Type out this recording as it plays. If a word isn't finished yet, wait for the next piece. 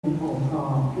And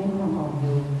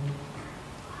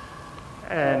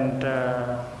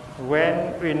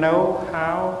when we know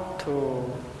how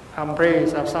to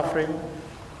embrace our suffering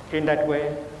in that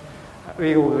way,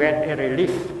 we will get a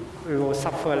relief, we will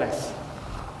suffer less.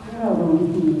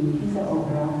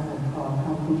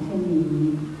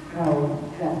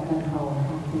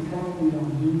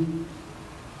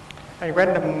 And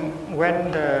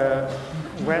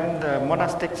when the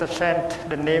monastics chant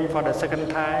the name for the second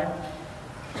time,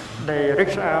 they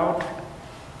reach out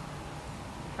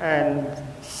and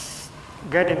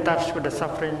get in touch with the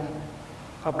suffering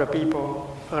of the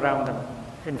people around them,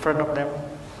 in front of them,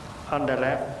 on the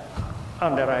left,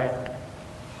 on the right,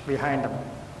 behind them.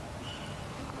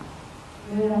 เ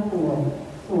มื่อสวด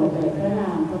โดยพระนา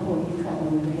มพระโพธิสัตว์บร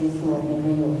มสวดในป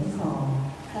ระโยคที่สอง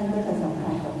ท่านก็จะสัมผั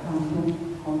สกับความทุกข์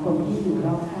ของคนที่อยู่ร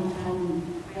อบข้างท่าน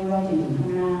ไม่ว่าจะอยู่ข้า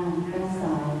งหน้าด้าน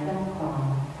ซ้ายด้านขวา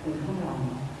หรือข้างหลัง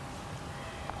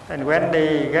And when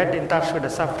they get in touch with the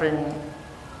suffering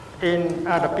in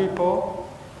other people,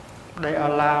 they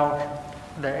allow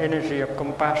the energy of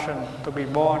compassion to be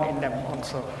born in them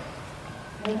also.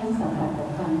 เมื่อท่านสัมผัสกับ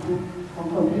ความทุกข์ของ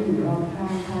คนที่อยู่รอบข้า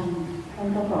งท่าน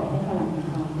ก็ปล่อยให้พลังแห่ง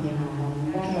ความกรุณา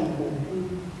ได้บังเกิดขึ้น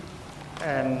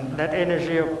And that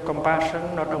energy of compassion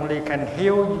not only can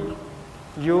heal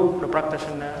you, the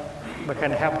practitioner, but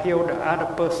can help heal the other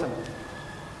person.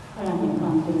 พลังแห่งคว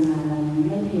ามกรุณาไ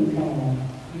ม่เพียงแต่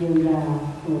เยียวยา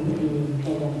ตัวเองแ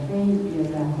ต่ยังช่วยเยียว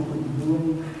ยาคนอื่นด้วย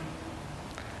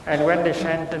And when they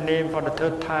chant the name for the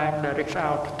third time, they reach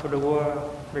out to the world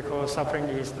because suffering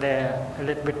is there a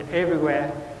little bit everywhere.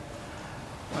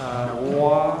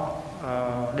 War,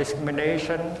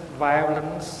 discrimination,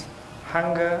 violence,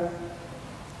 hunger.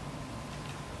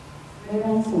 ไม่ไ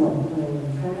ด้สวดเลย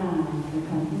พระนามในค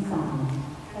รั้งที่สาม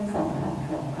ท่านสัมผัส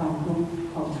กับความทุกข์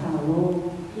ของชาวโลก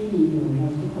ที่มีอยู่ใน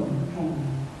ทุกคนทุกแห่ง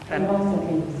ไม่ว่าจะเ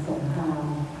ป็นสงคราม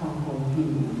ความโหดหิ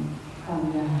วความ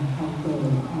ยากความโกรธ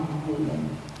ความเกลียด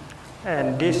And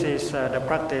this is the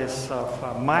practice of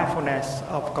mindfulness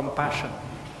of compassion.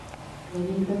 และ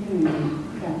นี่ก็คือ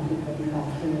การปฏิบัติ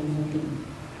เจริญสติ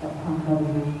กับความกรุ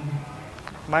ณา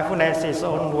Mindfulness is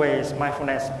always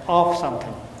mindfulness of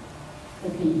something. ส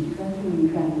ติก็คือ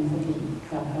การมีสติ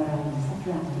กับอะไรสักอ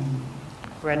ย่าง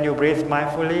When you breathe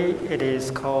mindfully, it is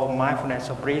called mindfulness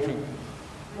of breathing.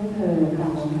 เมื่อเธอกา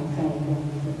รลมหายใจอย่าง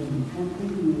มีสตินั่นก็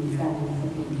คือการมีส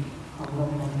ติของลม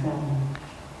หายใจ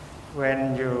When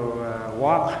you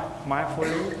walk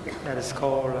mindfully, that is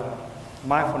called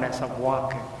mindfulness of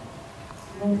walking.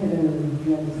 เมื่อเธอเ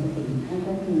รียนสตินั่น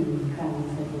ก็คือการมี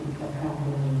สติกับการเ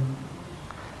ดิน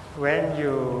When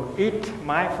you eat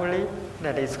mindfully,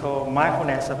 that is called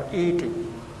mindfulness of eating.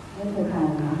 เมื่อเธอทาน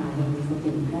อาหารอย่างมีส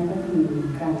ตินั่นก็คือ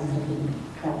การมีสติ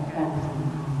กับการทานอา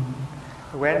หาร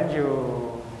When you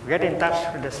get in touch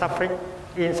with the suffering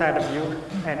inside of you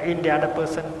and in the other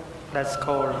person, that's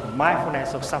called mindfulness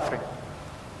of suffering.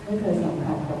 เมื่อเธอสัม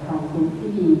ผัสกับความทุกข์ที่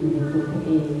มีอยู่ในตัวเธอเ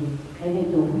องและใน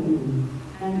ตัวคนอื่น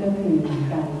นั่นก็คือ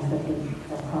การมีสติ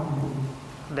กับความทุกข์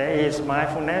There is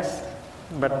mindfulness,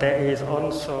 but there is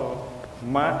also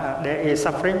there is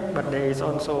suffering, but there is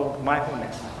also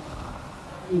mindfulness.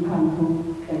 มีความทุกข์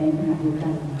แต่ในขณะเดียวกั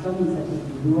นก็มีสติอ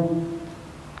ยู่ด้วย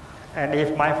And if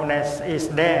mindfulness is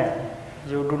there,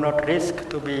 you do not risk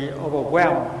to be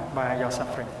overwhelmed by your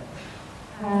suffering.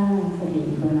 ถ้าสติอ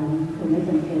ยู่ตรงนั้นคือไม่จ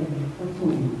ำเป็นต้องถู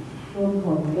กร่วม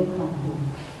พ้นด้วยความทุกข์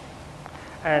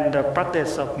And the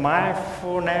practice of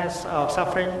mindfulness of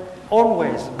suffering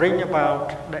always bring about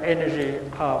the energy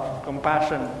of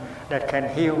compassion that can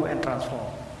heal and transform.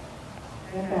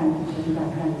 และการปฏิบั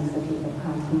ติการมีสติกับคว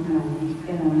ามทุกข์นั้นจ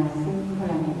ะนำมาซึ่งพ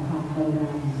ลังแห่งความกรุณา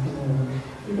เสมอ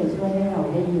ที่จะช่วยให้เรา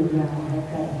ได้เยียวยาและ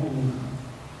แก้ไข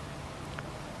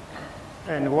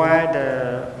And while the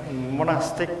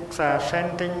monastics are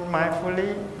chanting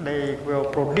mindfully, they will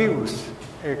produce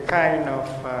a kind of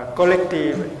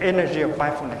collective energy of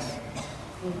mindfulness.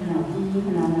 ในขณะที่ค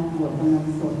ณะนักบวชกำลัง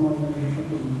สวดมนต์ในส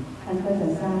ติท่านก็จะ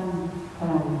สร้างพ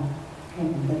ลังแห่ง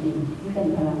สติที่เป็น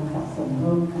พลังสะสม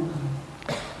ร่วมกัน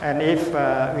And if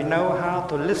we know how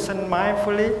to listen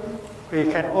mindfully, we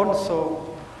can also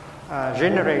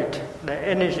generate the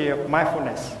energy of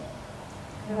mindfulness.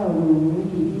 ถ้าเรารู้วิ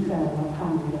ธีที่จะรับฟั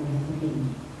งอย่างมีสติ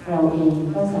เราเอง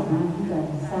ก็สามารถที่จะ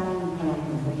สร้างพลังแ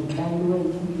ห่งสติได้ด้วย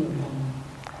เช่นเดียวกัน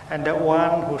And the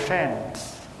one who chants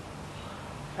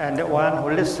and the one who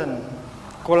listens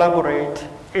collaborate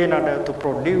in order to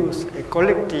produce a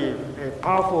collective, a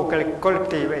powerful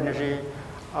collective energy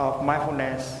of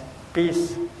mindfulness, peace,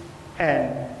 and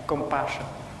compassion.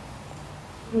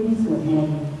 ผู้ที่สวดมน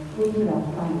ต์ผู้ที่รับ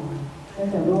ฟังก็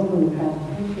จะร่วมมือกัน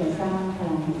เพื่อจะสร้างพ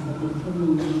ลังแห่งสติที่มี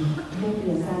เพื่อจ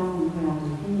ะสร้างพลัง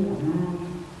ที่มีอำนาจ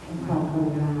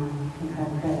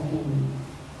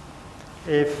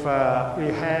If we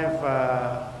have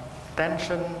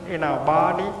tension in our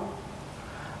body,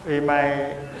 we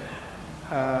may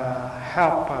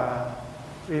help,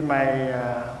 we may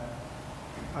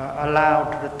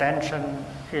allow the tension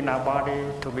in our body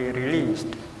to be released.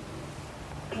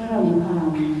 ถ้าเรามีความ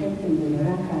เครียดอยู่ใน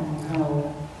ร่างกายของเรา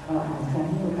อาจจะใ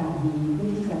ห้โอกาสดีเพื่อ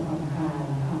ที่จะผ่อนคลาย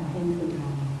ความเครียดนั้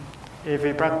น If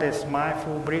we practice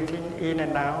mindful breathing in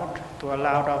and out to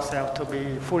allow ourselves to be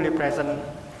fully present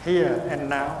here and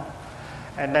now,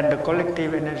 and then the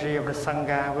collective energy of the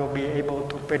Sangha will be able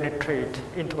to penetrate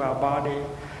into our body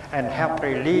and help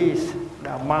release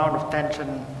the amount of tension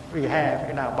we have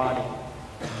in our body.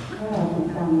 ถ้าเราฝึก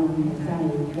ตามลมหายใจ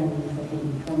อย่างมีสติ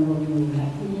กำหนดอยู่ณ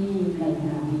ที่ในข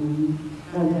ณะนี้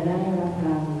เราจะได้รับพ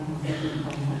ลังสติข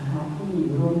องสังขารที่มี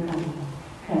ร่วมกัน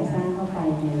แผ่ซ่านเข้าไป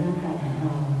ในร่างกายของเร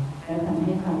าและทำใ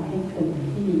ห้ความเครียด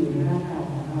ที่มีอยู่ในร่างกาย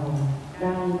ของเราไ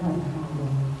ด้ผ่อนคลายล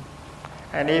ง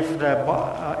And if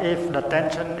the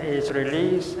tension is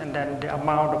released, and then the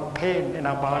amount of pain in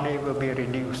our body will be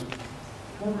reduced.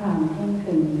 เมื่อความเครียด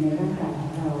ตึงในร่างกายขอ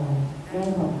งเราได้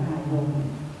ผ่อนคลายลง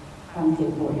ความเจ็บ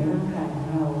ปวดในร่างกายของ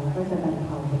เราก็จะบรรเท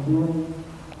าไปด้วย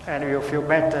And we will feel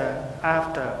better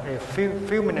after a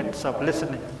few minutes of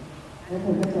listening. และเธ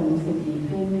อก็จะรู้สึกดี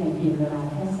ขึ้นในเพียงเวลา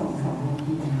แค่ 2-3 นา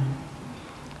ที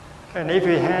And if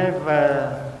we have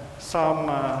some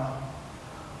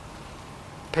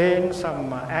pain,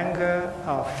 some anger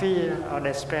or fear or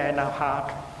despair in our heart,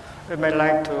 we may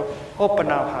like to open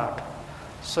our heart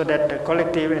so that the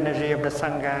collective energy of the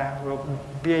Sangha will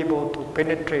be able to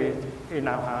penetrate in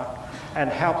our heart and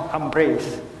help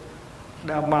embrace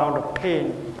the amount of pain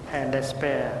and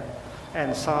despair and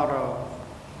sorrow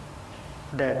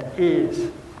that is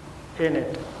in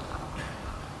it.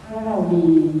 ถ้าเรามี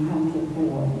ความเจ็บป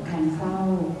วดความเศร้า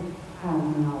ความ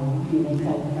เหงาอยู่ในใจ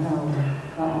ของเรา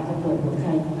เราอาจจะเปิดหัวใจ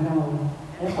ของเรา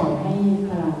และปล่อยให้พ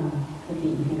ลังส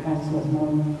ติในการสวดม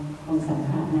นต์ของสังข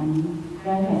ารนั้นไ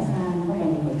ด้แผ่ซ่านเข้าไป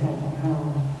ในหัวใจของเรา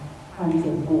ความเ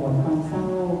จ็บปวดความเศร้า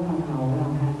ความเหงาเหล่า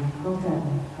นั้นก็จะ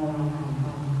ละลายหายไป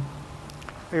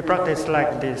We practice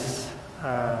like this,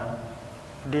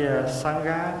 dear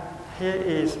Sangha. Here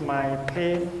is my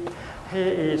pain.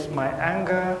 Here is my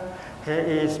anger. Here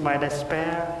is my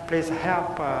despair. Please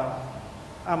help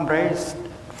embrace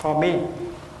for me.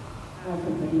 เราฝึ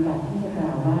กปฏิบัติที่จะกล่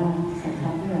าวว่าสังขา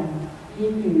รที่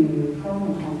นี่คือข้อมู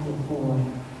ลความเจ็บปวด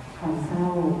ความเศร้า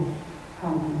คว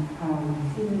าม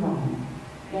สิ้นหวัง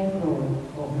ได้โปรด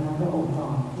โอบรับและโอบกอ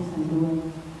ดให้ฉันด้วย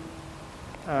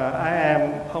I am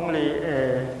only a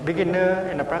beginner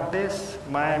in the practice.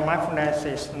 My mindfulness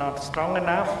is not strong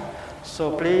enough. So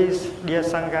please, dear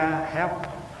Sangha, help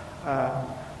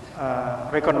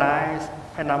recognize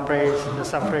and embrace the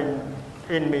suffering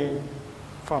in me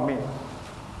for me.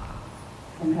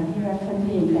 สังขารที่รักฉันเ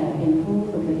พียงแต่เป็นผู้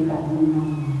ฝึกปฏิบัติมือใหม่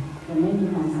ยังไม่มี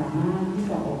ความสามารถที่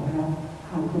จะโอบรับ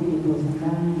ความทุกข์ในตัวฉันไ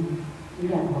ด้ที่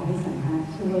อยากขอให้สังขาร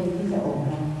ช่วยที่จะโอบ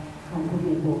รับความทุกข์ใน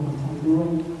ตัวของฉันด้วย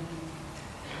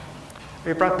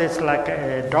We practice like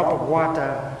a drop of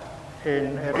water in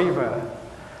a river.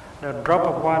 The drop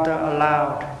of water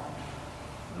allowed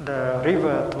the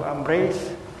river to embrace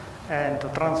and to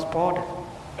transport it.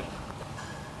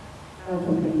 เรา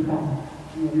ฝึกปฏิบัติ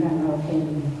เหมือนกันเราเป็น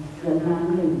หยดน้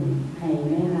ำหนึ่งใน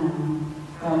แม่น้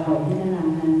ำเราปล่อยให้แม่น้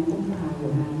ำนั้นอุ้มพาหย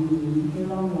ดน้ำนี้ให้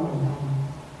ล่องลอยไป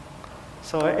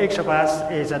So each of us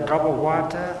is a drop of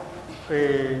water.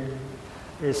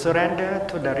 We surrender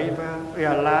to the river. We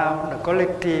allow the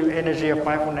collective energy of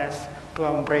mindfulness to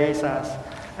embrace us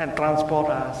and transport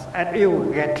us, and you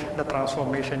will get the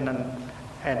transformation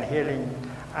and healing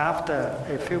after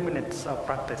a few minutes of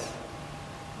practice.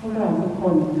 พวกเราทุกค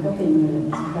นก็เป็นเหมือน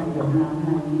กับหยดน้ำ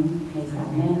นั้นในสระ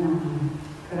แม่น้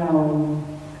ำเรา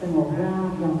สงบราบ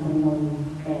ยอมจำนน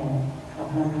แก่กับ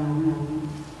พลังน้ำนั้น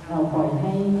เราปล่อยใ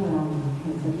ห้พลังแ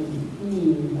ห่งสติที่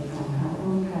ในสังขาร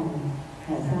ร่วมกันแ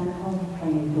ผ่ซ่านเข้าไป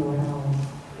ในตัวเรา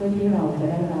เพื่อที่เราจะ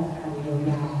ได้รับการเยียว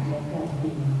ยาและแก้ไข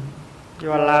You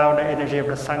allow the energy of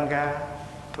the Sangha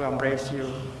to embrace you,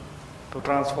 to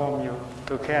transform you,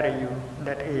 to carry you.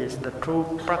 That is the true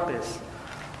practice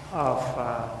of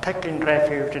taking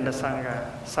refuge in the Sangha.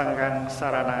 Sanghang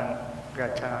Saranang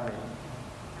Gacchami.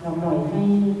 เราปล่อยให้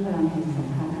พลังแห่งสัง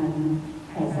ขารนั้น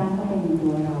แผ่ซ่านเข้าไปในตั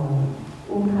วเรา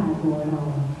อุ้มพาตัวเรา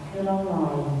ให้ล่องลอ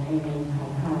ยไปในสาย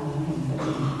ทางแห่งส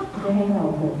ติเพื่อให้เรา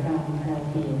เกิดการคลาย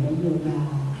เกลียดและเยียวยา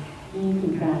นี่คื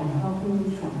อการเข้าพึ่ง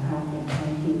สังขารอย่างแท้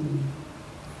จริง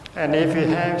And if you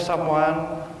have someone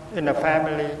in the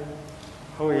family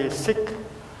who is sick,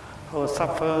 who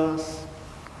suffers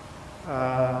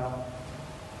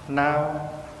now,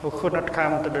 who could not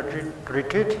come to the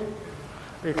retreat,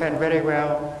 we can very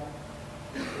well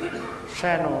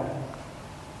channel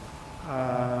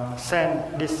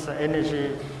send this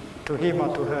energy to him or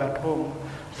to her at home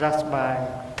just by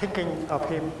thinking of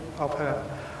him, of her,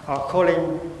 or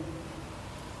calling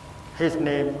his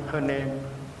name, her name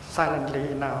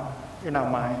silently in our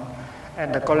mind,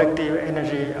 and the collective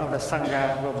energy of the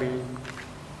Sangha will be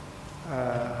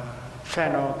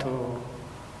channeled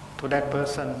to that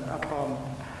person at home,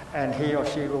 and he or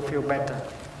she will feel better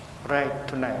right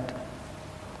tonight.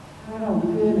 ถ้าเราเ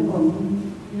พื่อนคน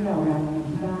ที่เรารัก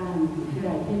ที่บ้านที่ใด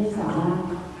ที่ไม่สามารถ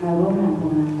มาร่วมงานตร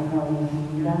งนั้นกับเราในครั้ง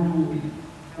นี้ได้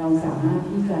เราสามารถ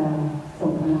ที่จะส่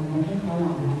งพลังให้เขาเห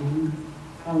ล่านั้น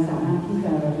เราสามารถที่จ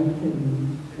ะระลึกถึง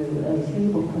หรือชื่อ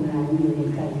บุคคลนั้นอยู่ใน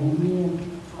ใจเงียบ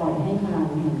ๆปล่อยให้พลัง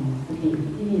แห่งสติ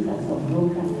ที่มีสะสมร่วม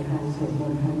กันในการสวดม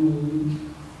นต์ครั้งนี้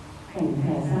แ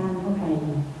ผ่สร้างเข้าไป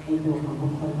ในตัวของบุ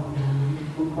คคลเหล่านั้น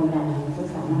บุคคลเหล่านั้นก็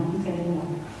สามารถที่จะได้รับ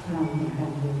พลังแห่งกา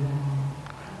รดูแล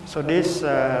So this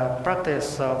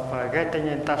practice of getting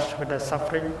in touch with the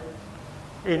suffering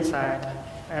inside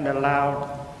and allow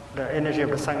the energy of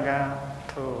the Sangha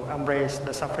to embrace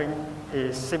the suffering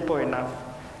is simple enough,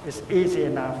 it's easy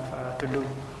enough to do.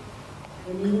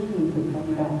 นี่คือฝึกป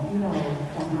ฏิบัติที่เรา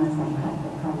จะมาสัมผัส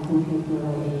กับความทุกข์ในตัวเร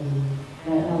าเองแล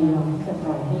ะเรายอมที่จะป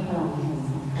ล่อยให้พลังแห่ง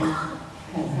สังขาร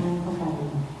แผ่ซ่านเข้าไป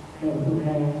เดี๋ยวดูแล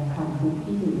ความทุกข์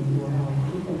ที่อยู่ในตัวเรา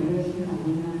ที่เป็นเรื่องที่ทำไ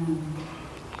ด้ง่าย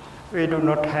We do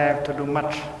not have to do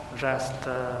much, just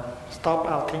stop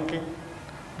our thinking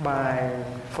by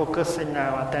focusing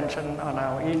our attention on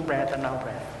our in-breath and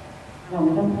out-breath. เราไ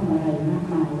ม่ต้องทำอะไรมาก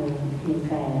มายเลยเพียง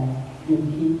แต่หยุด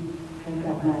คิดให้ก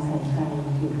ลับมาใส่ใจ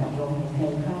อยู่กับลมหายใจ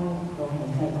เข้าลมหาย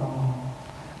ใจออก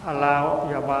Allow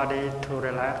your body to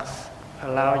relax.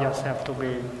 Allow yourself to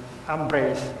be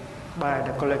embraced by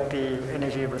the collective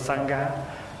energy of the Sangha,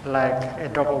 like a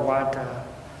drop of water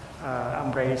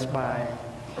embraced by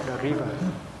the river.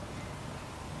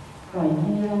 ปล่อยใ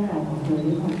ห้ร่างกายของเธอไ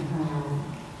ด้ผ่อนคลาย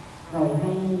ปล่อยใ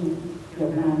ห้หย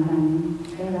ดน้ำนั้น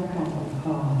ได้รับการอบก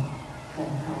อดจาก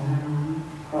สายน้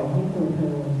ำปล่อยให้ตัวเธ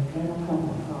อได้รับการอ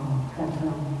บกอดจากพ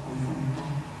ลังของสังขา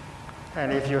ร And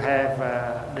if you have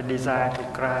the desire to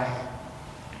cry,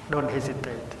 don't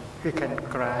hesitate. You can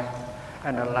cry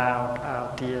and allow our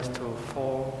tears to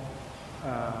fall,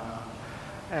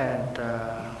 and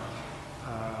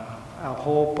our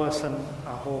whole person,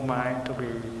 our whole mind to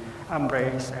be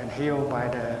embraced and healed by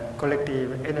the collective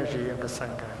energy of the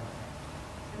Sangha.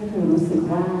 ก็คือรู้สึก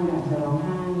ว่าอยากจะร้องไ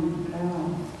ห้ก็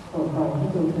ปล่อยให้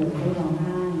ตัวเธอได้ร้องไ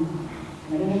ห้ไ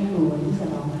ม่ได้กลัวที่จะ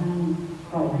ร้องไห้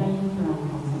ปล่อยให้พลัง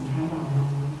ของสังขารเหล่านั้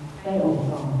นได้อบ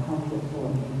กอดความเจ็บปวด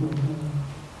ในตัวเธอ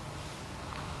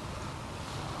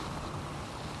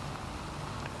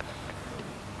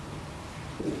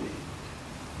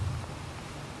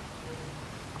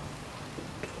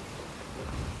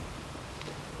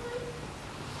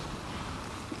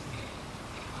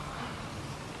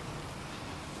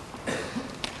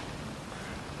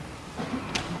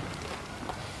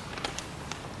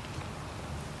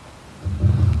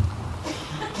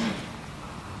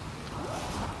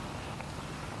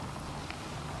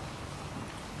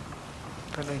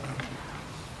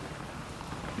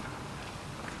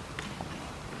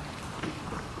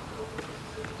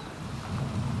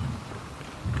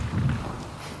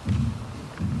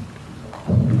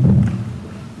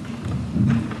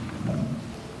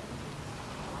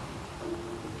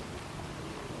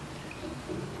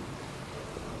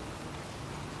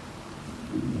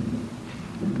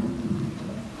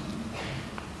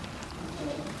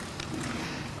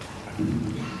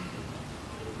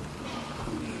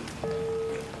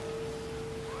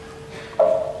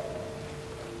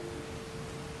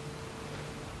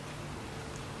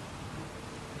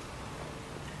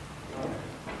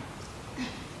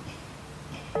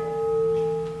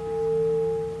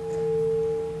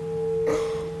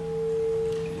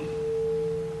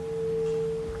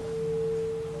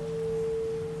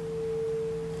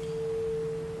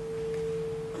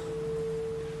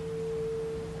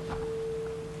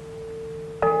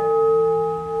So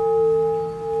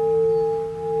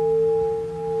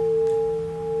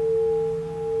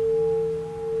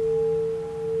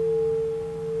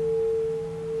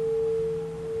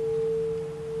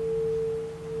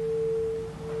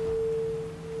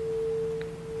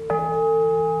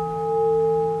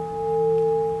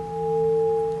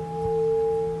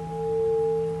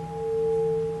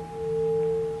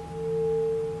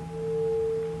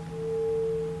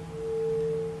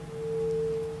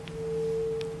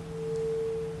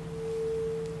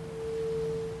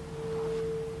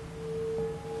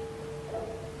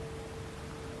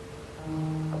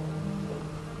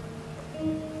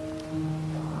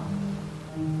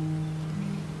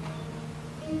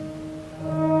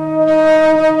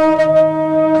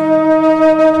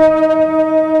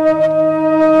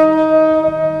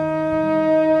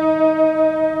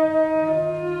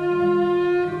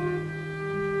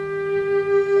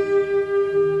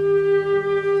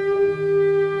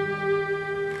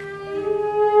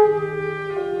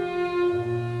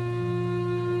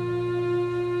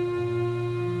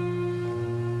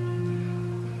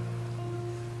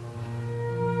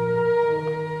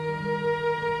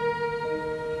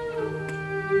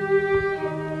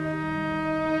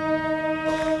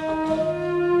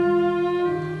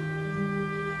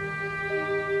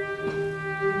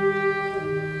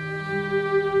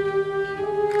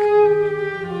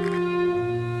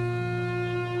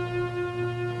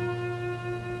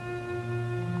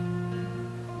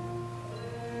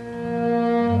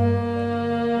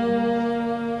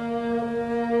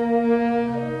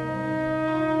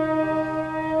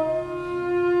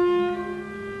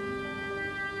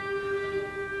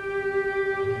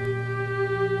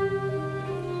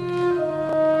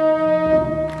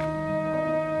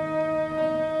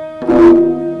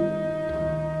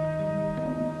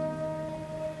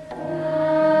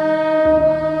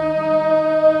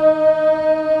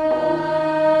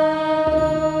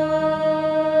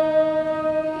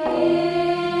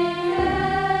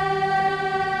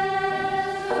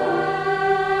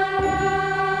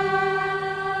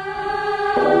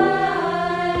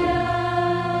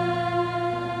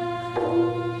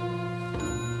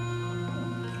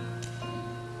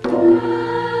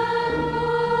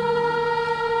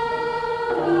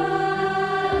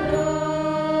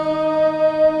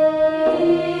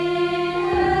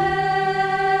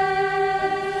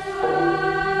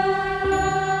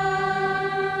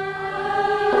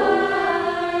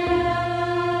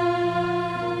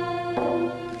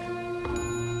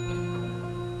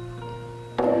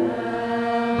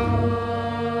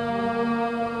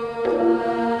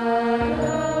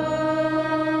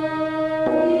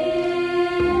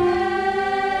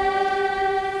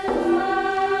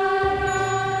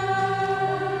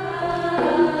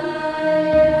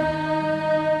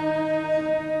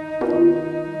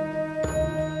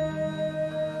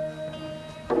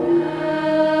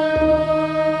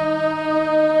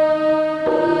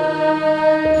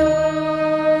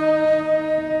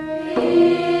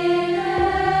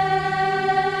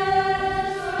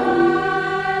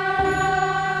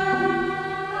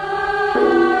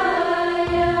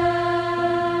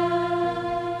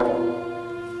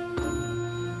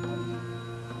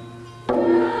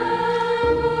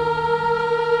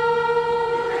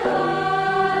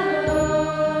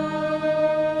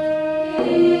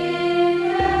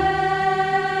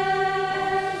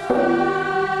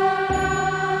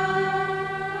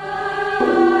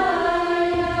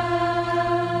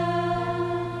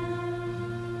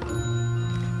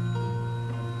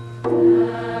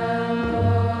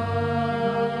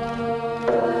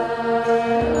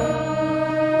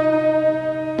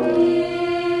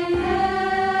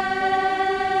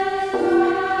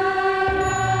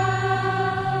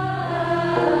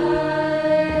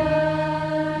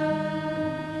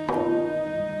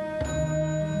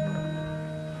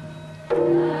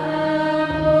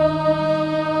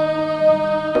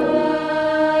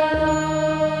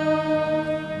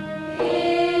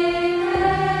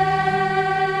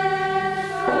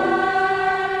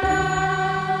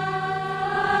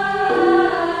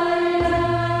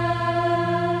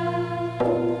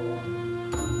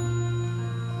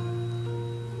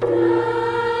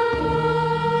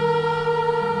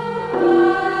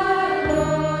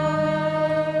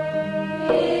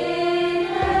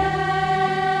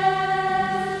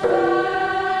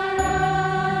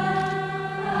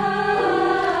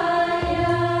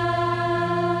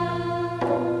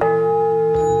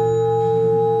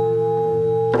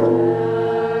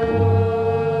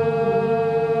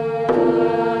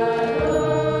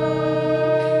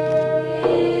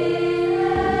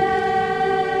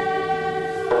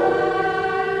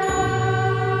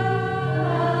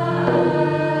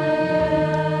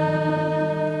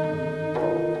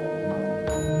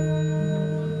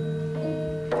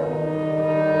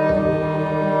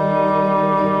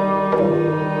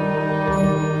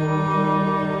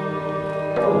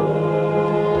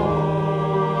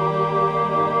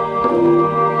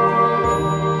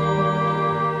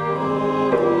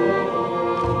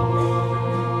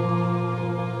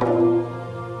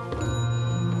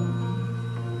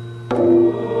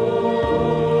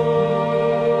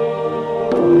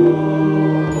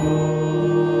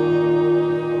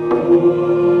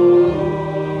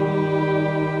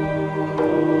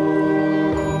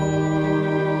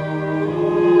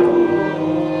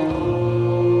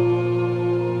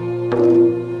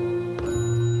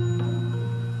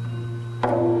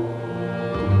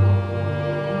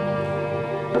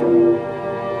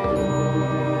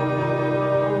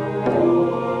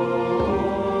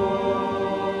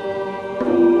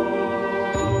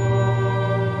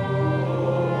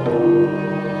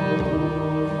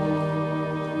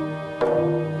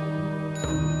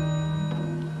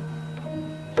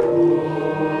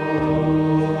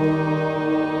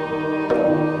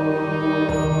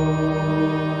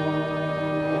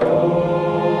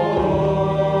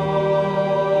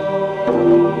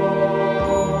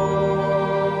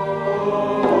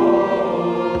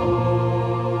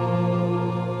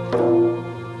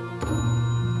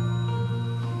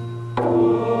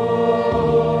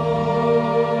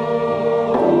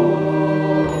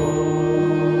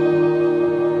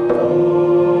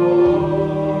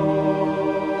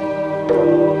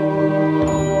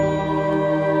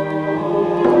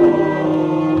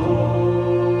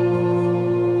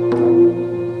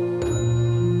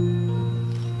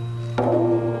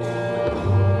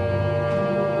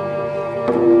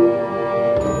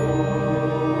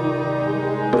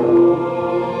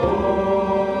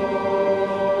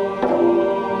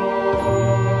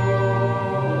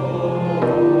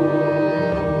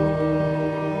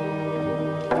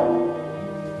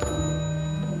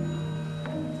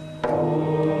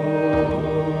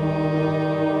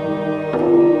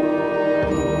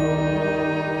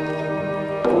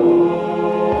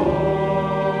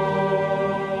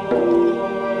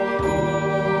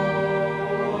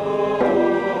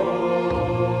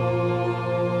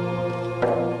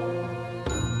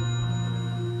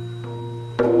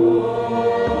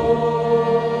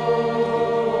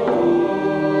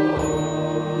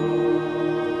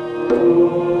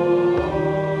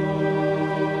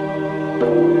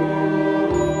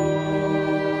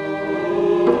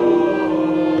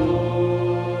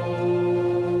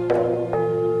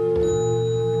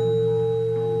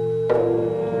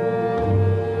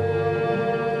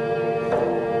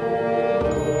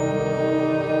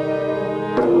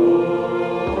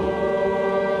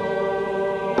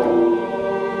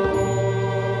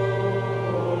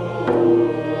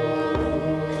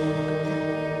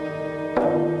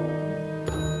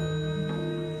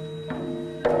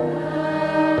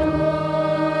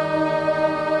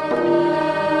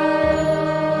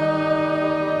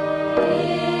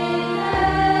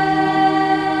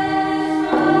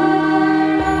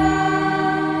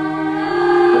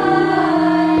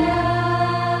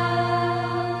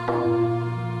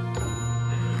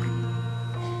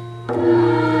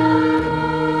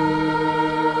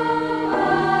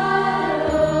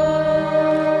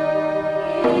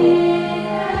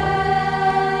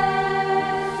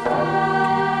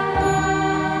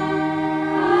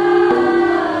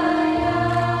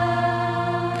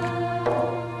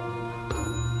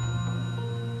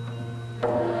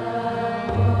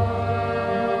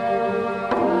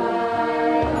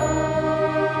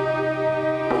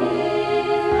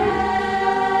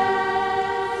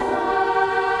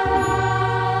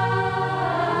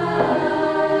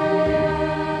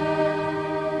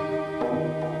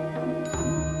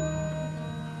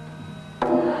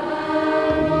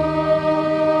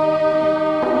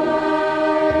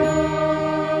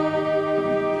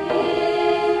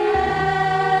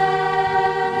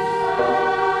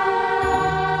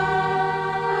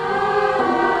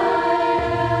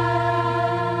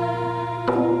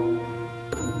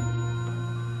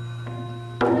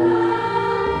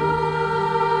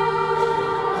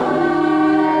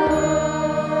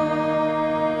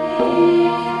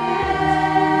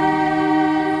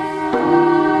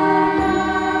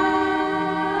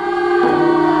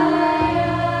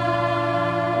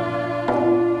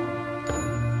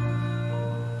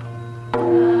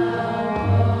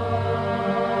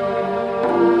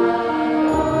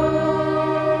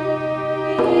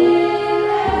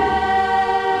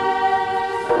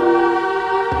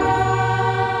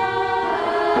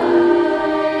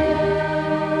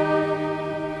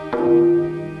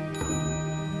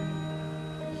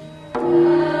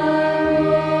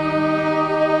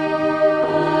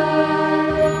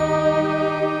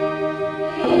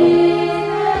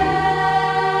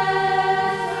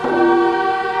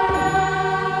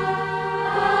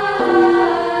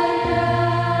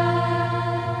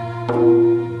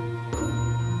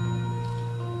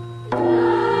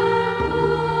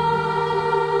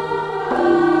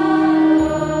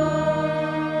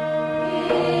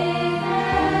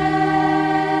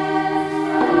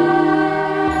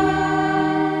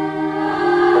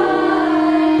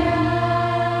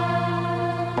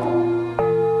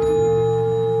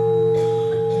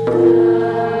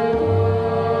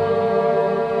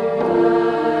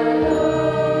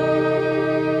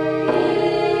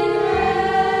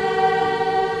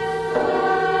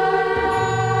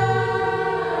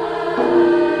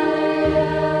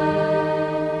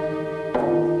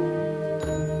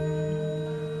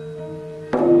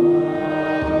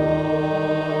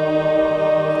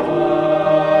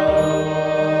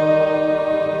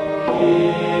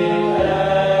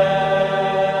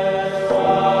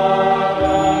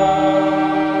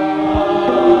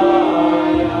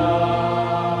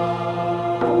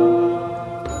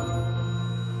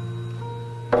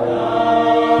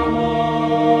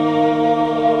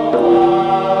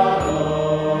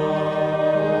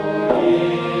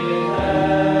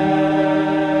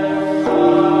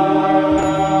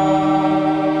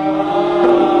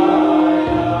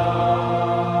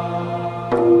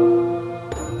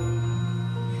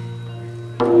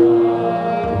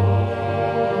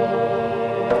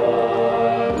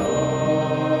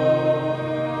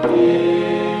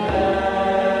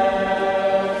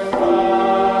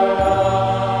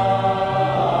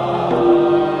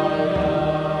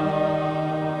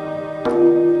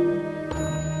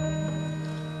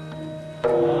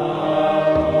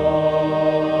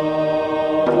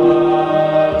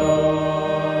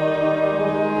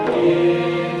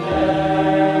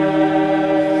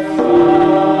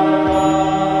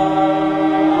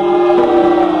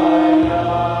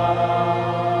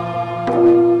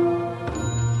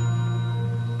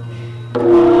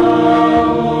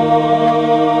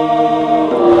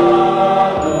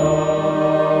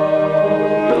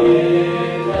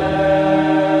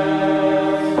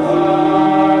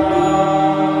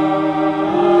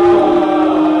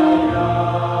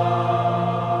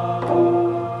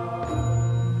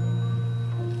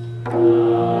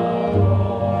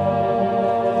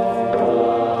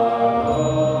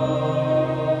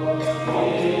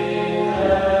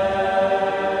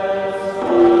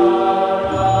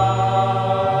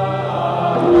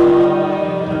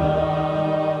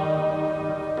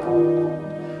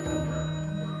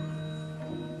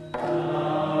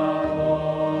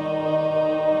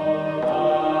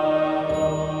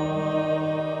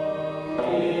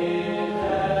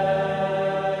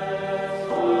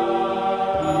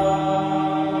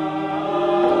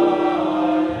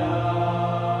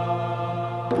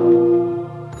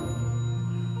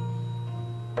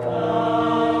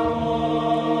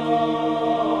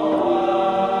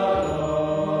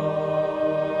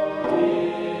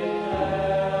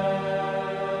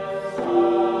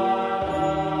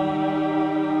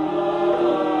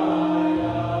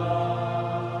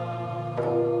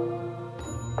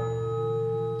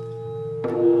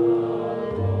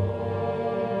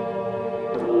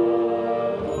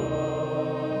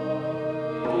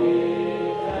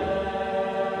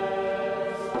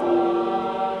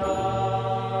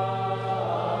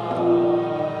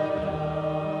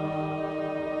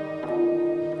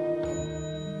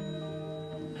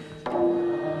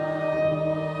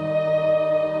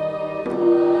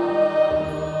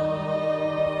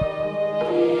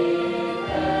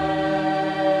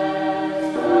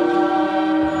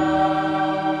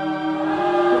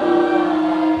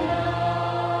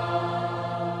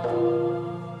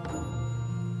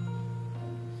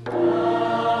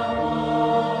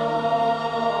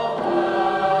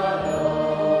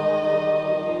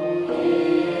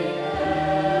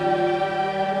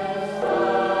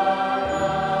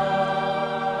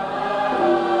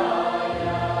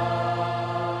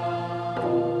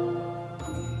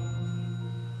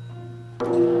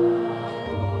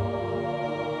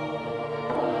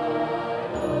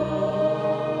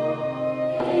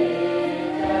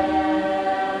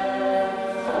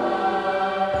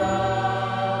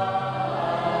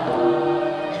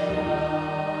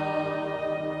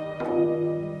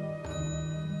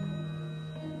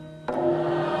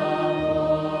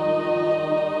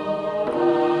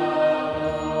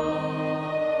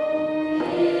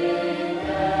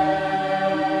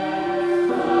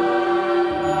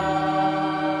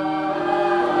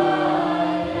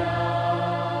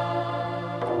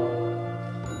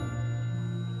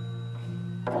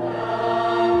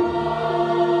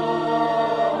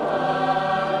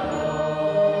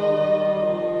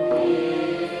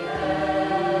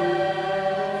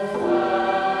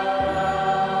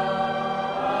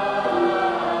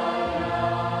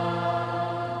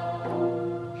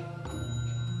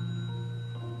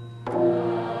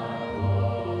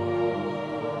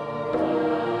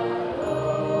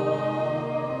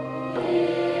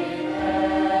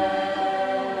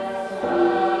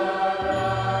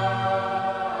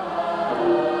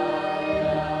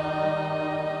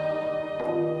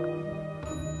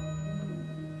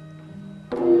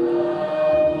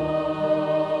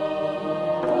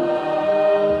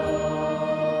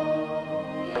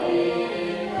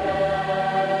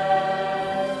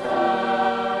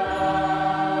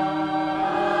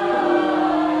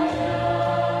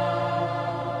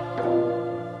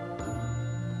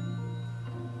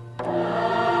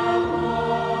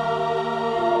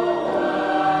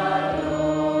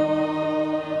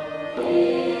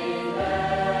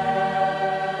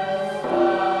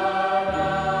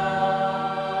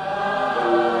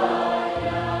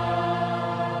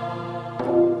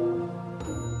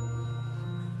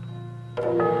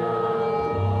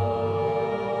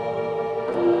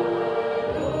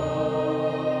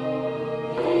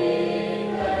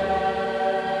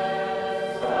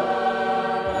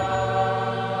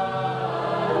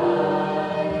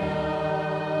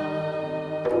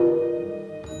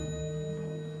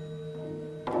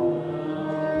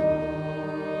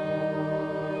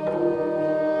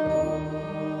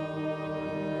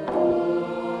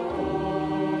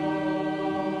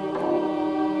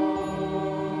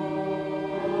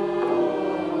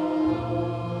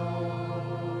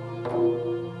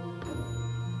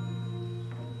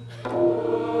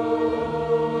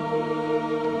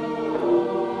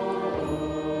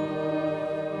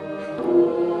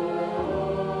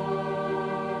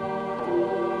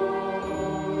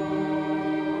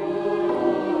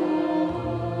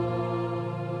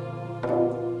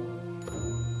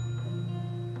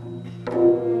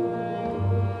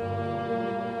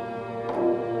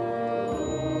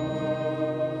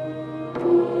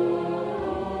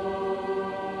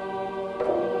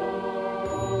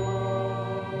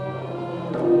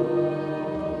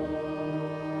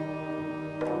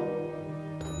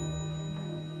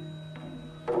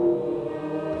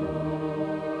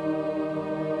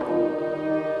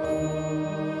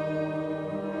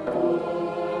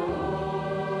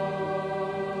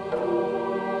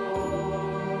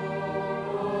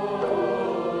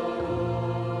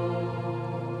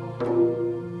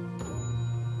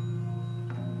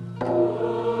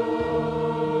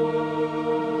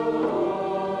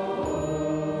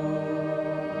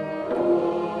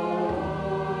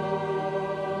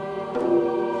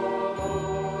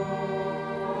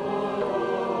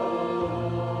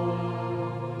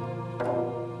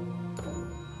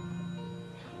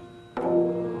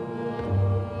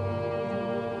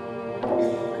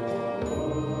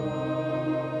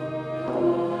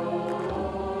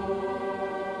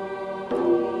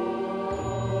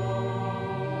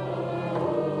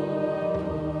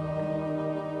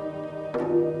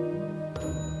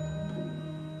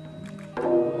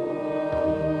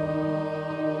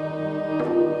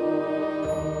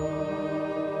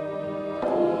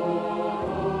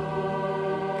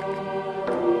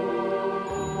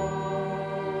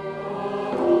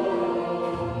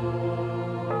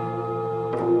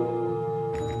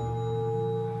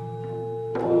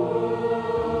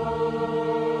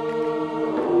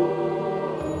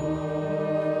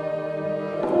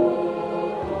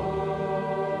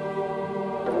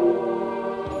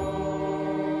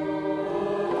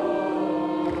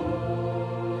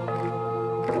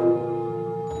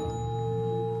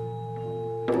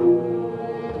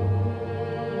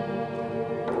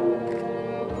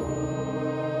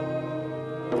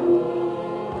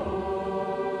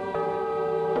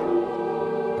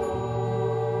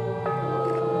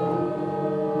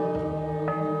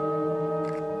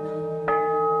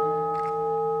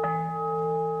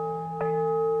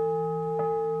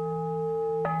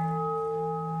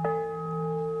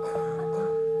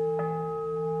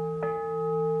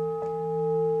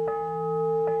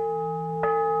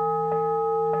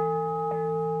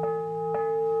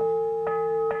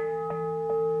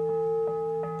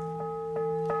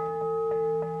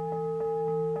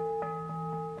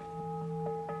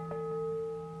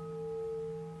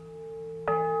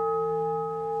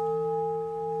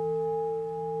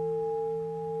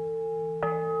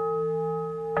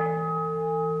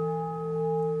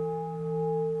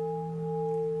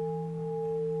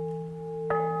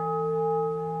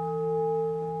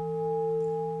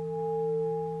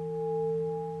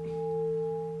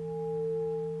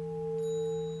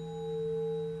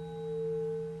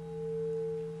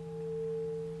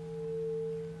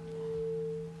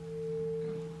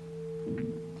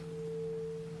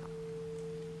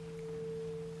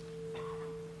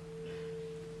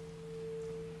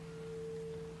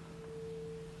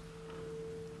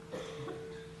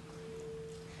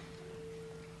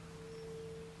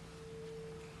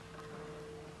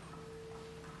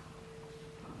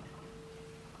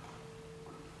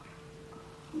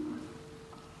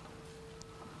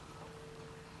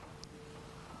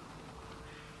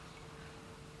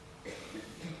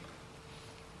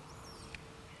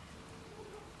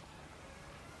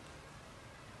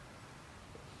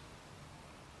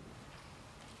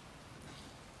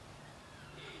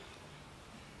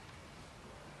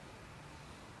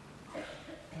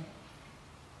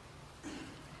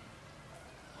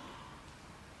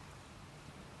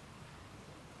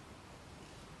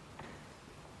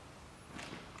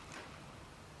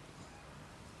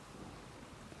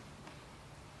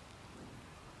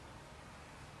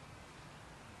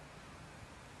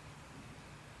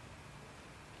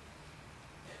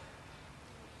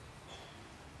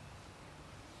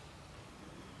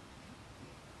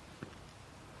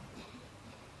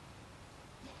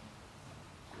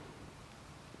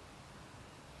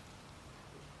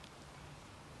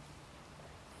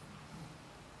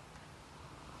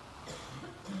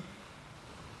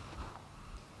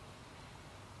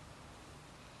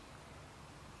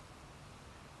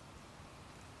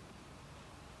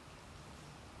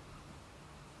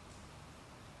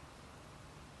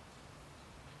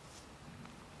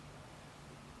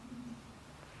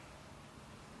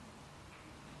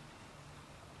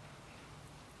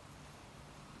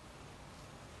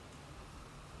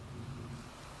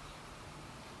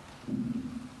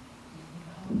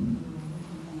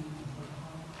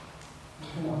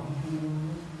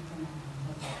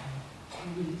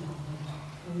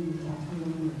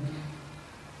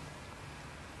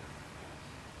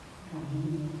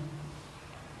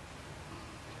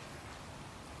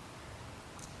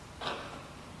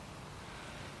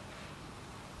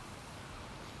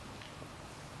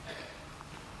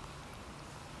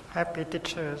Happy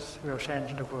teachers will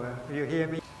change the world. Will you hear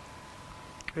me?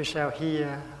 We shall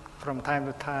hear from time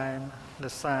to time the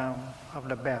sound of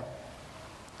the bell.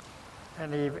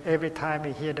 And if every time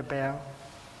we hear the bell,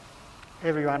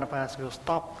 every one of us will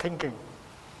stop thinking,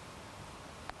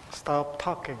 stop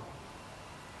talking,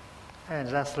 and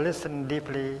just listen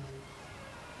deeply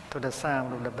to the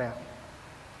sound of the bell.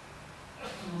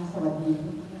 สวัสดี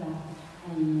ที่รักใน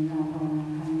งานภาวนา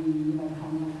ครั้งนี้บางครั้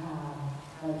งนะคะ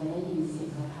เราจะได้ยินเสียง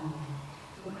ะระฆัง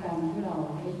ทุกครั้งที่เรา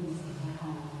ได้ยินเสียงะระฆั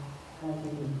งเราจะ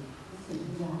หยุดทุกสิ่ง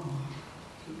ทุกอย่าง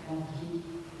หยุดการคิด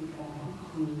หยุดการพูด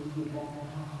คุยหยุดการกระ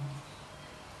ทำ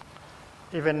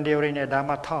Even during a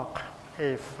Dharma talk,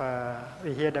 if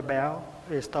we hear the bell,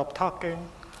 we stop talking,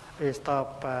 we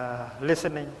stop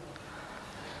listening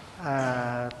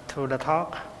to the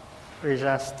talk, we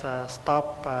just stop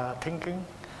thinking,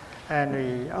 and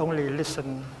we only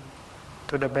listen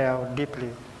to the bell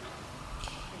deeply.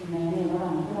 แม้ในระหว่า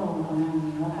งที่เรากำลัง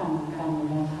รับฟังการบรร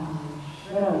ยายธรรม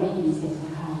เมื่อเราได้ยินเสียงะร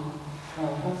ะฆังเรา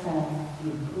ก็จะห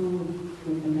ยุดพูดห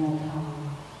ยุดบรรยายธรรม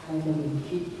เราจะหยุด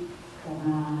คิดกลับม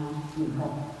าอยู่กั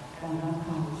บการรับ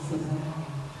ฟังเสียงะระฆัง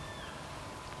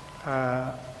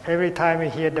Every time we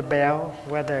hear the bell,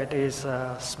 whether it is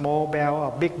a small bell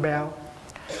or big bell,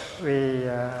 we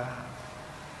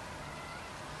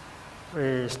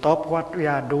stop what we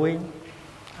are doing,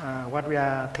 what we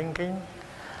are thinking.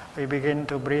 We begin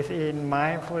to breathe in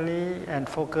mindfully and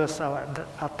focus our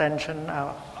attention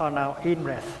on our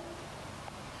in-breath.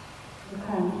 ทุกค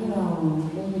รั้งที่เรา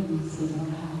ได้ยินเสียงะระ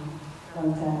ฆังเรา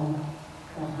จะ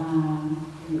กลับมา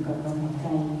อยู่กับลมหายใจ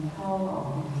เข้าออก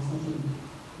ของสติ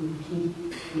หยุดคิด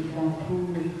หยุดการพู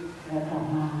ดและกลับ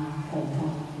มาใส่ใจ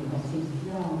อยู่กับสิ่งที่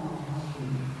เราทำอยู่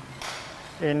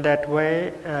In that way,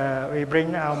 we bring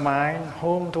our mind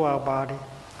home to our body.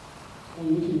 ใน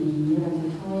วิธีนี้เราจะ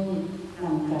ช่วยน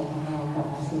ำใจของเรากลับ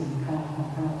มาสู่กายของ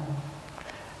เรา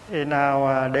In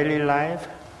our daily life,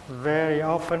 very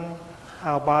often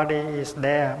our body is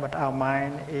there, but our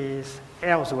mind is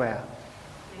elsewhere.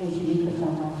 ในชีวิตประจ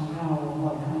ำวันของเราบ่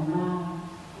อยครั้งมาก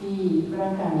ที่ร่า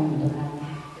งกายอยู่ตรงนั้น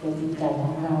แต่จิตใจขอ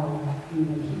งเราอยู่ใ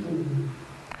นที่อื่น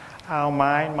Our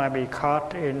mind might be caught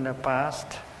in the past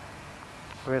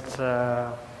with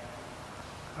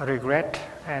regret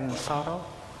and sorrow.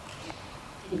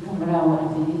 จิตของเราอาจ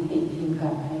จะยึดติดอยู่กั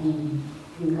บอดีต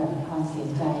อยู่กับความเสีย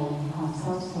ใจความเศ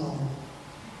ร้าโศก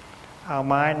Our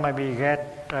mind might be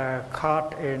caught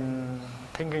in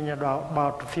thinking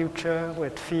about the future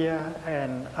with fear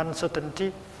and uncertainty.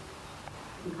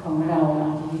 จิตของเราอา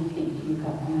จจะยึดติดอยู่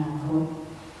กับอนาคต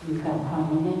อยู่กับความไ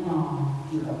ม่แน่นอน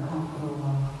อยู่กับความกลัว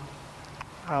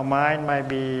Our mind might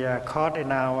be caught in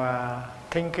our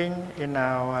thinking, in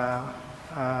our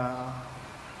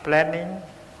planning,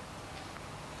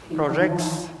 projects.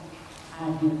 อา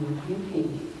จอยู่ยึดติด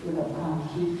อยู่กับความ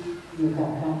คิดอยู่กับ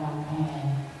การวางแผน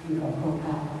อยู่กับโครงก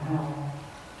ารของเรา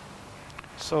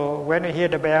So when we hear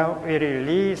the bell, we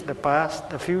release the past,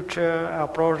 the future, our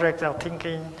projects, our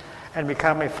thinking, and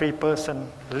become a free person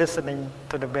listening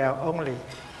to the bell only.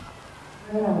 เ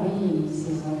มื่อเราได้ยินเ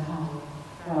สียงะระฆัง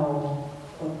เรา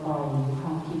ปลดปล่อยคว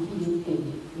ามคิดที่ยึดติด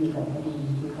อยู่กับอดีต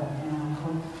อยู่กับอนาค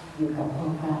ตอยู่กับโคร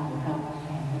งการการวางแผ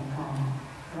นต่าง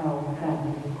ๆเรากลายเ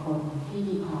ป็นคนที่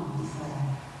มีความอิสระ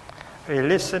We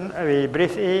listen, we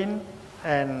breathe in,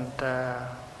 and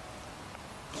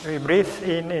we breathe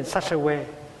in such a way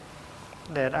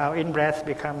that our in-breath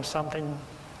becomes something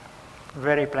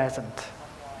very pleasant.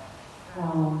 เรา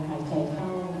หายใจเข้า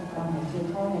เราหายใจ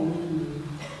เข้าในวิธี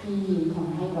ที่ท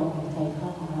ำให้ลมหายใจเข้า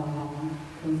ของเรานั้น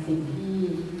เป็นสิ่งที่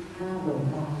น่าเบิก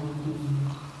บานดี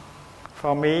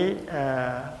For me,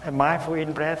 a mindful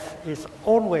in-breath is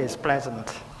always pleasant.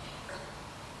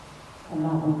 สำห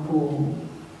รับหลวงปู่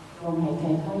ลมหายใจ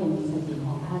เข้าอย่างมีสติข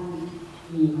องท่าน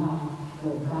มีความเ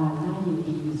บิกบานน่ายิน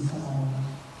ดีอยู่เสมอ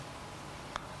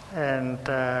And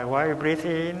while we breathe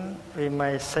in, we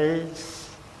may say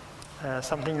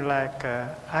something like,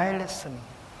 I listen.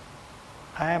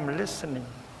 I am listening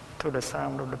to the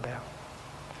sound of the bell.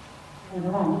 ในร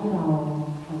ะหว่างที่เรา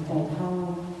หายใจเข้า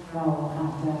เราอา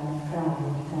จจะกล่าว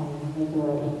ใจในตัว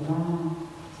เองว่า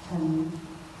ฉัน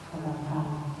กำลังฟัง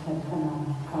ฉันกำลัง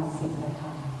ฟังเสียงะระฆั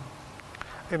ง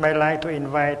We might like to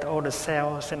invite all the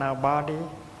cells in our body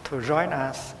to join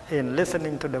us in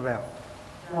listening to the bell.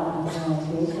 เราอาจจะเ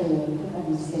ชิญทุกอ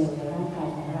นุเซลล์ในร่างกาย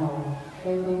ของเราไ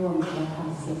ด้ร่วมรับฟัง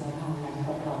เสียงะระฆังนั้นไป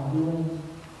กับเราด้วย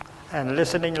And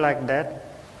listening like that,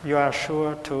 you are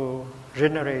sure to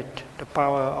generate the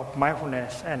power of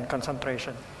mindfulness and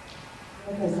concentration. ถ้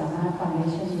าเธอสามารถฟังได้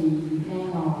เช่นนี้แน่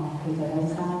นอนเธอจะได้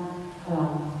สร้างพลั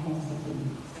งแห่งสติ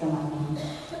สมาธิ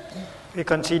We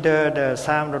consider the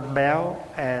sound of bell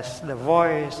as the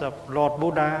voice of Lord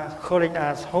Buddha calling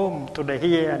us home to the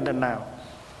here and the now.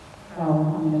 เรา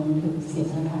คำนึงถึงเสียง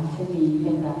ระฆังเช่นนี้เ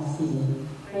ป็นการเสียง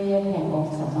เรียกแห่งอง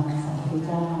ค์สัมมาสัมพุทธเ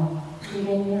จ้าที่เ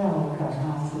รียกให้เรากลับม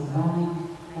าสู่บ้าน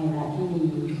ในขณะที่ดี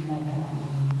ในขณะนี้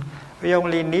We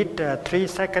only need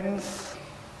 3 seconds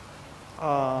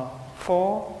or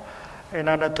 4 in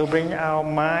order to bring our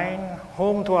mind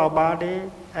home to our body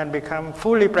and become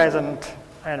fully present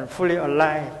and fully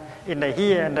alive in the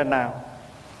here and the now.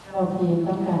 เราเพียง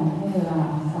ต้องการให้เวลา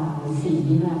3 หรือ 4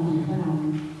 วินาทีเท่านั้น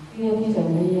เพื่อที่จะ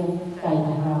เรียกใจข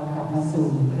องเรากลับมาสู่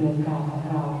เรือนกายของ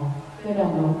เราเพื่อด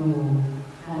ำรงอยู่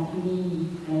ณที่นี่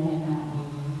และในขณะนี้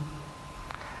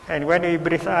And when we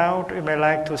breathe out, we may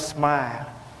like to smile.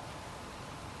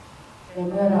 และ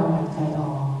เมื่อเราหายใจอ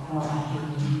อกเราอาจจะ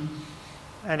ยิ้ม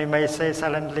And you may say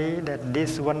silently that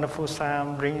this wonderful sound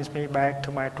brings me back to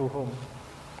my true home.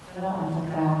 เราอาจจะ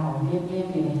กล่าวเรียบ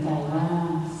ๆอยู่ในใจว่า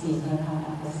เสียงระฆัง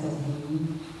อันประเสริฐนี้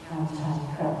นำฉัน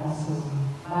กลับมาสู่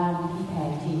บ้านที่แท้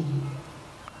จริง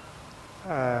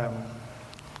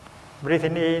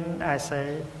Breathing in, I say,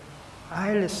 I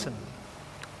listen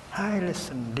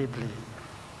deeply.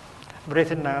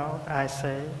 Breathing out, I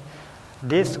say,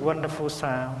 this wonderful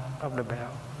sound of the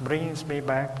bell brings me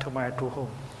back to my true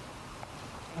home.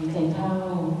 หายใจเข้า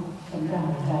ฉันกล่าว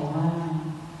ในใจว่า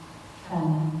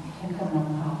ฉันกำลัง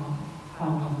ฟั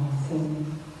งอย่างซึ้ง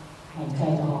หายใจ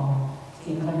ออกเสี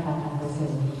ยงระฆังอันประเสริ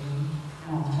ฐนี้น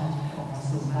ำฉันกลับมา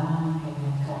สู่บ้านในเมื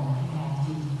องไกลที่แท้จ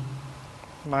ริง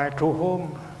My true home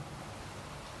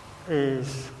is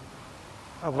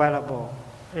available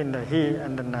in the here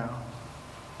and the now.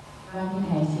 บ้านที่แ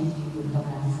ท้จริงอยู่ตรง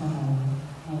นั้นเสมอ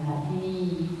ในขณะที่นี่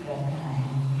และขณะ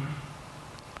นี้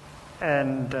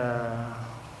And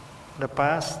the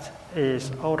past is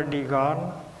already gone,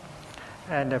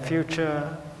 and the future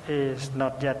is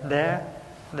not yet there.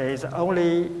 There is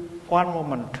only one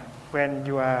moment when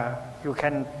you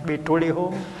can be truly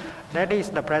home. That is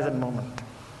the present moment.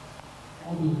 อ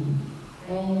ดีตไ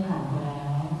ด้ผ่านไปแล้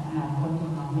วอนาคตยั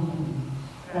งมาไม่ถึง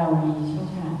เรามีช่วง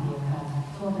ขณะเดียวกัน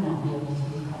ช่วงขณะเดียวในชี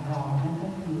วิตของเรานั่นก็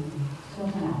คือช่วง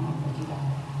ขณะแห่งปัจจุบัน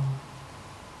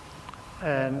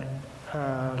And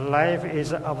life is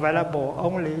available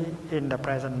only in the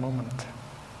present moment.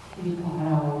 ชีวิตของเ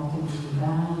ราจะมีไ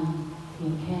ด้เพีย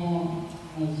งแค่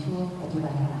ในช่วงปัจจุบั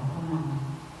นขณะเท่านั้น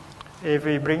If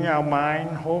we bring our mind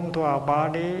home to our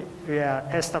body, we are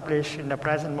established in the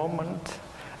present moment,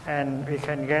 and we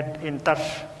can get in touch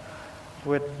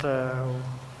with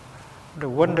the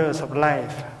wonders of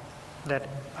life that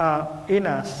are in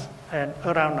us and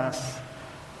around us.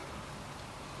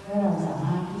 เมื่อเราสาม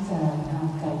ารถที่จะน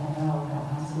ำใจของเรากลับ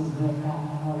มาสู่เรือนกายข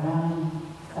องเราได้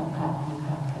สัมผัสอยู่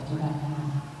กับปัจจุบันขณะ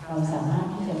เราสามารถ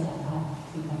ที่จะสัมผัส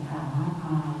สิ่งต่างๆมากม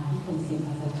ายที่เป็นสิ่งม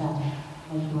หัศจรรย์ใ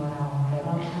นตัวเราและร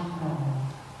อบข้างเรา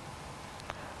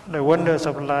The wonders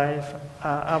of life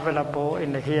are available in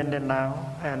the here and the now,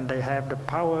 and they have the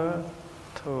power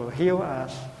to heal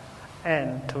us and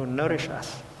to nourish us.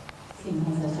 สิ่งม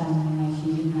หัศจรรย์ในชี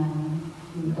วิตนั้น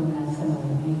อยู่ตรงนั้นเสมอ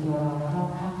ในตัวเรารอบ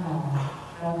ข้างเรา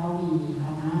แล้วเขามีอ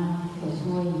ำนาจที่จะ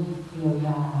ช่วยเยียวย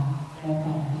าและแ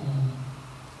ก้ไข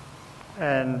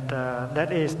And that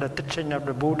is the teaching of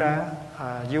the Buddha.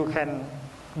 You can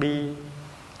be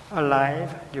alive,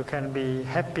 you can be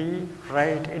happy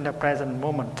right in the present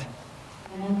moment.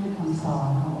 นั่นคือคำสอน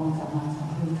ขององค์สัมมาสัม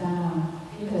พุทธเจ้า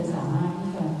ที่เธอสามารถที่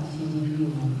จะมีชีวิตอ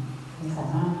ยู่เธอสา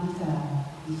มารถที่จะ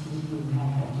มีชีวิตอยู่ใน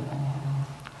ปัจจุบัน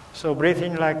So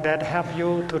breathing like that help you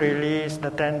to release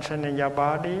the tension in your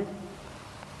body.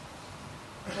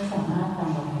 เธอสามารถท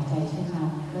ำลมหายใจเช่นนั้น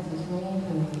ก็จะช่วยให้เธ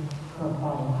อปลดปล่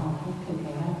อยความทุกข์ใน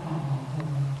ร่างกายของเธอ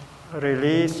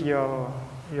Release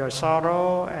your sorrow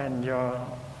and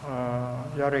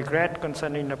your regret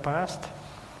concerning the past.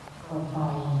 ปลดปล่อ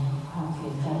ยความเสี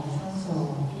ยใจเศร้าโศก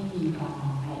ที่มีความ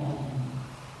ในอดีต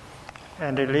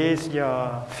And release your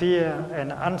fear and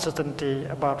uncertainty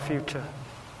about future.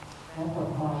 และปลด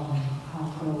ปล่อยความ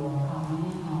กลัวความไม่แ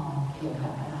น่นอนเกี่ยวกั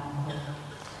บอนาคต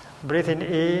Breathing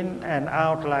in and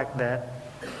out like that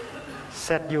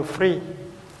set you free.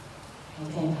 หาย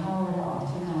ใจเข้าและออก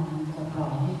เช่นนั้นจะปล่อ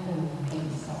ยให้เธอเป็น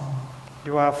อิสระ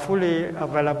You are fully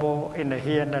available in the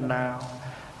here and the now.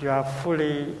 You are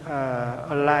fully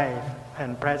alive and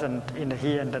present in the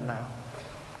here and the now.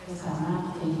 เธอสามารถ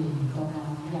จะอยู่ตรงนั้น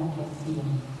อย่างเต็มเปี่ยม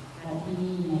และที่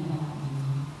นี่ในขณะนี้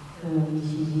เธอมี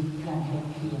ชีวิตอย่างเต็ม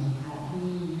เปี่ยมและที่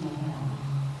นี่ในขณะนี้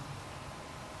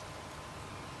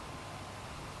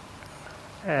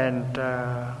and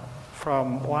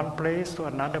from one place to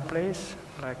another place,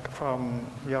 like from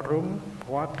your room,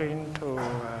 walking to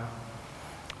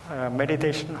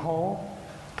meditation hall,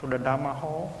 to the Dhamma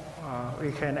hall,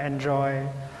 we can enjoy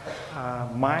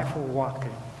mindful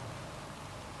walking.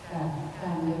 ก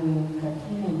ารเดินจาก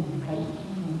ที่หนึ่งไปอีก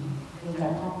ที่หนึ่งโดยกา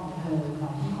รท่องของเธอขอ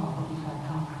งที่หอปฏิบัติธ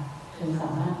รรมเธอสา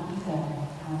มารถที่จะ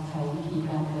ใช้วิธีก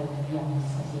ารเดินอย่างมี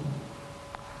สติ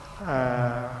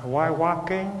While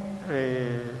walking,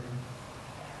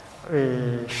 we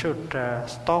should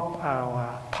stop our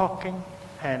talking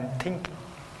and thinking.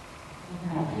 ในข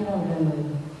ณะที่เราเดิน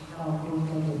เราควร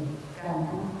จะหยุดการ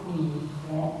พูดคุยแ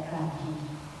ละการคิด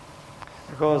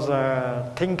Because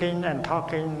thinking and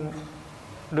talking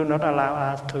do not allow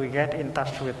us to get in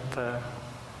touch with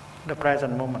the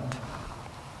present moment.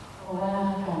 เพราะว่า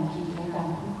การคิดและการ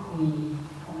พูดคุย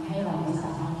ทำให้เราไม่ส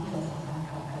ามารถที่จะสัมผัส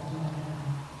กับปัจจุบันไ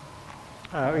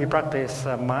ด้ We practice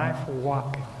mindful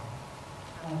walking.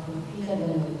 เราควรที่จะเดิ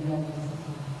นอย่างมีส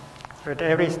ติ With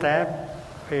every step,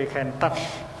 we can touch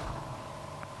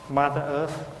Mother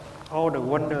Earth, all the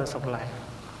wonders of life.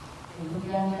 ในทุก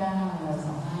ย่างก้าวเราส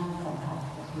ามารถสัมผัส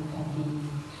กับพื้นแผ่นดิน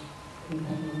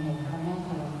แห่งพระแม่ธ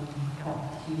รณีกับ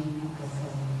ชีวิตอันประเสริ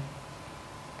ฐ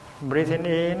Breathing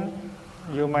in,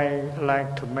 you may like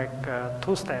to make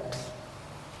 2 steps.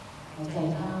 หายใจ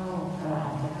เข้าเราอ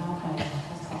าจจะเข้าไป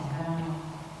สัก2 ก้าว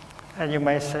And you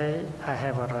may say, I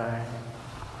have arrived,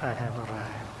 I have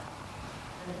arrived.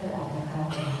 และเธออาจจะขาด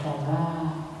ใจว่า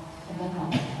ฉันได้มา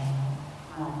ถึง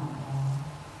แล้วมาถึงแล้ว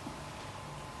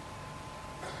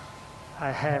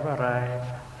I have arrived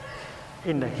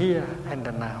in the here and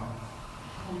the now.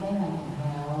 ฉันได้มาถึงแ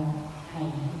ล้วใน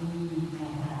ที่ใน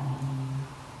ขณะนี้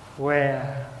Where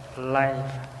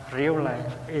life, real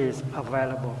life is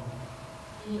available.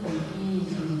 ที่เป็นที่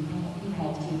ชีวิตที่แท้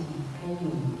จริงได้อ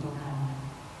ยู่ตรงนั้น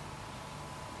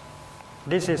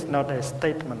This is not a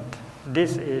statement.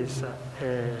 This is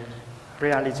a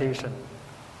realization.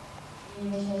 ที่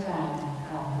ไม่ใช่การ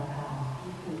กล่าวประกาศ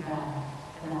ที่คือการ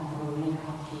ตระหนักรู้ในคว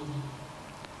ามจริง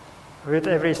With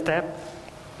every step,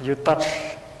 you touch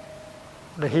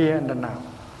the here and the now.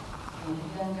 ในทุ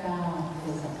กย่างก้าวเธ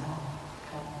อสัมผัส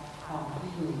กับความที่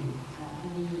อยู่ณที่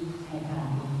นี่ในขณะ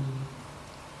นี้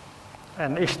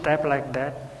And each step like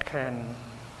that can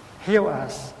heal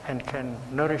us and can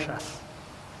nourish us.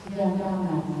 ทุกย่างก้าว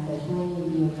นั้นจะช่วยเยี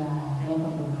ยวยาและบ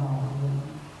ำรุงเรา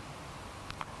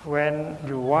When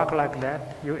you walk like that,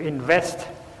 you invest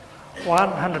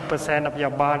 100% of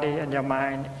your body and your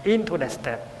mind into that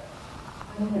step.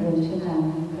 เมื่อเธอเดินเช่นนั้น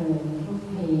เธอทุ่ม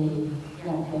เทอ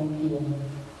ย่างเต็มเปี่ยม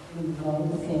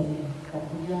 100% กับ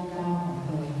ทุกย่างก้าวของเธ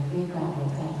อด้วยกายและ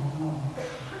ใจทั้งหมด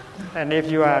And if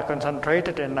you are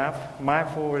concentrated enough,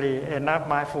 mindful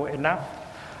enough,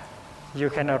 you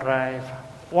can arrive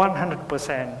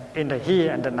 100% in the here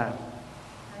and the now.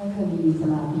 ถ้าเธอมีส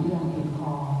มาธิอย่างเพียงพ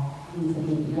อมีส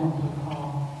ติอย่างเพียงพอ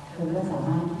เธอก็สาม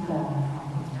ารถที่จะท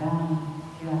ำผลได้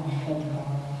อย่างเต็มร้อ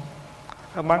ย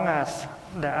Among us,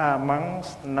 there are monks,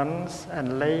 nuns, and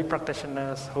lay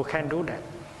practitioners who can do that.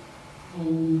 ใน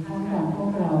ท่ามกลางพว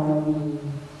กเรามี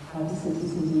พระภิกษุภิก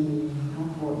ษุณีนัก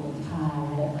บวชชาย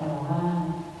และคฤหัส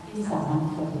ถ์ที่สามารถ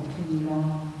ฝึกที่นี้ได้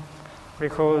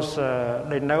Because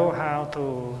they know how to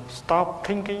stop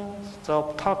thinking, stop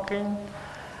talking,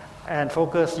 and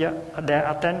focus their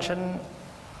attention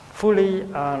fully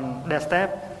on their step.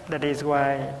 That is why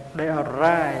they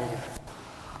arrive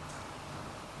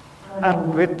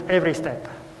with every step.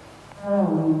 ถ้าเรา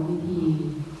รู้วิธี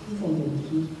ที่จะหยุด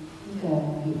คิดที่จะ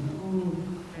หยุดพูด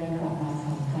และกลับมาใ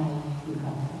ส่ใจอยู่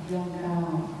กับทุกย่างก้าว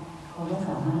เขาก็ส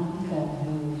ามารถที่จะ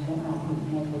ดูและมาถึง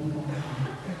ในปฏิบัติ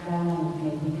ได้ใน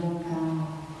ทุกย่างก้าว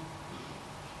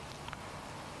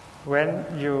When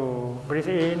you breathe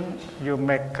in, you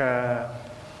make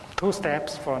 2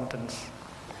 steps, for instance,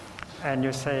 and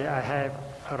you say, I have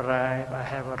arrived, I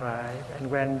have arrived.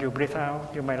 And when you breathe out,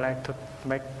 you might like to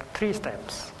make 3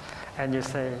 steps, and you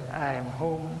say, I am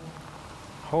home,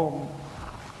 home,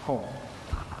 home.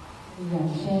 อย่าง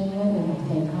เช่นเมื่อเธอหายใ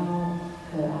จเข้าเ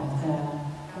ธออาจจะ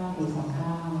ก้าวไป2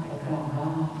 ก้าวและกล่าวว่า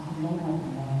ฉันได้มาถึ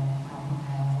งแล้วมาถึงแ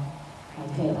ล้วหาย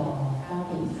ใจออกก้าวไ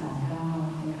ปอีก3 ก้าว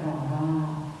และกล่าวว่า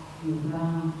อยู่บ้า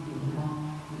งอยู่บ้าง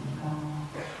อยู่บ้าง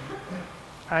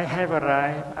I have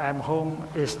arrived, I am home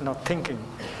is not thinking.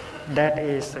 That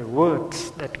is words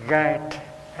that guide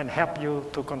and help you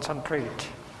to concentrate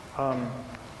on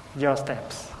your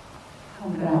steps. ค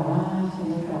ำกล่าวว่าฉัน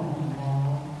ได้กลับมาถึงแล้ว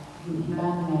อยู่ที่บ้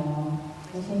านแล้ว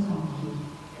ไม่ใช่ความคิด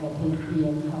แต่เป็นเพีย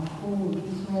งคำพูด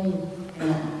ที่ช่วย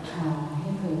นำทางให้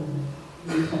เธอ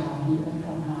มีสมาธิและก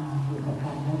ลับมาอยู่กับก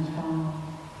ารย่างก้าว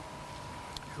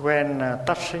When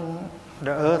touching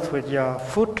the earth with your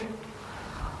foot,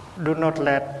 Do not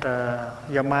let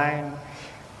your mind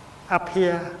up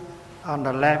here on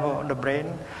the level of the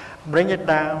brain. Bring it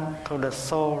down to the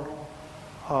sole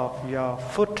of your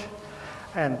foot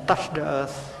and touch the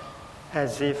earth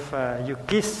as if you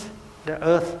kiss the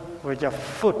earth with your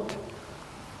foot.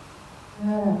 เ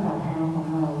มื่อฝ่าเท้าของ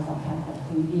เราสัมผัสกับ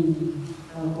พื้นดิน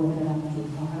เราควรจะนำจิต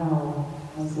ของเรา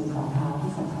ไปสู่ฝ่าเท้าที่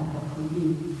สัมผัสกับพื้นดิ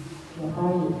นอย่าปล่อ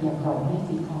ยให้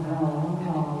จิตของเราล่องล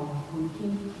อยคิ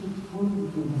ดวุ่น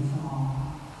อยู่ในสมอง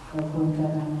เราควรจะ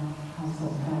นำความส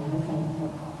นใจและใจทั้งหม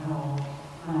ดของเรา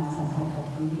มาสัมผัสกับ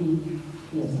พื้นดินเ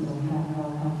ปรียบเสมือนการเรา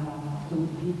ทำการจุด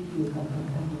พิษอยู่กับพื้น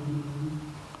ดิน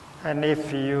And if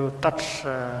you touch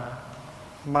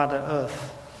Mother Earth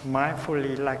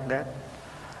mindfully like that,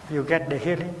 you get the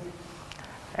healing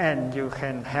and you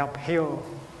can help heal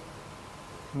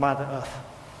Mother Earth.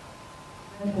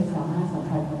 เมื่อเธอสามารถสัม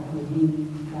ผัสกับพื้นดิน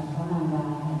กับพระมารดา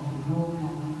แห่งโลก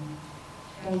นั้น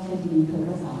ใกล้จะดีเธอ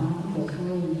ก็สามารถที่จะช่ว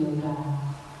ยเยียวยา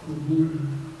พื้นดิน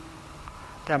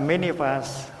There are many of us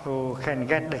who can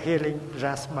get the healing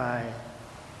just by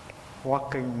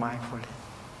walking mindfully.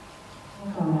 พว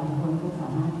กเราหลายคนก็สา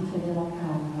มารถที่จะได้รับก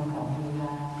ารบำบัดเยียวย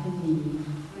าที่ดี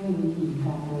ด้วยวิธีก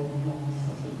ารเดินอย่างมีส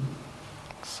ติ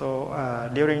So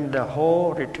during the whole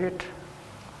retreat,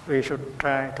 we should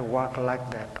try to walk like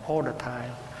that all the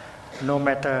time, no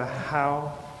matter how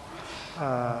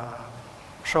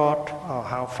short or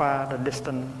how far the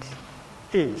distance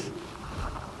is.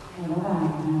 ในระหว่าง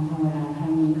งานภาวนาครั้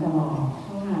งนี้ตลอด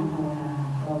ช่วงงานภาวนา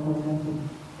เราควรจะฝึก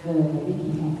เดินในวิถี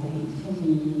แห่งสติเช่น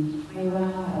นี้ไม่ว่า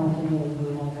เราจะเดินอยู่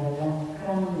ในระยะใก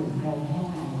ล้หรือไกลแค่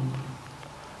ไหน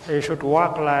We should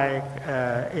walk like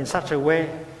in such a way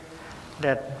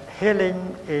that healing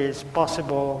is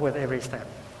possible with every step.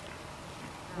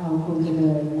 เราควรจะเ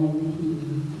ดินในวิถี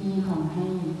ที่ทำให้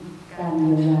การเยี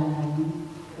ยวยานั้น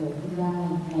เกิดขึ้นได้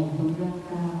ในทุกเรื่อง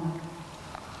ก้าว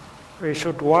We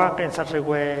should walk in such a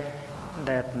way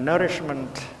that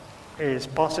nourishment is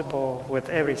possible with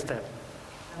every step.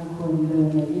 เราควรเดิน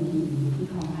ในวิถีที่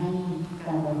ทำให้ก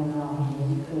ารบำรุงเรา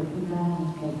เกิดขึ้นได้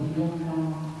ในทุกเรื่องก้าว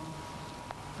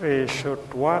We should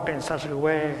walk in such a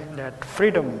way that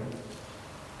freedom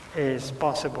is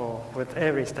possible with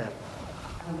every step.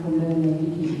 เราควรเดินในวิ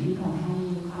ถีที่ทำให้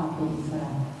ความเป็นอิสร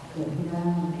ะเกิดขึ้นได้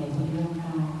ในทุกเรื่อง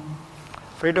ก้าว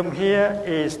Freedom here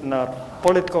is not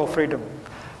political freedom.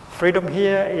 Freedom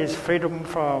here is freedom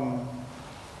from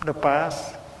the past,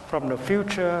 from the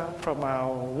future, from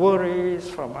our worries,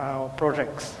 from our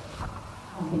projects.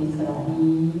 ความเป็นอิสระ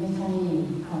นี้ไม่ใช่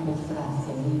ความเป็นอิสระเส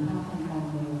รีภาพทางการ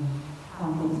เมืองควา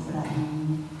มเป็นอิสระนี้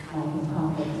หมายถึงความ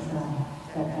เป็นอิสระ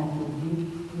จากการถูกยึด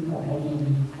อยู่กับอดีต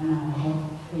อนาคต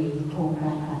หรือโครงกา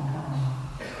รต่างๆ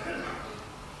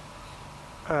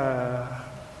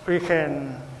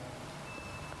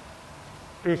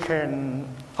We can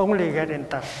only get in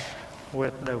touch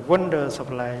with the wonders of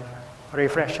life,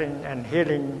 refreshing and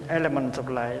healing elements of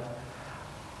life,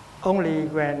 only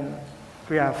when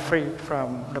we are free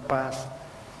from the past,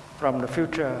 from the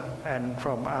future, and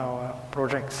from our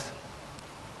projects.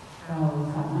 เรา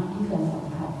สามารถที่จะสัม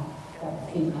ผัสกับ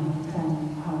สิ่งอัศจรรย์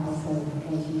ความประเสริฐใน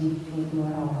ชีวิตในตัว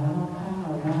เราและรอบข้างเร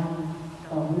าได้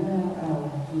ต่อเมื่อเรา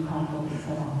มีความเป็นอิส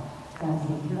ระจาก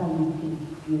สิ่งที่เรายึดติด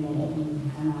อยู่ในอดีต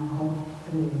อนาคต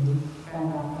หรือการ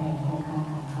วางแผนโครงการ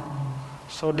ต่าง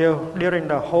ๆ So during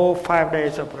the whole 5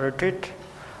 days of retreat,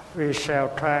 we shall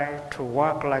try to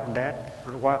walk like that,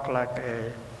 walk like a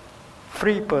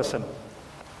free person,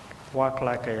 walk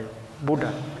like a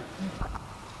Buddha.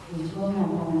 ในช่วงงาน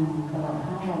ภาวนาตลอด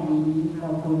5 วันนี้เรา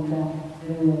ควรจะเ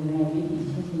ดินในวิถี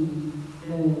เช่นนี้เ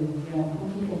ดินอย่างผู้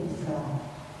ที่เป็นอิสระ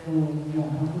เดินอย่าง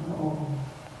พระพุทธองค์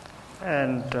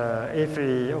And if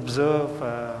we observe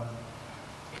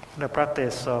the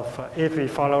practice of, if we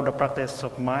follow the practice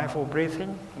of mindful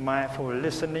breathing, mindful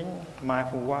listening,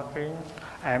 mindful walking,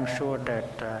 I am sure that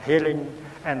healing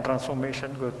and transformation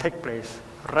will take place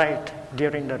right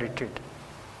during the retreat.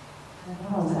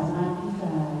 เราสามารถที่จ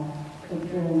ะฝึก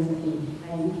เจริญสติใน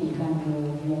วิธีการเดิน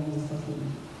อย่างมีสติ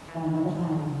การรับประทา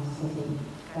นสติ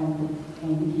การฝึกใน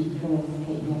วิธีเจริญส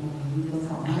ติอย่างนี้จะ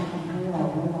สามารถทำให้เรา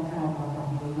ได้รับการบำบัด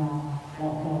เยียวยาและ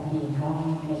แก้เปลี่ยนได้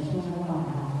ในช่วงระหว่าง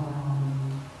การภาวนา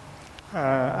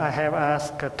I have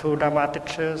asked two Dharma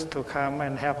teachers to come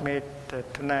and help me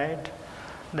tonight.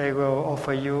 They will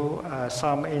offer you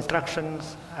some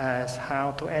instructions as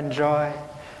how to enjoy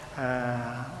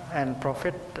and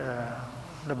profit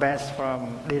the best from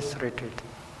this retreat.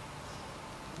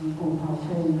 ปู่ขอเ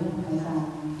ชิญท่านอาจารย์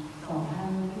สองท่า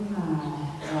นขึ้นมา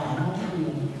ให้เรีย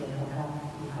นเกี่ยวกับการป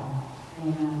ฏิบัติใน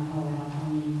งานภาวนาครั้ง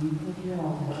นี้เพื่อที่เรา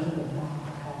จะได้เกิด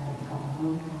การปฏิบัติร่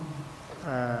วมกัน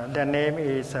Their name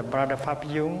is Brother Pháp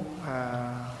Dung,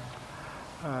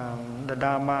 the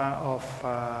Dharma of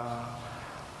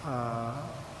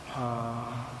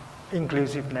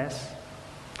inclusiveness,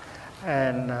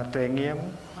 and tuệ nghiêm,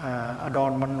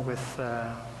 adornment with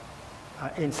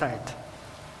insight.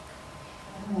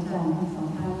 อาจารย์ทั้งสอง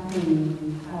ท่านคือ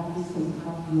พระภิกษุค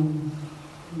ำยุง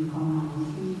มีความหมาย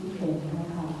ที่เป็นพระ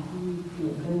ธรรมที่เกี่ย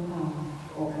วด้วยความ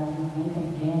อบรมไม่แบ่ง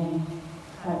แยก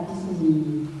พระภิกษุณี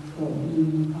เกิดมี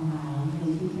ความหมายใน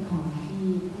ที่พระธรรมที่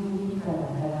ผู้ที่กระดั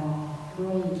บกระดาด้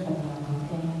วยปัญญาแ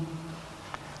จ้ง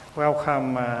Welcome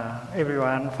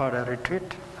everyone for the retreat.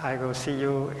 I will see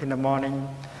you in the morning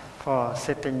for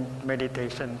sitting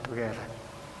meditation together.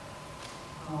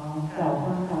 ขอกล่าว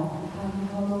ต้อนรับทุกท่านที่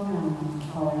เข้าร่วมงาน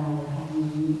ภาวนาในครั้ง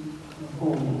นี้หลวง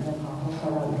ปู่จะขอพวกเรา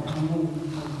อีกครั้งหนึ่ง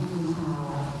ในที่มีชาวใ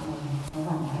นระห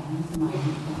ว่างการนั่งสมา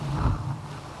ธิกัน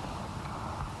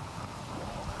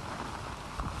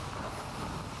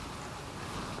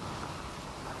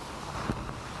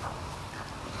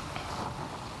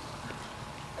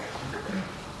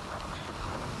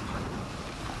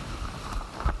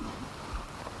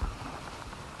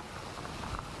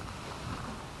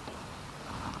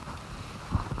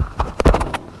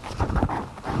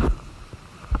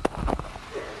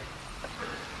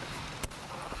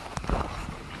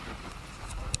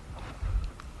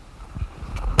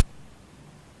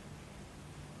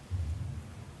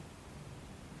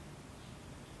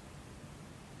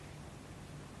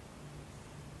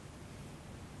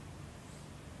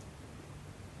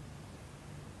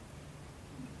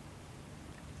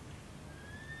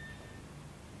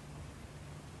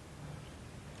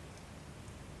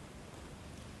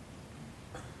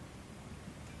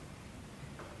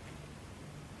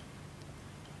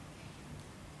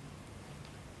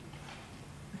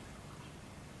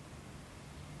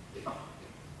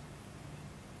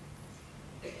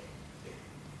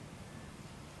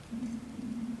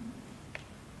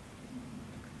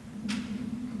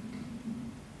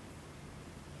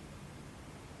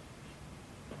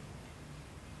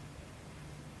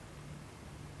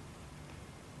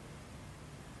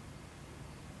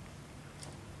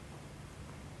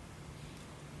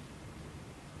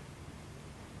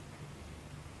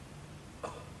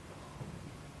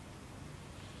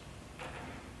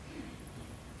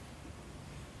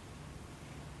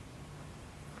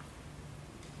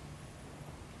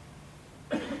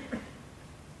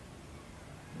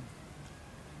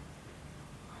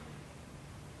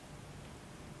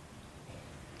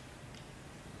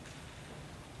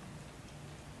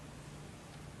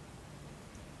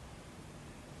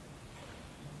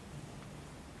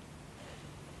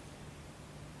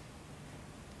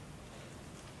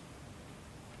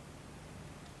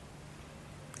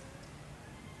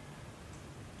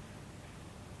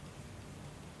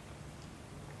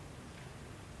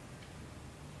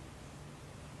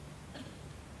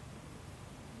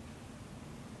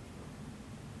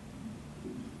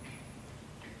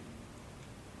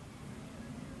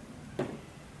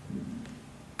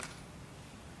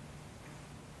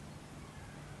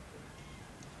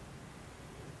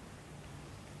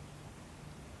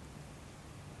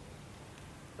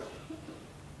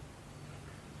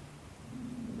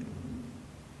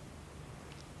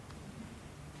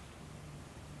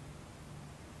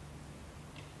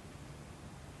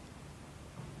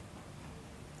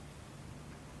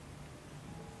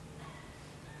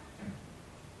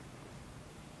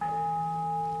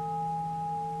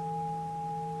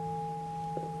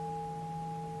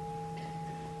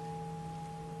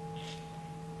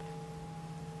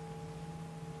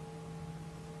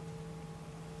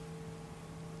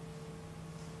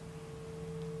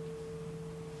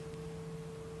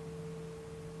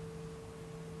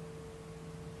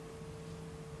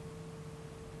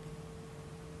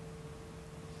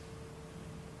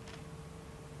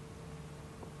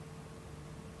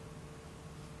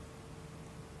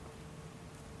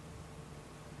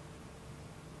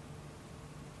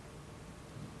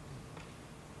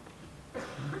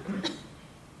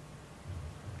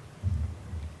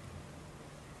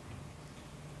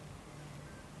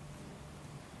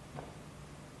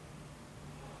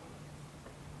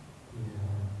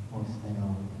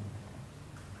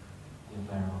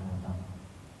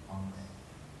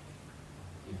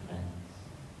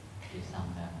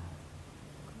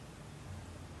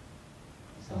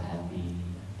So happy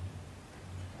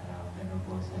that our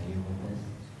venerables are here with us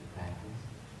to practice.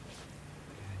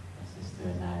 My sister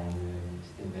and I were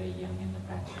still very young in the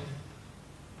practice.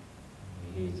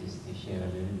 We're here just to share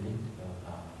a little bit of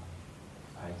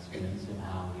our experience of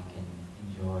how we can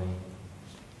enjoy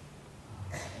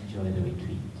the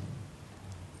retreat.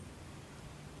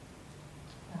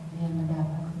 เรียนบรรดา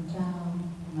พระคุณเจ้า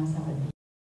มาสวัสดี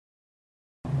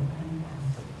ท่า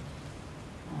น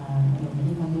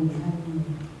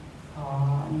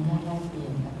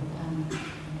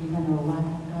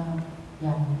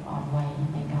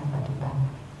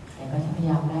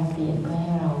พื่อใ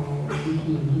ห้เราวิ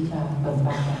ธีที่จะเปิดบ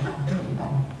านกับการปฏิบั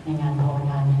ติในงานภาว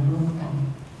นานี้ร่วมกัน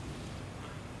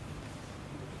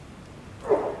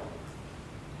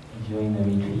Enjoying the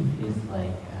retreat is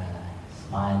like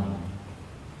smiling.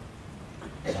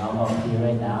 I'm up here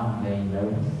right now, I'm very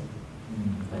nervous,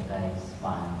 but I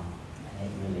smile, and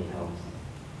it really helps.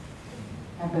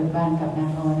 การเปิดบานกับงาน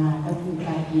ภาวนาก็คือก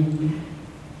ารยิ้ม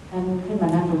ท่านขึ้นมา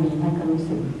นั่งตรงนี้ท่านก็รู้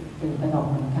สึกตื่นตระหนก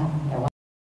เหมือนกันแต่ว่า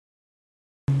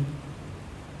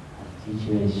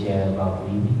Teacher share about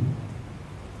breathing.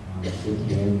 We sit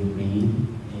here, we breathe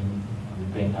in, and we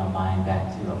bring our mind back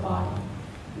to our body,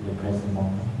 to the present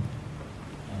moment,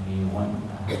 and we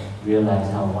realize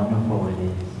how wonderful it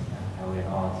is that we're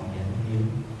all together here.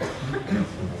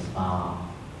 So the smile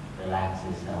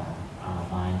relaxes our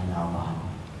mind and our body.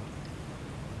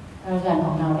 อาจารย์ข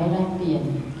องเราได้แลกเปลี่ยน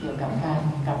เกี่ยวกับการ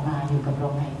กลับมาอยู่กับล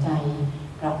มหายใจ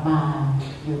กลับมา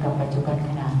อยู่กับปัจจุบันข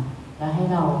ณะและให้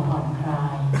เราผ่อนคลา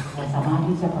ยและสามารถ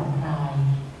ที่จะผ่อนคลาย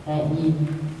และยิ้ม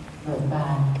เบิกบา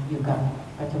นอยู่กับ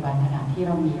ปัจจุบันขณะที่เ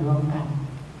รามีร่วมกัน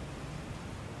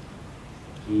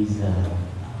Please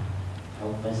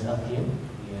help us up here.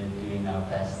 We are doing our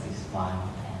best to smile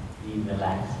and be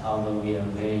relaxed, although we are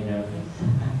very nervous.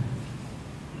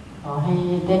 ขอให้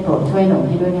ได้โปรดช่วยหลวง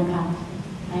พี่ด้วยนะคะ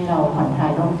ให้เราผ่อนคลา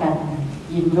ยร่วมกัน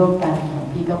ยิ้มร่วมกันหลวง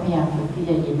พี่ก็พยายามฝึกที่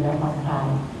จะยิ้มและผ่อนคลาย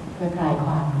เพื่อคลายค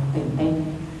วามตื่นเต้น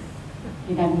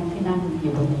ที่นั่งอ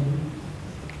ยู่ตรงนี้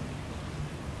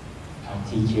Our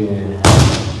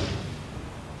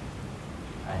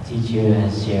teacher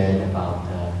has shared about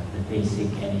the basic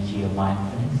energy of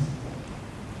mindfulness,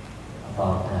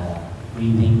 about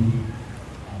breathing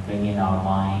and bringing our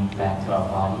mind back to our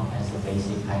body as a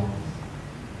basic practice.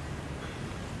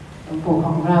 หลวงปู่ข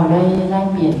องเราได้แลก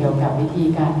เปลี่ยนเกี่ยวกับวิธี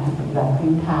การปฏิบัติพื้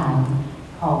นฐาน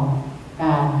ของก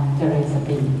ารเจริญส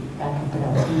ติการปฏิบั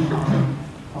ติพื้นฐาน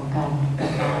ของการกลั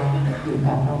บมาอยู่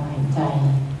กับลมหายใจ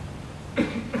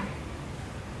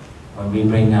When we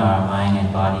bring our mind and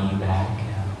body back,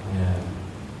 we're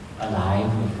alive,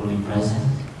 we're fully present.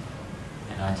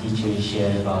 And our teacher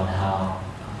shared about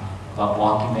about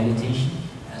walking meditation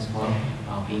as well,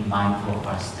 about being mindful of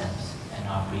our steps and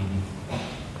our breathing.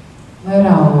 เมื่อเ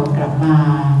รากลับมา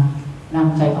น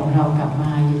ำใจของเรากลับม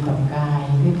าอยู่กับกาย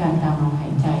ด้วยการตามลมหา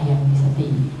ยใจอย่างมีสติ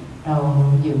เรา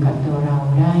อยู่กับตัวเรา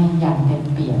ได้อย่างเต็ม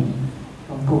เปี่ยมหล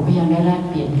วงปู่ก็ยังได้แลก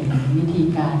เปลี่ยนถึงวิธี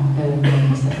การเดินอย่าง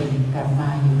มีสติกลับมา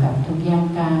อยู่กับทุกย่าง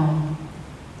ก้าว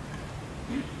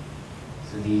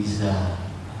So these,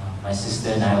 my sister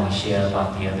and I will share about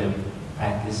the other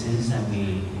practices that we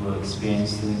will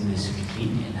experience during this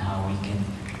retreat and how we can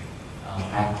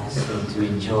practice to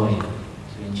enjoy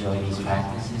these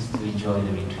practices, to enjoy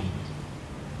the retreat.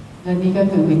 และนี่ก็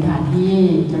คือพื้นฐานที่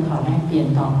จะขอแลกเปลี่ยน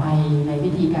ต่อไปใน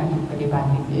วิธีการปฏิบัติ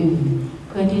อื่นๆเ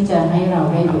พื่อที่จะให้เรา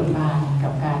ได้เบิกบานกั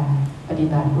บการปฏิ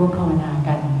บัติร่วมภาวนา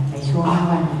กันในช่วง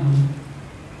วันนี้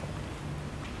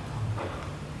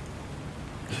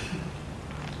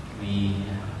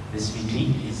This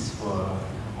retreat is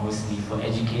mostly for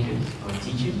educators, for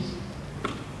teachers.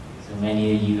 So many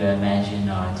of you, I imagine,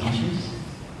 are teachers.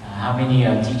 How many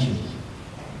are teachers?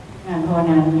 งานภาว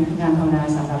นานี้คืองานภาวนา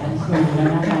สำหรับครูและ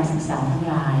นักการศึกษาทั้ง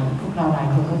หลายพวกเราหลาย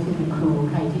คนก็คือเป็นครู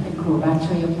ใครที่เป็นครูบ้าง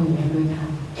ช่วยยกมือให้ด้วยค่ะ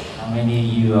How many of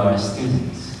you are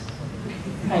students?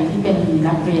 ใครที่เป็น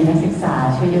นักเรียนนักศึกษา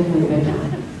ช่วยยกมือด้วยค่ะ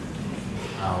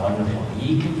Wonderful.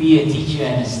 You can be a teacher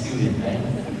and a student, right?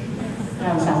 เร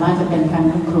าสามารถจะเป็นทั้ง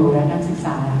ครูและนักศึกษ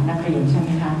านักเรียนใช่ไห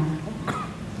มคะ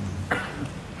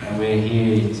And we're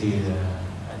here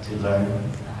to learn,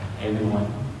 everyone.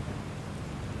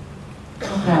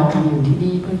 พวกเราอยู่ที่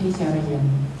นี่เพื่อที่จะเ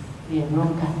รียนร่ว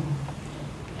มกัน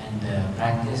And the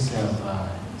practice of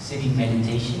sitting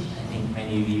meditation, I think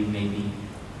many of you may be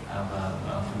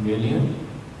familiar.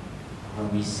 When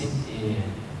we sit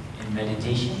in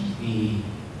meditation, we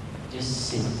just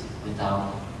sit without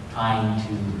trying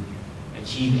to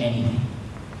achieve anything.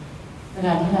 เวล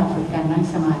าที่เราฝึกการนั่ง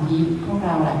สมาธิพวกเร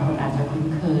าหลายคนอาจจะคุ้น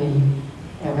เคย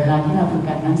แต่เวลาที่เราฝึกก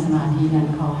ารนั่งสมาธินั้น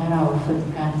ขอให้เราฝึก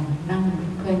การนั่ง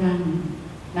เพื่อนั่ง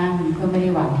เพื่อไม่ได้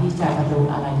หวังที่จะบรรลุ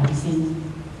อะไรทั้งสิ้น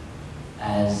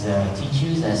As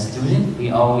teachers, as students, we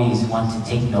always want to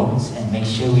take notes and make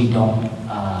sure we don't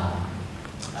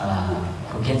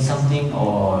forget something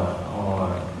or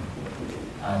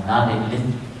not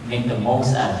make the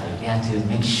most out of it. We have to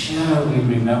make sure we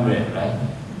remember it, right?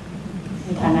 ใน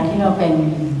ฐานะที่เราเป็น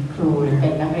ครูหรือเป็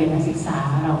นนักเรียนนักศึกษา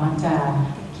เรามักจะ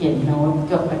เขียนโน้ต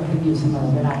จดบันทึกอยู่เสมอ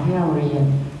เวลาที่เราเรียน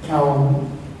เรา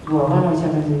กลัวว่าเราจะ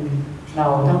ลืมเรา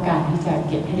ต้องการที่จะ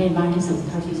เก็บให้ได้มากที่สุดเ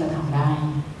ท่าที่จะทำได้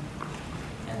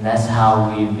And that's how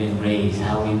we've been raised,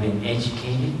 how we've been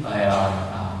educated by our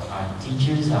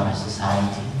teachers, our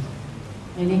society.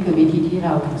 นี่คือวิธีที่เร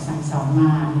าถูกสั่งสอนม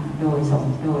าโดย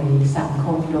สังค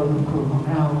มโดยคุณครูของ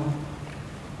เรา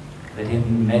But in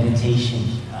meditation,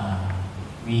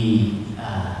 we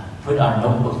put our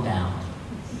notebook down.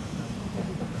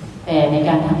 แต่ในก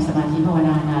ารทำสมาธิภาวน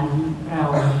านั้นเรา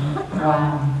วา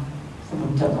งสมุ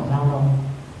ดจดของเราลง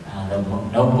The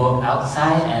notebook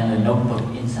outside and the notebook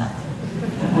inside.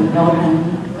 สมุดโน้ตนั้น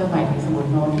ก็หมายถึงสมุด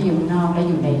โน้ตที่อยู่นอกและ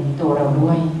อยู่ในตัวเราด้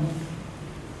วย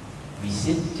We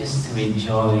sit just to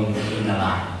enjoy being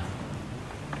alive.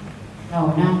 เรา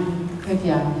นั่งเพื่อที่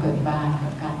จะเกิดบานกั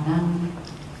บการนั่ง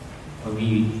When we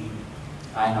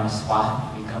find our spot,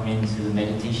 we come into the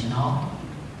meditation hall.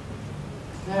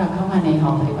 เมื่อเราเข้ามาในหอ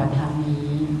ปฏิบัติธรรมนี้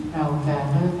เราจะ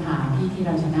เริ่มหาที่ที่เ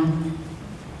ราจะนั่ง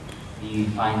We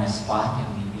find a spot and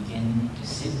we begin to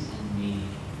sit, and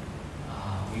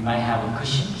we might have a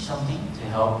cushion or something to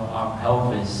help our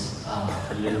pelvis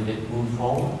a little bit move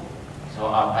forward, so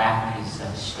our back is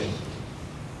straight.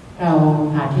 เรา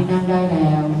หาที่นั่งได้แล้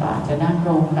วเราอาจจะนั่งล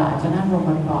งเราอาจจะนั่งลง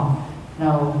บนเบาะเร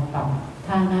าปรับ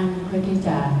ท่านั่งเพื่อที่จ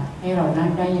ะให้เรานั่ง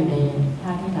ได้อยู่ในท่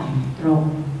าที่หลังตรง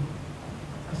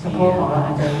สะโพกของเราอ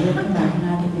าจจะเลื่อนขึ้นมาข้างห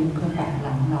น้านิดนึงเพื่อปรับห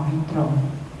ลังเราให้ตรง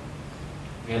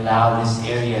We allow this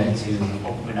area to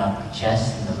open up the chest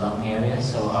and the lung area,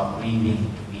 so our breathing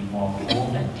can be more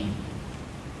full and deep.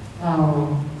 เรา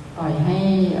ปล่อยให้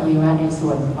อวัยวะในส่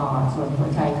วนปอดส่วนหัว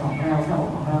ใจของเราหน้าอก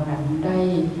ของเรานั้นได้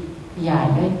ขยาย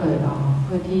ได้เปิดออกเ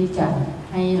พื่อที่จะ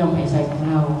ให้ลมหายใจของ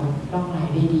เราล่องไหล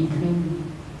ได้ดีขึ้น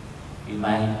You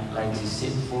might like to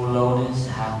sit full lotus,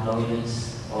 half lotus,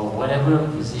 or whatever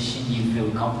position you feel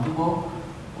comfortable,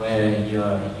 where your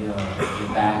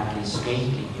back is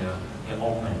straight and you're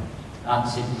open, not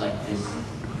sit like this,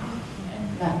 and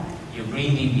your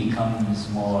breathing becomes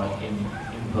more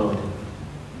imploded.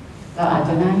 เราอาจจ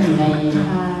ะนั่งอยู่ใน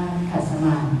ท่าขัดสม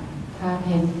าธิท่าเพ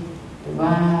ชรหรือว่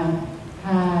า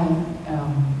ท่า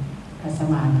ขัดส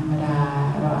มาธิธรรมดา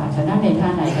เราอาจจะนั่งในท่า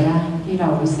ไหนก็ได้ที่เรา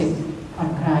รู้สึกผ่อ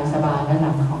นคลายสบายและห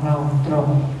ลังของเราตรง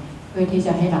เพื่อที่จ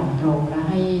ะให้หลังตรงและ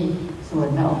ให้ส่วน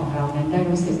หน้าอกของเรานั้นได้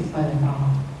รู้สึกเปิดออก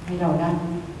ให้เราด้าน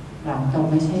หลังตรง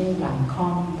ไม่ใช่หลังค่อ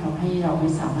มทำให้เราไม่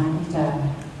สามารถที่จะ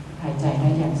หายใจได้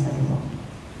อย่างสะดวก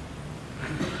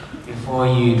Before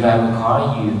you drive a car,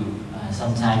 you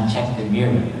sometimes check the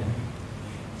mirror,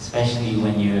 especially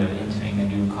when you're entering a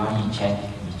new car. You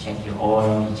check your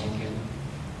oil, you check your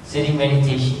sitting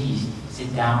meditation. You sit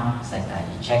down, it's like that.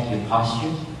 You check your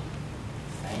posture,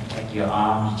 right? Check your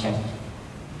arm,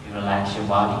 you relax your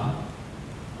body.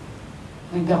 เ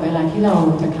หมือนกับเวลาที่เรา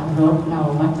จะขับรถเรา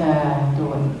มักจะตร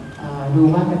วจดู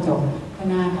ว่ากระจกข้าง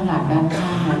หน้าข้างหลังด้านข้า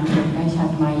งนั้นเห็นได้ชัด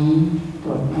ไหมตร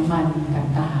วจน้ำมัน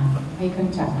ต่างๆให้เครื่อง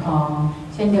จักรพร้อม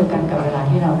เช่นเดียวกันกับเวลา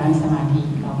ที่เรานั่งสมาธิ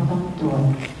เราก็ต้องตรวจ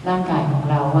ร่างกายของ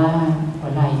เราว่าหั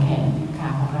วไหล่แขนขา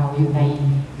ของเราอยู่ใน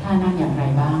ท่านั่งอย่างไร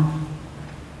บ้าง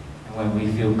And when we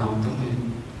feel comfortable,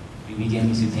 we begin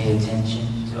to pay attention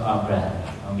to our breath.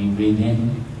 When we breathe in,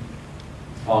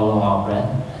 follow our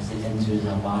breath as it enters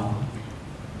our body.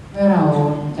 เมื่อเรา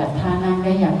จัดท่านั่งไ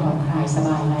ด้อย่างผ่อนคลายสบ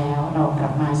ายแล้วเรากลั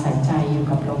บมาใส่ใจอยู่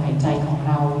กับลมหายใจของ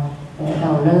เราและเร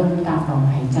าเริ่มตามลม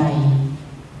หายใจ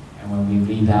And when we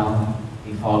breathe out,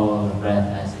 we follow the breath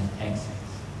as it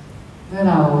exits. เมื่อ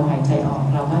เราหายใจออก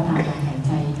เราก็ตามลมหายใ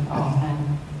จออกนั้น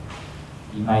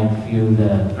You might feel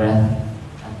the breath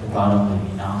at the bottom of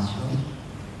your nostrils.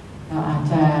 เราอาจ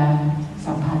จะ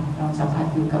สัมผัส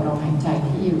อยู่กับลมหายใจ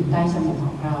ที่อยู่ใต้จมูกข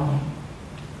องเรา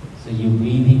So your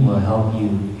breathing will help you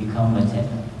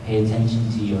pay attention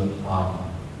to your body.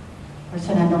 เพราะฉ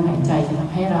ะนั้นลมหายใจจะท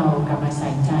ำให้เรากลับมาใส่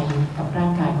ใจกับร่า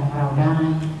งกายของเราได้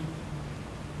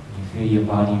You feel your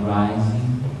body rising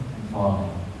and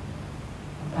falling.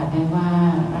 สัมผัสได้ว่า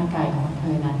ร่างกายของเธ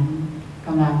อนั้นก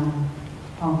ำลัง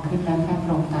พองขึ้นและแคบ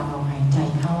ลงตามลมหายใจ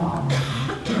เข้าออก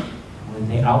With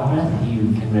the out breath, you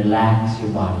can relax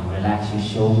your body, relax your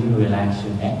shoulder, relax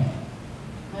your neck.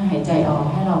 เมื่อหายใจออก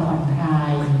ให้เราผ่อนคลา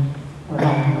ยหัวไห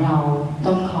ล่ของเรา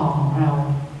ต้นคอของเรา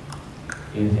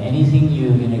If anything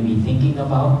you're going to be thinking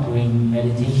about during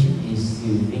meditation is to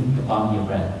think about your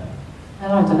breath. ถ้า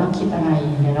เราจะต้องคิดอะไร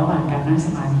ในระหว่างการนั่งส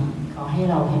มาธิขอให้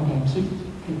เราเพียงแต่คิด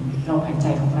ถึงลมหายใจ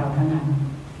ของเราเท่านั้น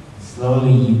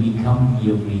Slowly you become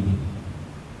your breathing.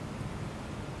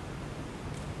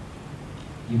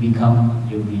 You become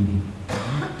your breathing.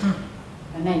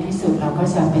 และในที่สุดเราก็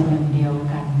จะเป็นหนึ่งเดียว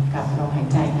กันกับลมหาย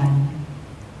ใจนั้น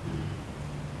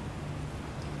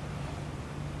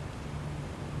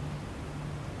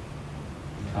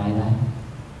Try that.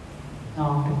 ลอ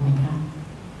งดูไหมคะ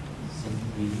Sit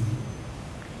breathing.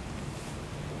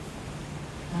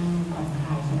 นั่งผ่อนคล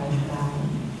ายสบายๆ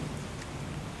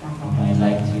ตามล You มหาย might ใจ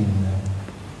like to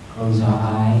close your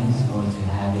eyes or to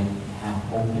have it half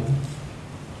open.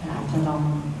 อาจจะลอง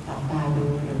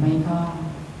ไม่ก็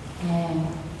แค่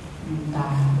ลืมตา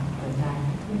เปิดตา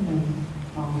ขึ้นเลย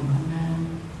มองอยู่ข้างหน้า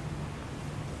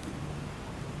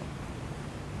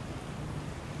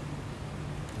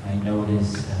I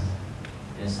notice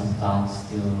there's some thoughts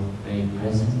still very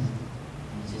present.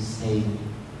 You just say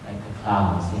like a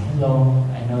cloud, say hello,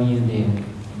 I know you're there,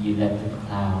 and you let the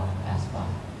cloud pass by.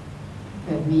 เ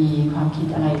กิดมีความคิด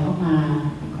อะไรเข้ามา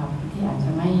เป็นความคิดที่อาจจ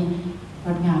ะไม่ง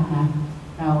ดงามนะ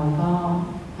เราก็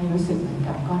ให้รู้สึกเหมือน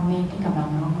กับก้อนเมฆที่กำลัง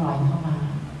ร่องลอยเข้ามา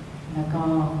แล้วก็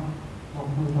บอก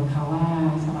มือกับเขาว่า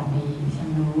สวัสดีฉัน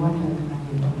รู้ว่าเธอกำลังอ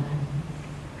ยู่ตรงนั้น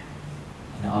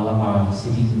And all of our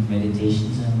sitting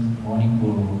meditations in the morning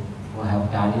will have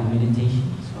guided meditation.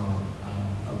 So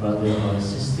a brother or a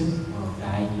sister will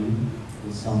guide you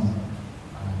with some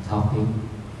topic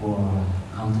for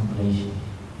contemplation.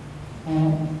 และ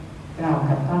กล่าว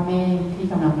กับก้อนเมฆที่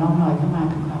กำลังร่องลอยเข้ามา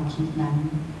ถึงความคิดนั้น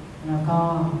แล้วก็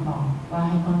บอกว่า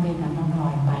ให้ก้อนเมฆนั้นร่องลอ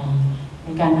ยไปใน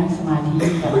การนั่งสมาธิ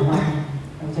แต่ละวัน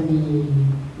เราจะมี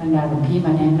บรรดาหลวงพี่ม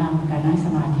าแนะนำการนั่งส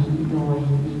มาธิโดย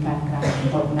มีการกล่าว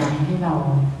บทนำให้เรา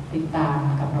ติดตาม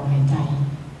กับลมหายใจ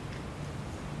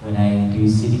When I do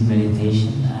sitting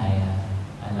meditation,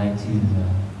 I like to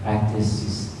practice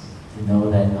just to know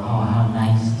that how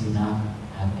nice to not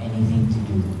have anything to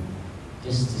do,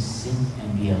 just to sit and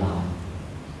be alive.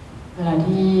 เวลา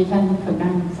ที่ท่านฝึก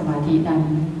นั่งสมาธินั้น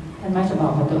ท่านมักจะบอ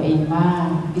กกับตัวเองว่า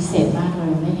พิเศษมากเล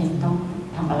ยไม่เห็นต้อง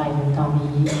ทำอะไรเลยตอน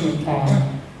นี้เพียงแต่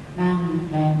นั่ง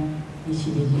และมีชี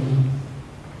วิตอยู่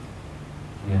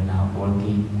We are not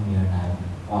working, we are not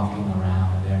walking around,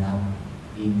 we are not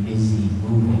being busy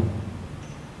moving.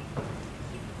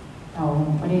 เรา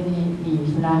ไม่ได้หนี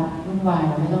ธุระวุ่นวายเ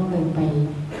ราไม่ต้องเดินไป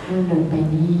นู่นเดินไป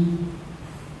นี่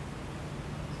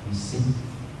We sit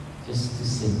just to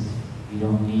sit. We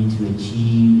don't need to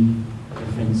achieve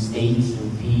different states of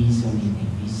peace or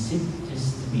anything. We sit just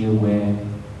to be aware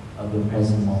of the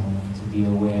present moment, to be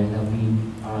aware that we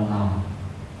are alive.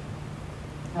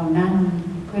 เรานั่ง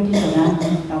เพื่อที่จะนั่ง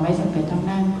เราไม่จำเป็นต้อง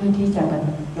นั่งเพื่อที่จะบรร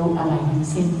ลุอะไรทั้ง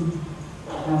สิ้น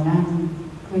เรานั่ง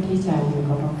เพื่อที่จะอยู่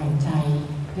กับลมหายใจ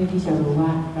เพื่อที่จะรู้ว่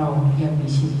าเรายังมี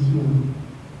ชีวิตอยู่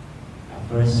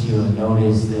First, you'll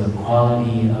notice the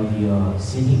quality of your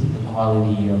sitting, the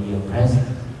quality of your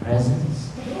presence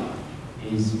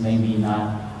is maybe not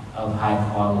of high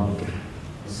quality.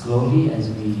 Slowly, as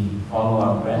we follow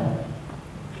our breath,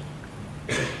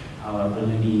 our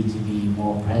ability to be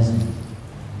more present,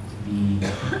 to be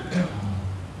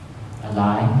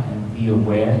alive and be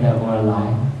aware that we're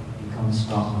alive becomes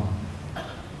stronger.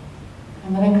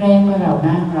 เมื่อแรกๆเมื่อเรา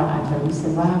นั่งเราอาจจะรู้สึ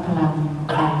กว่าพลัง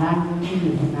การนั่งที่อ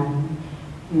ยู่ตรงนั้น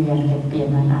อยู่อย่างเปลี่ยน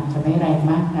มันอาจจะไม่แรง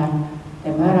มากนักแต่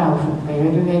เมื่อเราฝึกไปเ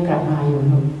รื่อยๆกลับมาอยู่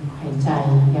ลมหายใจ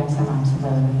อย่างสม่ำเสม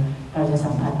อเราจะสั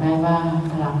มผัสได้ว่า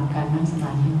พลังการนั่งสม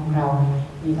าธิของเรา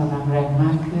มีกำลังแรงม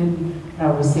ากขึ้นเรา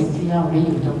รู้สึกที่เราได้อ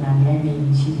ยู่ตรงนั้นและมี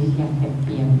ชีวิตอย่างเต็มเ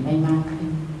ปี่ยมได้มากขึ้น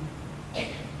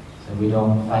So we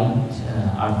don't fight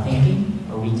our thinking,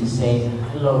 but we just say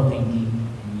hello thinking,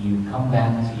 and you come back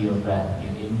to your breath,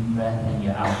 your in breath and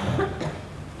your out breath.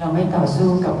 เราไม่ต่อสู้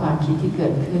กับความคิดที่เกิ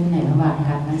ดขึ้นในระหว่างก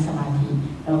ารนั่งสมาธิ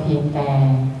เราเพียงแต่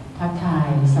ทักทาย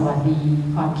สวัสดี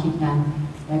ความคิดนั้น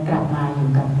และกลับมาอยู่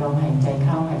กับลมหายใจเ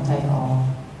ข้าหายใจออก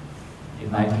It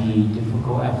might be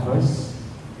difficult at first.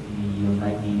 You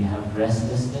might have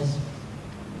restlessness.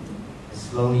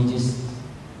 Slowly just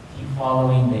keep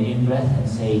following the in breath and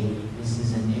say, this is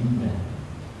an in breath.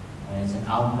 When it's an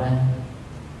out breath,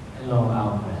 hello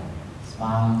out breath.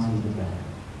 Smile to the breath.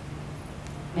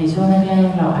 ในช่วงแรก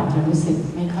ๆเราอาจจะรู้สึก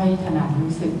ไม่ค่อยถนัด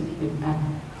รู้สึกอึดอัด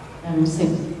รู้สึก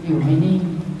อยู่ไม่นิ่ง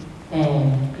แต่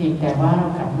เพียงแต่ว่าเรา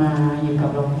กลับมาอยู่กับ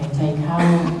ลมหายใจเข้า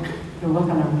รู้ว่า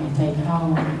กำลังหายใจเข้า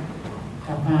ก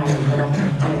ลับมาอยู่กับลมหา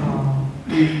ยใจออก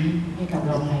ให้กับ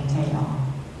ลมหายใจออก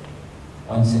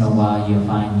Once in a while you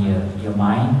find your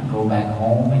mind go back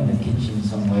home in the kitchen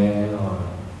somewhere or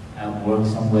at work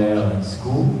somewhere or in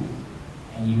school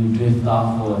and you drift off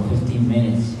for 15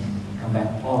 minutes and you come back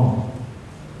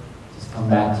home.Come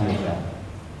back to your breath.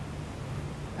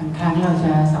 บางครั้งเราจ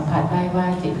ะสัมผัสได้ว่า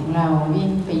จิตของเราวิ่ง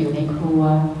ไปอยู่ในครัว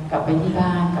กลับไปที่บ้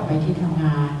านกลับไปที่ทำง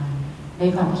านด้วย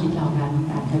ความคิดเหล่านั้น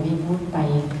อาจจะวิ่งวุ่นไป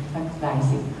สักหลาย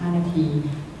15 นาที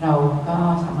เราก็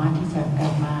สามารถที่จะกลั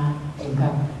บมาอยู่กั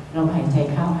บลมหายใจ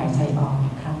เข้าหายใจออกอี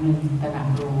กครั้งหนึ่งตระหนัก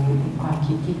รู้ถึงความ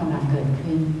คิดที่กำลังเกิด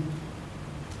ขึ้น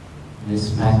This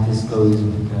practice goes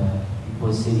with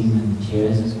people sitting in the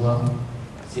chairs as well.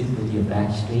 Sit with your back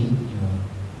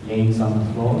straight.Legs on the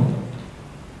floor.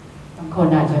 บางคน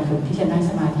อาจจะฝึกที่จะนั่ง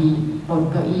สมาธิบน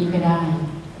เก้าอี้ก็ได้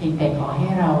เพียงแต่ขอให้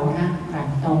เรานั่งหลัง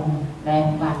ตรงและ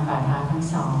วางฝ่าเท้าทั้ง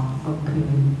สองบนพื้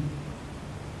น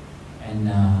And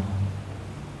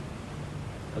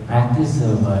The practice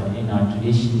of in our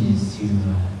tradition is to.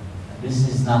 This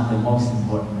is not the most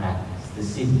important practice. The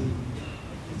sitting.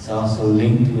 It's also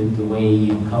linked with the way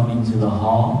you come into the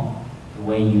hall, the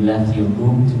way you left your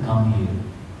room to come here.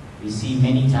 We see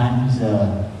many times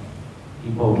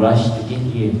people rush to get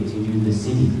here to do the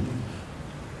sitting.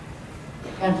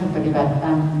 การฝึกปฏิบัติต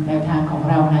ามแนวทางของ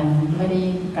เรานั้นไม่ได้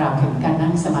กล่าวถึงการนั่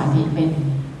งสมาธิเป็น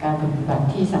การปฏิบัติ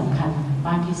ที่สำคัญม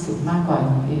ากที่สุดมากกว่า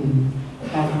อื่น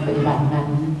การปฏิบัตินั้น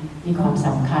มีความส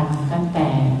ำคัญตั้งแต่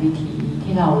วิธี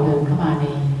ที่เราเดินเข้ามาใน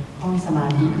ห้องสมา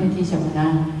ธิเพื่อที่จะมานั่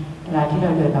งเวลาที่เร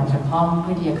าเดินออกจากห้องเ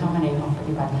พื่อที่จะเข้ามาในห้องป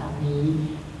ฏิบัติธรรมนี้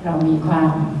เรามีควา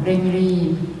มเร่งรี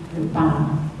บหรือเปล่า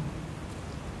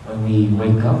When we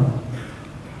wake up,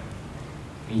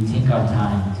 we take our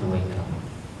time to wake up.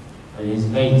 But it's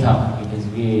very tough because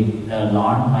the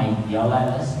alarm might yell at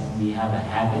us and we have a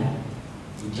habit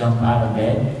to jump out of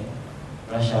bed,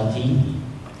 brush our teeth,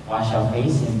 wash our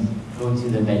face and go to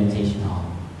the meditation hall.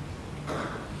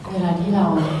 เวลาที่เรา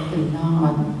ตื่นนอ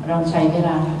นเราใช้เวล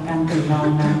าการตื่นนอน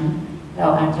นั้นเรา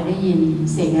อาจจะได้ยิน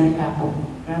เสียงนาฬิกาปลุก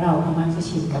แล้วเราก็มักจะ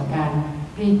ชินกับการ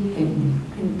รีบตื่น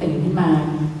ขึ้นมา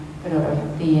กระโดดออกจา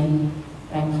กเตียง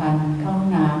แปรงฟันเข้าห้อง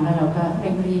น้ำแล้วเราก็เ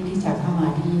ร่งรีบที่จะเข้ามา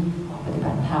ที่ห้องปฏิ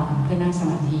บัติธรรมเพื่อนั่งส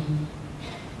มาธิ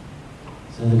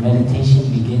So the meditation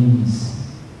begins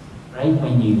right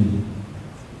when you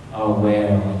are aware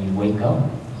when you wake up,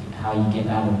 how you get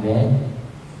out of bed,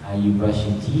 how you brush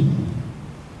your teeth,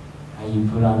 how you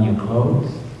put on your clothes.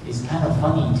 It's kind of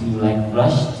funny to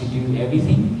rush to do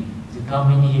everything to come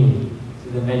in here to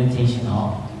the meditation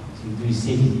hall to do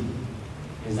sitting,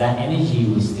 because that energy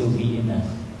will still be in us.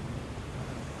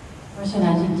 เพราะฉะ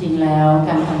นั้นจริงๆแล้วก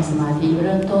ารทำสมาธิเ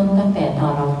ริ่มต้นตั้งแต่ตอ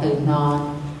นเราตื่นนอน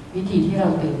วิธีที่เรา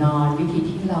ตื่นนอนวิธี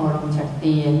ที่เราลงจากเ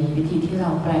ตียงวิธีที่เรา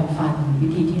แปรงฟันวิ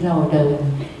ธีที่เราเดิน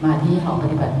มาที่หอป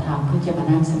ฏิบัติธรรมเพื่อจะมา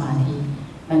นั่งสมาธิ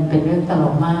มันเป็นเรื่องตล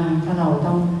กมากถ้าเรา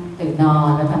ต้องตื่นนอน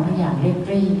และทำทุกอย่างเรียบ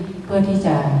รีบเพื่อที่จ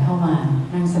ะเข้ามา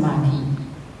นั่งสมาธิ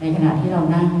ในขณะที่เรา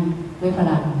นั่งด้วยพ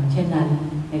ลังเช่นนั้น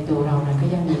ในตัวเรานั้นก็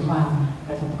ยังมีความก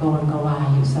ระทบกระวนกระวาย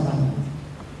อยู่เสมอ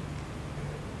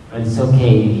But it's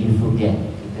okay if you forget,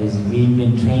 because we've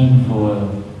been trained for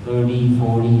 30,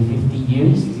 40, 50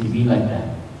 years to be like that.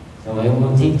 So it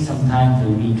will take some time to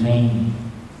retrain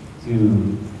to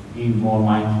be more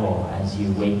mindful as you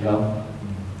wake up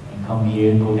and come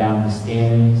here, go down the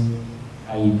stairs,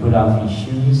 how you put off your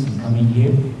shoes and come in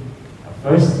here. At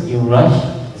first you rush,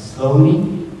 slowly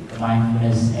the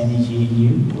mindfulness energy in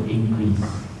you will increase.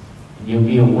 And you'll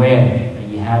be aware that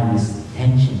you have this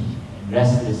tension and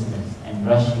restlessness and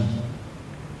rushing.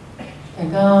 แต่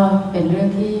ก็เป็นเรื่อง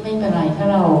ที่ไม่เป็นไรถ้า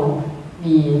เรา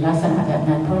มีลักษณะแบบ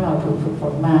นั้นเพราะเราถูกฝึกฝ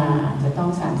นมาจะต้อง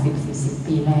 30-40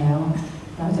 ปีแล้ว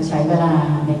เราจะใช้เวลา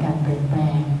ในการเปลี่ยนแปล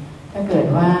งถ้าเกิด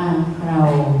ว่าเรา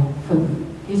ฝึก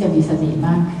ที่จะมีสติม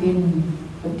ากขึ้น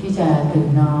ฝึกที่จะตื่น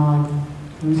นอน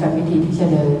รู้จักวิธีที่จะ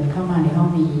เดินเข้ามาในห้อง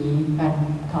นี้การ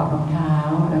ถอดรองเท้า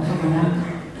แล้วก็มานั่ง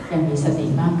อย่างมีสติ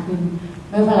มากขึ้น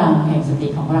เมื่อพลังแห่งสติ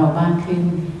ของเรามากขึ้น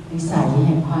นิสัยแ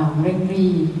ห่งความเร่งรี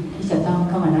บที่จะต้อง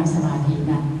เข้ามานั่งสมาธิ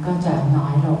นั้นก็จะน้อ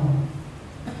ยลง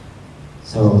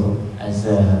So as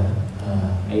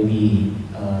maybe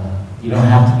you don't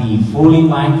have to be fully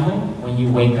mindful when you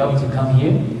wake up to come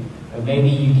here, but maybe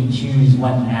you can choose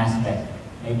one aspect.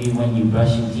 Maybe when you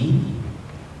brush your teeth,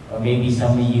 or maybe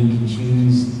some of you can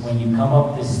choose when you come up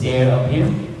the stair up here,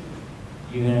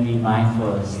 you're going to be mindful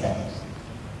of the steps.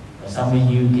 Or some of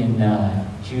you can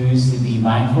choose to be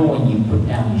mindful when you put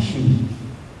down your shoes.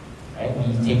 Right? When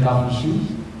you take off your shoes,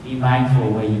 be mindful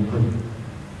where you put it.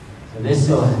 So this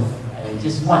will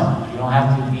just one. You don't have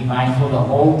to be mindful the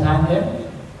whole time there,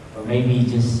 or maybe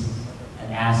just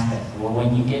an aspect. Or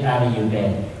when you get out of your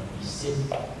bed, you sit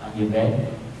on your bed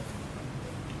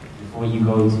before you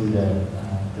go to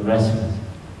the restroom.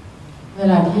 เว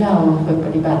ลาที่เราฝึกป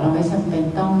ฏิบัติเราไม่จำเป็น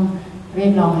ต้องเรีย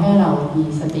กร้องให้เรามี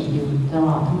สติอยู่ตล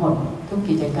อดทั้งหมดทุก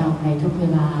กิจกรรมในทุกเว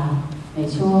ลาใน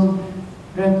ช่วง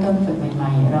เริ่มต้นฝึกให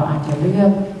ม่ๆเราอาจจะเลือ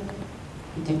ก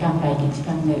กิจกรรมใดกิจกร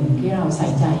รมหนึ่งที่เราใส่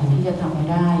ใจที่จะทำให้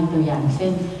ได้ตัวอย่างเช่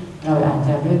นเราอาจจ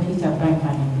ะเลือกที่จะแปรง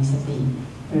ฟันอย่างมีสติ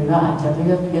หรือเราอาจจะเลื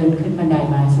อกเดินขึ้นบันได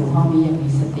มาสู่ห้องนี้อย่างมี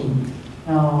สติ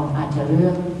เราอาจจะเลื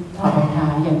อกถอดรองเท้า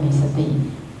อย่างมีสติ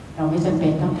เราไม่จำเป็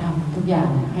นต้องทำทุกอย่าง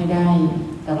ให้ได้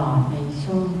ตลอดใน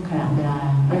ช่วงขณะเวลา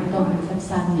เริ่มต้น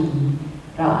สั้นๆนี้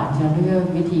เราอาจจะเลือก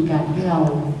วิธีการที่เรา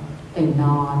ตื่นน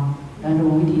อนและ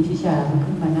รู้วิธีที่จะลุก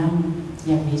ขึ้นมานั่งอ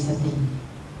ย่างมีสติ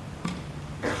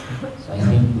So I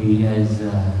think we as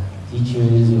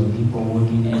teachers or people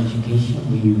working in education,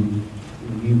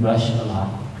 we rush a lot.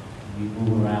 We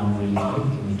move around really quick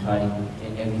and we try to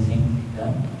get everything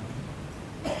done.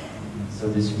 So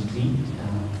this retreat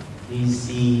please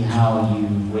see how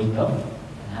you wake up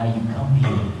and how you come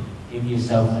here. Give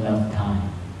yourself enough time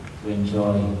to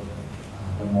enjoy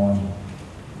the morning.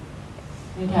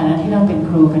 ในฐานะที่เราเป็นค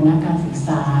รูเป็นนักการศึกษ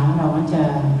าเราก็จะ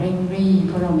เร่งรีบเ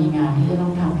พราะเรามีงานที่จะต้อ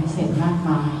งทำให้เสร็จมาก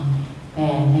มายแต่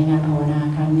ในงานภาวนา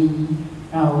ครั้งนี้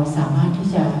เราสามารถที่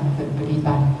จะฝึกปฏิ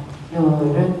บัติโดย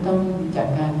เริ่มต้นจาก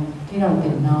การที่เรา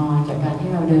ตื่นนอนจากการที่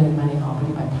เราเดินมาในหอป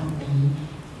ฏิบัติธรรมนี้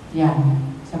อย่าง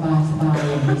สบายๆ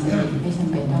อย่างมีสติไม่จ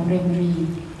ำเป็นต้องเร่งรีบ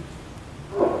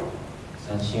So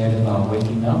I shared about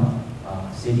waking up,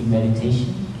 sitting meditation,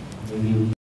 maybe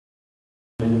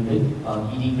a little bit about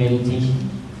eating meditation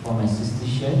for my sister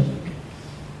shared.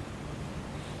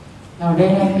 เราได้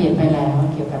แลกเปลี่ยนไปแล้ว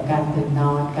เกี่ยวกับการตื่นน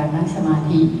อนการนั่งสมา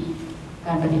ธิก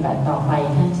ารปฏิบัติต่อไป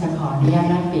ท่านจะขออนุญาต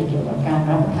แลกเปลี่ยนเกี่ยวกับการ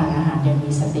รับประทานอาหารอย่างมี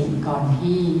สติก่อน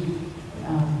ที่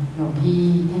หลวงพี่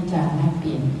ท่านจะแลกเป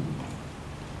ลี่ยน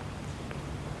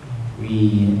We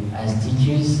as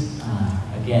teachers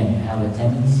again have a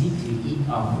tendency to eat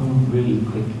our food really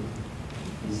quick.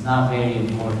 It's not very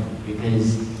important because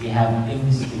we have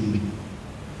things to do.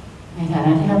 ในฐาน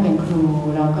ะที่เราเป็นครู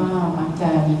เราก็มักจะ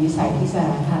มีวิสัยที่จะ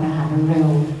ทานอาหารเร็ว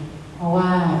ๆเพราะว่า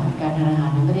การทานอาหาร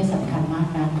นั้นไม่ได้สำคัญมาก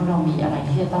นะเพราะเรามีอะไร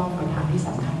ที่จะต้องไปทำที่ส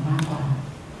ำคัญมากกว่า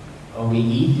Or we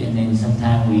eat and then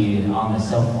sometimes we're on the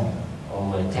cell phone or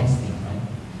we're texting, right?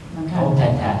 บางครั้ง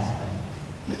Multitask, right?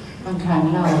 บางครั้ง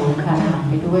เราทานอาหาร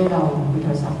ไปด้วยเราคุยโท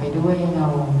รศัพท์ไปด้วยเรา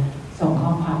ส่งข้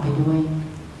อความไปด้วย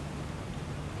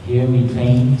Here we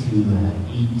train to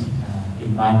eat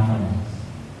in mindfulness.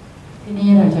 ที่นี่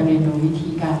เราจะเรียนรู้วิธี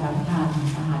การรับประทาน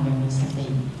อาหารอย่างมีสติ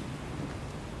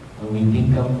When we pick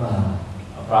up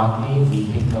broccoli, we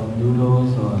pick up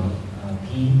noodles or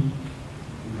pea,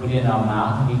 we put it in our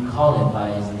mouth, we call it by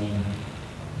its name.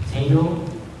 Potato,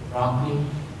 broccoli,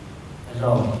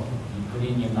 roll. You put it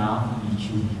in your mouth and you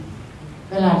chew.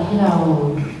 เวลาที่เรา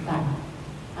ตัก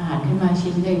อาหารขึ้นมา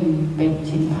ชิ้นหนึ่งเป็น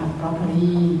ชิ้นผักบรอกโค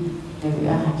ลีหรือ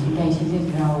อาหารชิ้นใดชิ้นหนึ่ง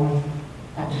เรา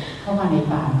ตักเข้ามาใน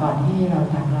ปากก่อนที่เรา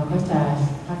ตักเราก็จะ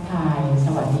ทักทายส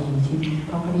วัสดีชิ้นบ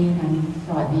รอกโคลีนั้นส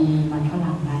วัสดีมันฝ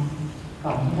รั่งนั้นก่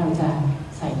อนที่เราจะ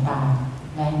ใส่ปาก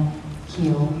และเคี้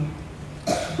ยว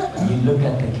When you look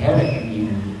at the carrot,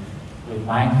 with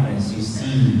mindfulness, you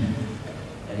see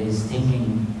that it's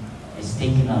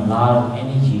taking a lot of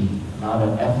energy, a lot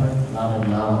of effort, a lot of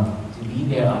love to be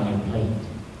there on your plate.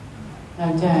 เรา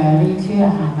จะเรียกชื่ออ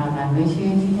าหารเหล่านั้นด้วยชื่อ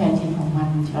ที่แท้จริงของมัน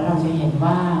แล้วเราจะเห็น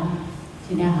ว่า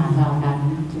ชิ้นอาหารเหล่านั้น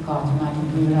ก่อนจะมาถึง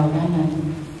มือเราได้นั้น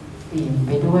เปลี่ยนไป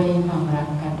ด้วยความรัก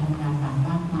การทำงานหนักม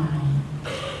ากมาย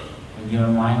When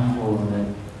you're mindful that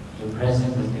you're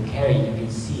present with the carrot, you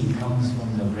can see it comes from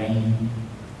the rain,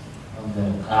 from the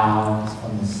clouds,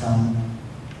 from the sun.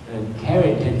 The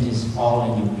carrot didn't just fall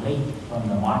in your plate from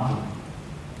the market.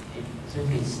 It took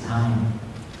its time.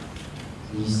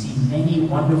 So you see many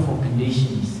wonderful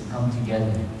conditions to come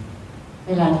together. เ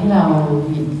วลาที่เรา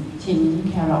หยิบชิ้น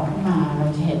แครอทขึ้นมาเรา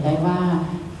จะเห็นได้ว่า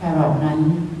แครอทนั้น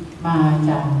มา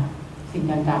จากสิ่ง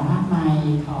ต่างๆมากมาย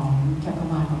ของจักร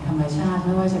วาลของธรรมชาติไ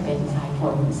ม่ว่าจะเป็นสายฝ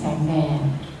นแสงแดด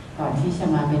ก่อนที่จะ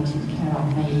มาเป็นชิ้นแครอท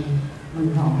ในมือ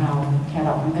ของเราแคร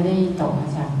อทมันไม่ได้ตกมา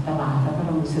จากตลาดแล้วก็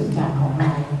ลงสู่จานของเร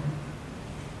า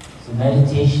So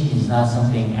meditation is not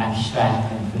something abstract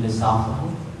and philosophical,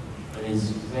 but it's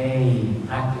very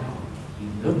practical. You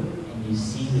look and you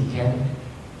see the carrot,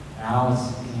 now it's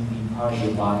going to be part of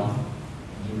your body,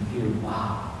 and you feel,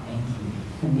 wow, thank you.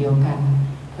 เหมือนเดียวกัน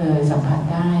เธอสัมผัส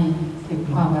ได้ถึง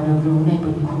ความรู้ใน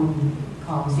บุญคุณข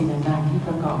องสิ่งต่างๆที่ป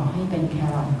ระกอบให้เป็นแค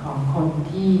รอทของคน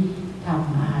ที่ท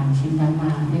ำอาหารชิ้นนั้นม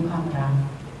าด้วยความรัก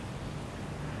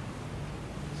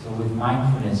So with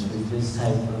mindfulness, with this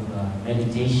type of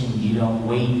meditation, you don't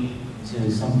wait to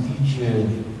some future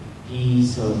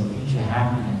peace or future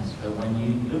happiness. But when you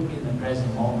look in the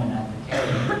present moment at the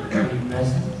carrot, very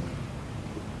present,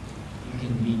 you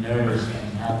can be nourished and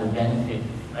have the benefit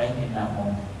right in that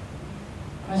moment.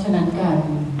 เพราะฉะนั้นการ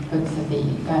ฝึกสติ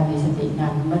การมีสติ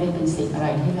นั้นไม่ได้เป็นสิ่งอะไร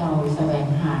ที่เราแสวง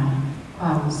หาคว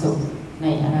ามสุขใน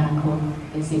อนาคต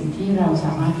เป็นสิ่งที่เราส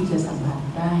ามารถที่จะสัมผัส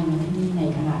ได้ในที่นี่ใน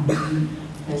ขณะนี้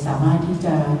เธอสามารถที่จ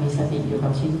ะมีสติอยู่กั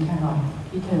บชิ้นแครอท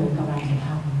ที่เธอกำลังจะท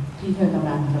ำที่เธอกำ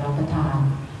ลังจะรับประทาน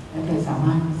และเธอสาม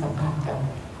ารถสัมผัสกับ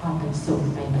ความเป็นสุข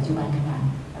ในปัจจุบันขณะ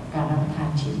กับการรับประทาน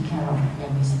ชิ้นแครอทอย่า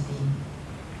งมีสติ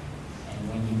And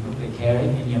when you put the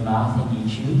carrot in your mouth and you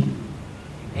chew,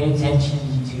 you pay attention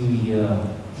to your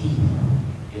teeth,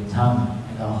 your tongue,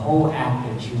 and the whole act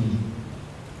of chewing.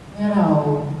 เมื่อเรา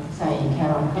ใส่แค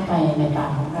รอทเข้าไปในปาก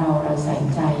ของเราเราใส่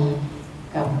ใจ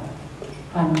กับ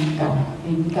ฟันกับ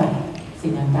ลิ้นกับสิ่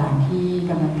งต่างๆที่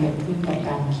กำลังเกิดขึ้นกับก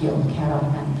ารเคี้ยวแครอท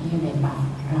นั้นที่อยู่ในปาก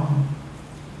ของเรา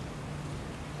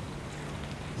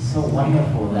It's so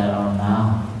wonderful that our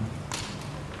mouth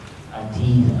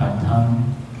teeth, our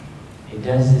tongue. It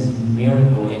does this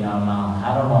miracle in our mouth. I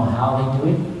don't know how they do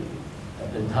it, but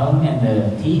the tongue and the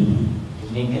teeth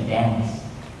make a dance.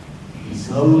 And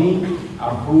slowly,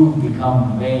 our food becomes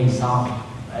very soft,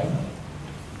 right?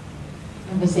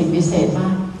 มันเป็นสิ่งพิเศษมา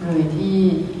กเลยที่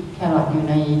แครอทอยู่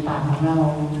ในปากของเรา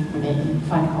อยู่ใน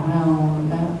ฟันของเรา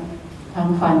แล้วทั้ง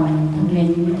ฟันทั้งลิ้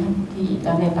นทั้งที่แ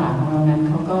ล้วในปากของเรานั้น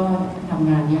เขาก็ทำ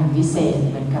งานอย่างพิเศษ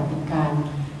เหมือนกับเป็นการ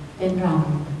เต้นร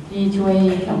ำที่ช่วย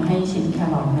ทำให้ชิ้นแค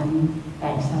รอทนั้นแต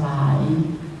กสลาย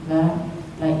และ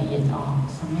ละเอียดออก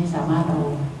ทำให้สามารถเอา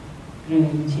กลื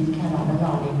นชิ้นแครอทและหล่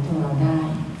อเลี้ยงตัวเราได้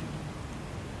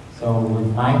So with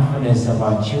mindfulness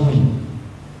about chewing,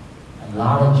 a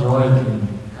lot of joy can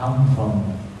come from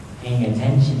paying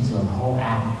attention to the whole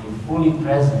act. You're fully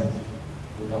present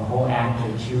with the whole act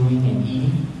of chewing and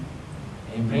eating,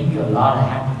 and it brings you a lot of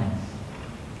happiness.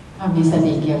 ความมีส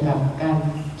ติเกี่ยวกับการ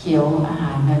เคี้ยวอาห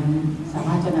ารนั้นสาม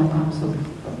ารถจะนำความสุข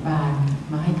บาน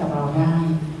มาให้กับเราได้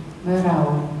เมื่อเรา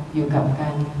อยู่กับกา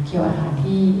รเคี้ยวอาหาร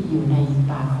ที่อยู่ใน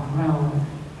ปากของเรา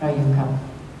เราอยู่กับ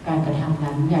การกระทำ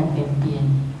นั้นอย่างเต็มเปี่ยม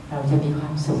เราจะมีควา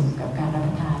มสุขกับการรับป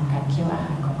ระทานการเคี้ยวอาห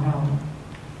ารของเรา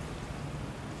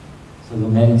So the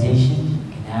meditation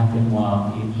can happen while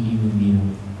you're eating the meal.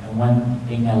 And one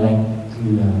thing I like to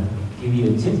give you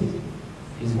a tip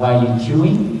is while you're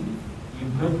chewing, you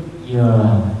put your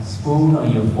spoon or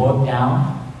your fork down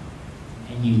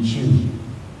and you chew.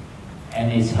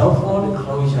 And it's helpful to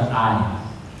close your eyes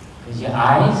because your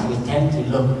eyes will tend to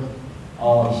look,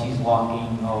 oh, she's walking,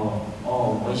 oh,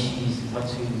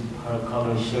 what's her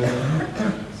color shirt.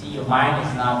 See, your mind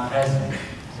is not present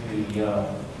to your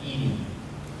eating.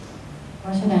 เพร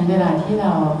าะฉะนั้นเวลาที่เร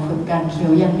าฝึกการเคี้ย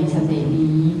วอย่างมีสติ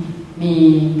นี้มี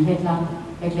เคล็ดลับ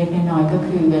เล็กๆน้อยๆก็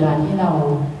คือเวลาที่เรา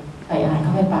ใส่อาหารเข้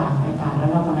าไปปากแล้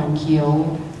วเรากำลังเคี้ยว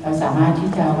เราสามารถที่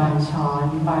จะวางช้อน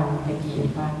วางตะเกียบ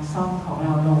วางซ่อมของเร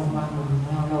าลงวางมือขอ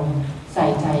งเราลงใส่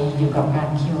ใจอยู่กับการ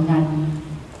เคี้ยวนั้น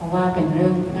เพราะว่าเป็นเรื่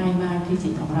องง่ายมากที่จิ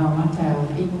ตของเรามักจะ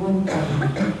วิ่งวุ่นไป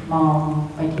มอง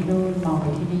ไปที่นู่นมองไป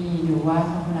ที่นี่ดูว่าเ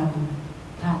ขากำลัง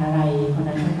ทานอะไรคน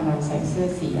นั้นกำลังใส่เสื้อ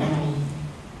สีอะไร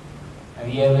Have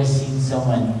you ever seen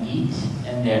someone eat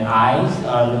and their eyes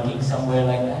are looking somewhere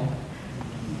like that?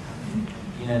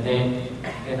 You know,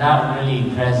 they're not really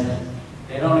present.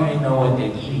 They don't even know what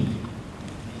they're eating.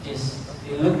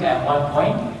 They look at one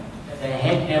point and their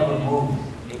head never moves.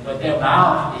 But their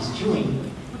mouth is chewing.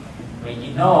 But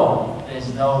you know there's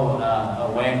no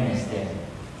awareness there.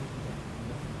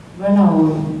 เมื่อเรา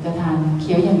จะทานเ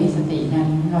คี้ยวอย่างมีสตินั้น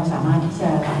เราสามารถที่จะ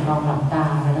ลองหลับตา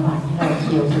ระหว่างที่เราเ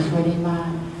คี้ยวจะช่วยได้มาก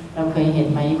เราเคยเห็น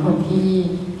ไหมคนที่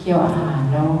เคี้ยวอาหาร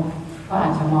แล้วก็อา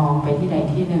จจะมองไปที่ใด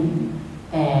ที่หนึ่ง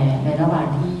แต่ในระหว่าง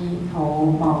ที่เขา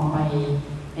มองไป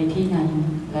ในที่นั้น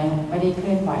และไม่ได้เค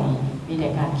ลื่อนไหวมีแต่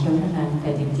การเคี้ยวเท่านั้นแต่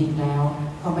จริงๆแล้ว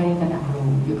เขาไม่ได้ตระหนักรู้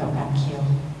อยู่กับการเคี้ยว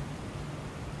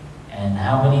And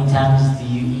how many times do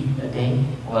you eat a day?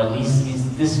 Or at least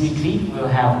this retreat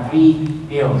we'll have 3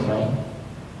 meals, right?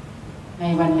 ใน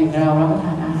วันหนึ่งเรารับประท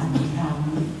านอาหารกี่ครั้ง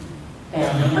แต่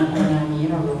ในงานภาวนานี้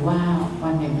เรารู้ว่าวั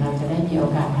นหนึ่งเราจะได้มีโอ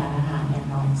กาสทานอาหารอย่าง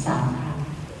น้อย3 ครั้ง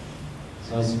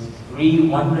So it's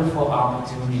 3 wonderful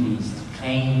opportunities to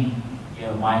train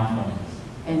your mindfulness.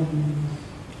 เป็น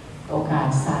โอกาส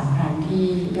3 ครั้งที่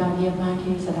ยอดเยี่ยมมาก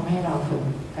ที่จะทำให้เราฝึก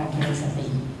การเจริญสติ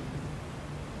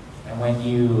And when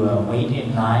you wait in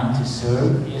line to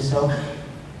serve yourself,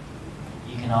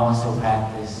 you can also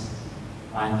practice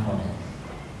mindfulness.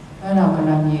 เมื่อเราก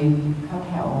ำลังยืนเข้าแ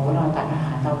ถวเราตักอาห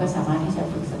ารเราก็สามารถที่จะ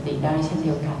ฝึกสติได้เช่นเ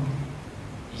ดียวกัน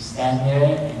You stand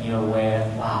there and you're aware,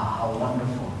 wow, how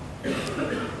wonderful.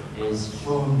 There's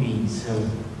food being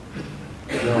served.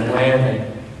 You're aware that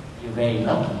you're very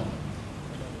lucky.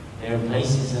 There are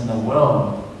places in the world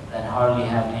that hardly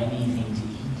have anything to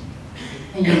eat.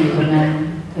 ให้ยืนอยู่ตรงนั้น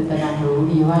คือตระหนักรู้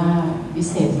ดีว่าวิ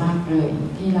เศษมากเลย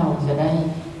ที่เราจะได้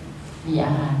มีอ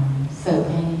าหารเสิร์ฟ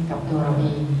ให้กับตัวเราเอ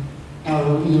งเรา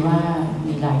รู้ดีว่า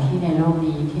มีหลายที่ในโลก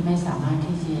นี้ที่ไม่สามารถ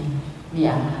ที่จะมี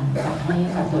อาหารตักให้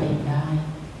กับตัวเองได้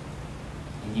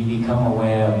And you become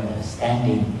aware of the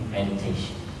standing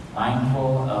meditation,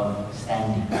 mindful of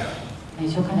standing. ใน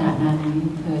ช่วงขณะนั้น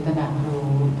เธอตระหนักรู้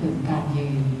ถึงการยื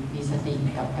นมีสติ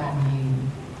กับการยืน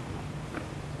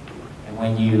And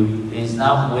when it's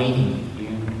not waiting, you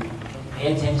pay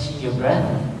attention to your breath,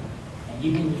 and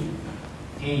you can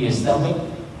feel your stomach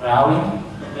growling,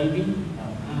 maybe.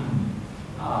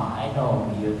 I know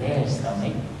you're there,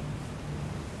 stomach.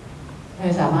 เธ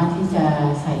อสามารถที่จะ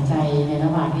ใส่ใจในร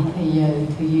ะหว่างที่เธอ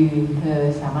ยืนเธอ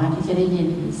สามารถที่จะได้ยิน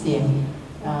เสียง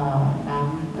น้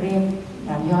ำเรียก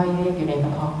น้ำย่อยเรียกอยู่ในกร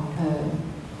ะเพาะของเธ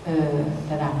อต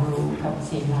ระหนักรู้กับเ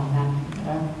สียงเหล่านั้นแ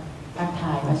ล้วทักท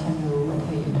ายว่าฉันรู้ว่าเธ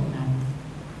ออยู่ตรงนั้น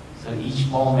So So each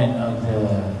moment of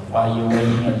while you're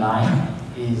waiting in line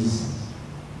is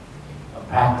a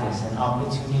practice, an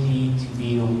opportunity to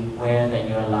be aware that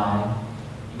you're alive.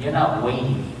 You're not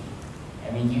waiting.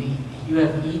 I mean, you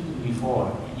have eaten before.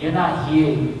 You're not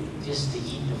here just to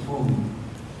eat the food.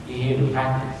 You're here to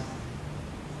practice.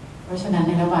 เพราะฉะนั้นใ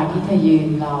นระหว่างที่เธอยืน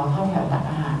รอเข้าแถวตัก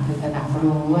อาหารเธอตระหนัก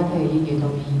รู้ว่าเธอยังอยู่ตร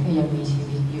งนี้เธอยังมีชี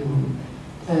วิตอยู่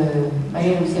เธอไม่ไ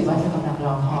ด้รู้สึกว่าเธอกำลังร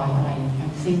อคอยอะไรทั้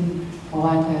งสิ้นเพราะ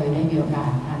ว่าเธอได้มีโอกาส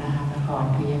ทานอาหารมาก่อน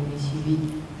เธอยังมีชีวิต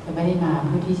เธอไม่ได้มาเ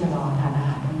พื่อที่จะรอทานอาห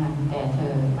ารเท่านั้นแต่เธ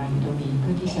อมาอยู่ตรงนี้เ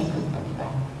พื่อที่จะฝึกปฏิบั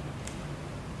ติ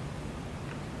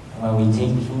When we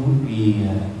take food, we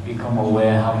become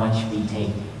aware how much we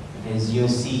take. As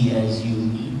you'll see, as you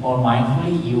eat more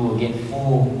mindfully, you will get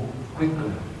full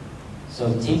quicker. So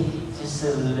take just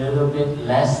a little bit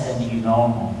less than you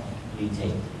normally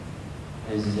take.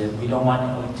 Because we don't want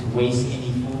to waste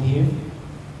any food here.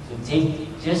 So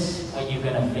take just when you're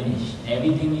going to finish.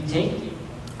 Everything you take,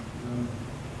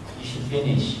 you should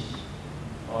finish.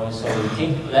 Or so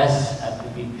take less at the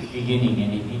beginning,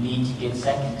 and if you need to get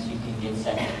seconds, you can get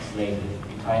seconds later.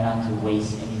 We try not to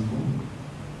waste any food.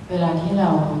 เวลาที่เรา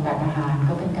ตักอาหาร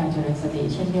ก็เป็นการเจริญสติ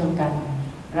เช่นเดียวกัน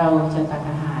เราจะตัก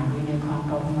อาหารอยู่ในความ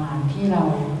ประมาณที่เรา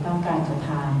ต้องการจะท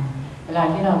านเวลา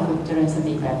ที่เราฝึกเจริญส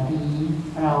ติแบบนี้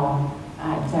เราอ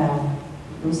าจจะ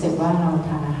รู้สึกว่าเราท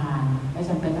านอาหารไม่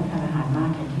จำเป็นต้องทานอาหารมาก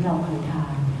อย่างที่เราเคยทา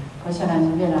นเพราะฉะนั้น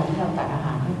เวลาที่เราตักอาห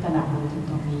ารให้ตระหนักรู้ถึง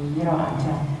ตรงนี้เราอาจจ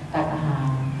ะตักอาหาร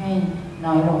ให้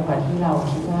น้อยลงกว่าที่เรา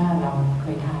คิดว่าเราเค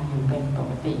ยทานอยู่เป็นป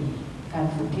กติการ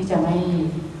ฝึกที่จะไม่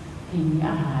ทิ้ง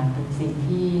อาหารเป็นสิ่ง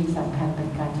ที่สำคัญเป็น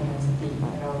การเจริญสติ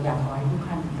เราอยากขอให้ทุก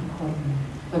ท่านทุกคน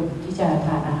ฝึกที่จะท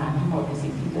านอาหารทั้งหมดใน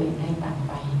สิ่งที่ตัวเองได้ตักไ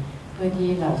ปเพื่อที่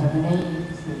เราจะไม่ได้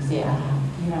สูญเสียอาหาร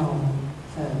ที่เรา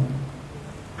เสิร์ฟ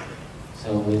So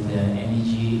with the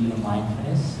energy of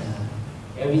mindfulness,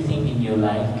 everything in your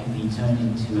life can be turned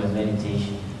into a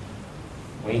meditation.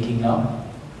 Waking up,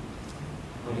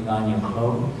 putting on your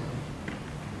clothes,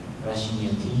 brushing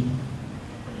your teeth,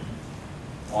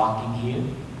 walking here,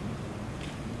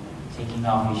 taking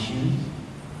off your shoes.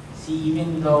 See,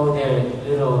 even though they're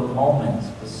little moments,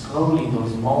 but slowly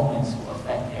those moments will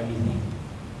affect everything.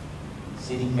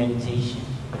 Sitting meditation,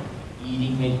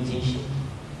 eating meditation,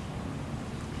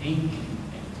 thinking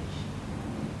meditation.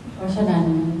 เพราะฉะนั้น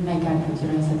ในการฝึกเจ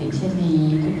ริญสติเช่นนี้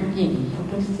ทุกๆอย่าง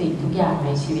ทุกๆสิ่งทุกอย่างใน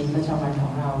ชีวิตประจำวันขอ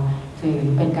งเราถือ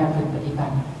เป็นการฝึกปฏิบั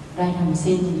ติได้ทั้ง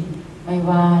สิ้นไม่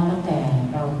ว่าตั้งแต่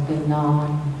เราตื่นนอน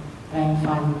แปรง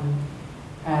ฟัน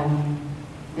การ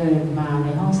เดินมาใน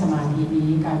ห้องสมาธินี้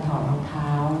การถอดรองเท้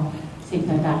าสิ่ง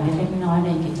ต่างๆเล็กๆน้อยๆใน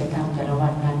กิจกรรมแต่ละวั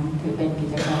นนั้นถือเป็นกิ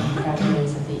จกรรมการเจริญ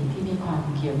สติที่มีความ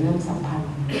เกี่ยวเรื่องสัมพัน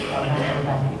ธ์ต่อการปฏิ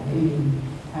บัติอื่น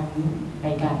ๆทั้งใน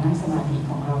การนั่งสมาธิ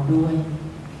ของเราด้วย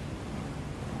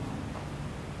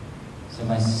So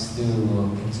my sister will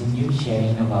continue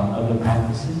sharing about other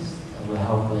practices that will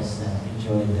help us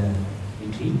enjoy the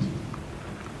retreat.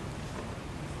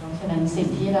 เพราะฉะนั้นสิ่ง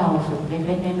ที่เราฝึกเ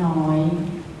ล็กๆน้อย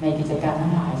ๆในกิจกรรมทั้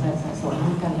งหลายจะสะสมร่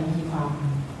วมกันและมีความ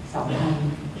สัมพันธ์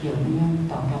เกี่ยวเนื่อง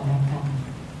ต่อกันและกัน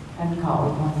ท่านขออว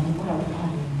ยพรให้พวกเรา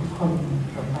ทุกคน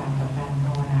สมปรารถนากับการภ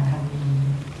าวนาครั้งนี้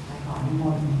และขออนุโม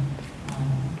ทนา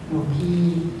หลวงพี่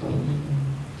ตัวเอง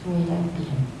ช่วยแลกเปลี่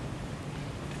ยน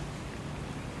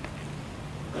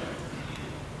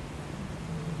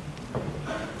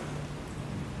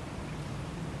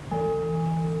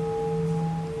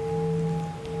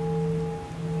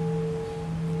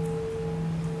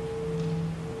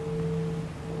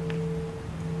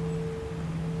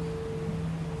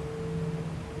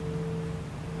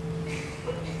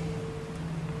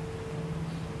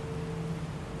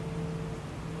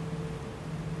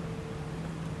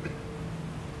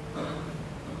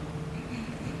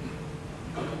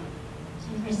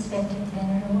Respected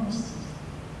venerables,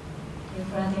 dear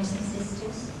brothers and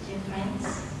sisters, dear friends,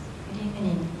 good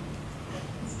evening.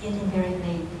 It's getting very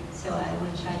late, so I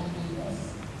will try to be as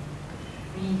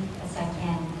brief as I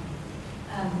can.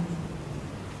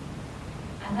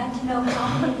 I'd like to know how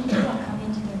many people are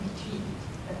coming to the retreat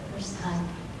for the first time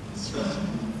this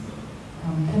retreat.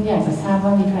 ท่านอยากจะทราบว่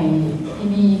ามีใครที่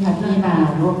นี่ค่ะที่มา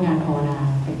ร่วมงานภาวนา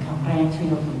เป็นครั้งแรกช่วย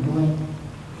ยกมือด้วย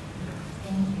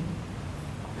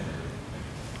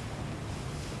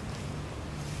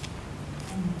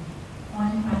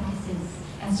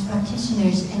As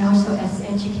practitioners and also as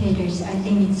educators, I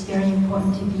think it's very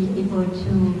important to be able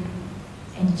to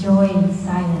enjoy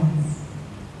silence.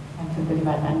 การฝึกปฏิ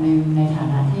บัติอันหนึ่งในฐา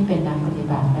นะที่เป็นนักปฏิ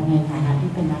บัติและในฐานะ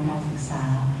ที่เป็นนักการศึกษา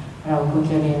เราควร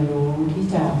จะเรียนรู้ที่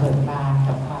จะเปิดบาน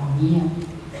กับความเงียบ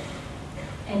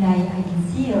And I can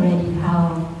see already how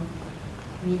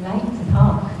we like to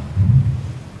talk.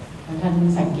 เ ท่าน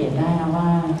สังเกตได้นะว่า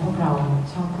พวกเรา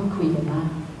ชอบพูดคุยกันมาก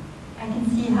I can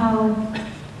see how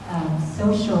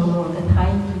social the Thai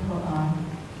people are.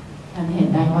 ท่านเห็น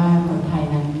ได้ว่าคนไทย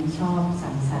นั้นชอบสั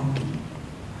งสรรค์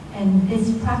And this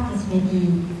practice may be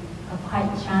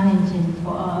quite challenging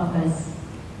for all of us.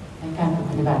 ในการ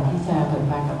ปฏิบัติที่จะเบิก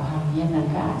บานกับความเงียบนั้น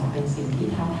ก็อาจจะเป็นสิ่งที่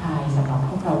ท้าทายสำหรับพ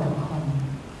วกเราทุกคน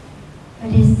But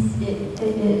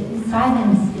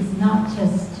silence is not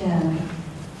just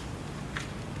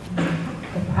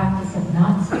the practice of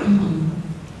not speaking.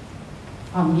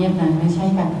 ความเงียบนั้นไม่ใช่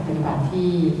การปฏิบัติที่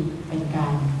เป็นกา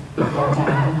รปิดวาจา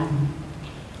เท่านั้น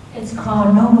It's called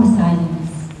noble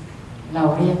silence. เรา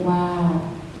เรียกว่า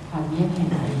ความเงียบแห่ง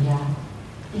อริยะ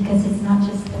Because it's not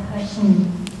just the hushing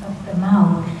of the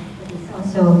mouth, but it's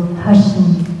also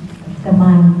hushing of the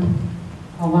mind.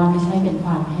 เพราะว่าไม่ใช่เป็นค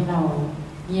วามให้เรา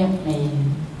เงียบใน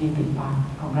ริมฝีปาก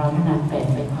ของเราเท่านั้นแต่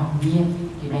เป็นความเงียบ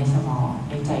อยู่ในสมอง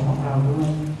ในใจของเราด้วย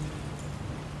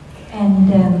And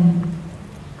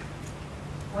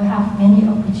we have many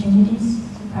opportunities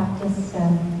to practice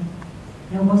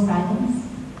noble silence.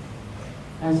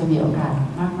 เราจะมีโอกาส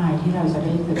มากมายที่เราจะไ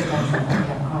ด้ฝึกการสัมผัส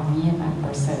กับความเงียบอันป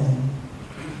ระเสริฐ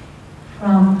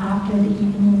From after the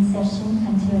evening session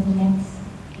until the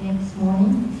next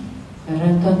morning. จะเ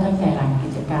ริ่มต้นตั้งแต่หลังกิ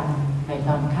จกรรมในต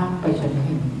อนค่ำไปจน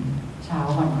ถึงเช้า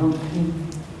วันรุ่งขึ้น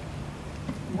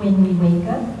When we wake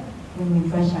up, when we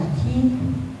brush our teeth,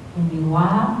 when we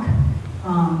walk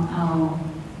from our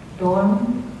dorm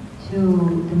to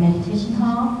the meditation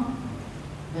hall,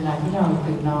 เวลาที่เรา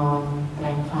ตื่นนอนแปร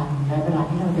งฟันและเวลา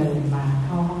ที่เราเดินมาเ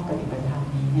ข้าห้องปฏิบัติธรรม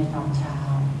นี้ในตอนเช้า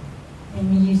when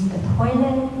we use the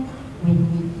toilet, when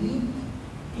we eat,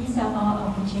 these are all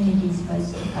opportunities for us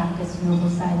to practice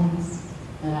noble silence.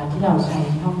 เวลาที่เราใช้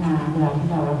ห้องน้ำเวลาที่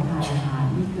เรารับประทานอาหาร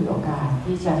นี่คือโอกาส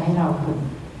ที่จะให้เราฝึก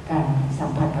การสัม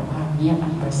ผัสกับความเงียบอั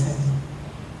นประเสริฐ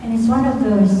And it's one of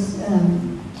those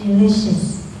delicious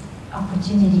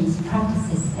opportunities,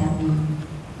 practices that we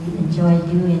enjoy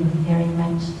doing very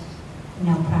much in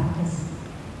our practice.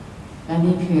 และ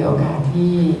นี่คือโอกาส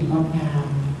ที่งดงาม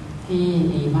ที่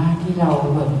ดีมากที่เรา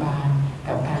เบิกบาน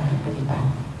กับการปฏิบัติ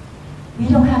We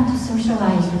don't have to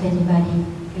socialize with anybody.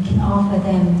 We can offer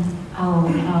them our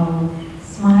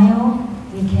smile.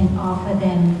 We can offer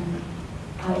them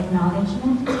our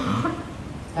acknowledgement.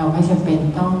 เราไม่จำเป็น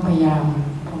ต้องพยายาม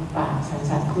พบปะสัง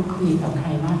สรรค์พูดคุยกับใคร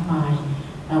มากมาย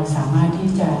เราสามารถที่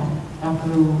จะรับ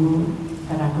รู้ต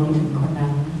ระหนักรู้ถึงคนนั้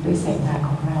นด้วยสายตาข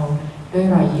องเราด้วย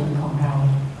รอยยิ้มของเรา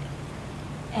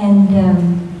And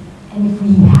if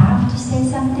we have to say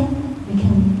something, we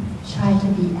can try to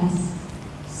be as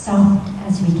soft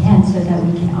as we can so that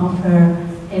we can offer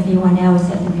everyone else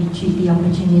at the retreat the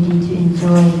opportunity to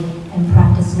enjoy and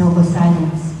practice noble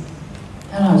silence.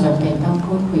 ถ้าเราจำเป็นต้อง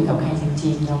พูดคุยกับใครจ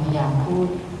ริงๆเราพยายามพูด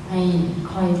ให้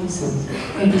ค่อยที่สุด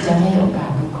เพื่อที่จะให้โอกาส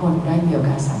ทุกคนได้มีโอ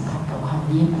กาสสัมผัสกับความ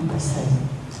เงียบอันประเสริฐ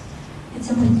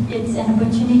It's an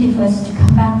opportunity for us to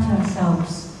come back to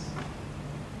ourselves.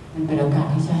 มันเป็นโอกาส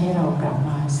ที่จะให้เรากลับม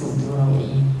าสู่ตัวเราเอ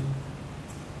ง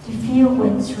To feel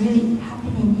what's really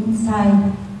happening inside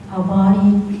our body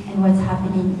and what's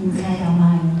happening inside our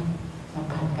mind. สัม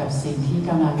ผัสกับสิ่งที่ก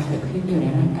ำลังเกิดขึ้นอยู่ใน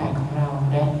ร่างกายของเรา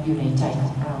และอยู่ในใจข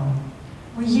องเรา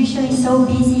We're usually so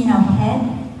busy in our head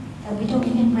that we don't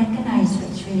even recognize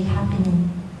what's really happening.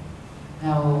 เร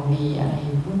ามีอะไร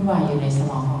วุ่นวายอยู่ในส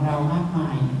มองของเรามากมา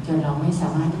ยจนเราไม่สา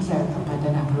มารถที่จะตร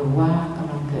ะหนักรู้ว่าก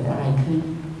ำลังเกิดอะไรขึ้น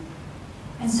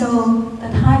And so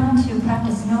the time to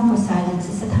practice noble silence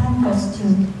is the time for us to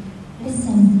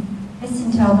listen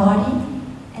to our body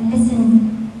and listen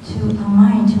to our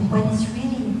mind, to what is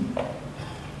really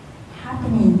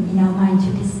happening in our mind, to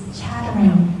this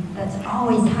chattering that's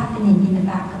always happening in the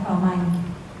back of our mind.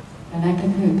 และนั่นก็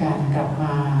คือการกลับม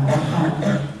ารับฟัง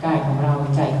กายของเรา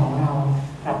ใจของเรา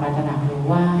กลับมาตระหนักรู้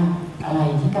ว่าอะไร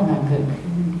ที่กำลังเกิด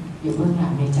ขึ้นอยู่เบื้องหลั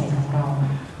งในใจของเรา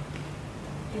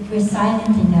If we're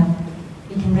silent enough,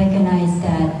 we can recognize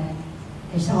that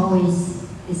there's always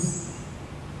this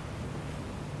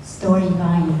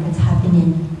storyline that's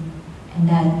happening, and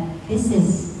that this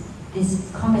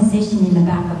conversation in the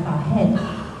back of our head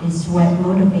is what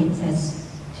motivates us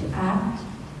to act,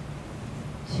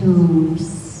 to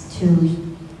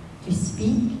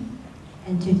speak,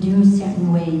 and to do certain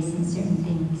ways and certain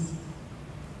things.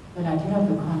 เวลาที่เรา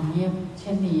ฝึกความเงียบเ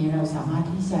ช่นนี้เราสามารถ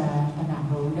ที่จะตระหนัก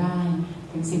รู้ได้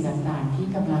ถึงสิ่งต่างๆที่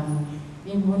กำลัง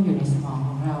วิ่งวุ่นอยู่ในสมองข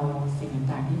องเราสิ่ง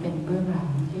ต่างๆที่เป็นเบื้องหลัง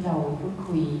ที่เราพูด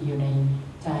คุยอยู่ใน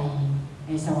ใจใ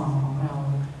นสมองของเรา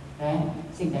และ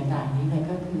สิ่งต่างๆนี้เลย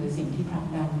ก็คือสิ่งที่ผลัก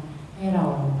ดันให้เรา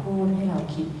พูดให้เรา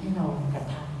คิดให้เรากระ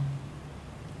ท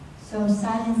ำ So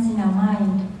silence in our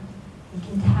mind, we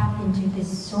can tap into this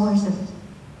source of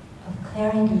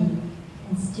clarity and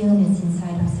and stillness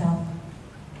inside ourselves.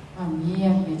 ความเงีย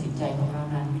บในจิตใจของเรา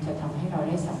นั้นจะทำให้เราไ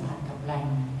ด้สัมผัสกับแหล่ง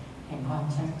แห่งความ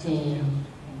ชัดเจน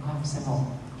แห่งความสงบ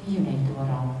ที่อยู่ในตัว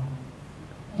เรา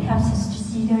It helps us to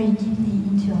see very deeply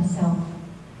into ourselves.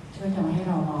 ช่วยทำให้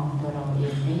เรามองตัวเราเอ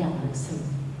งได้อย่างลึกซึ้ง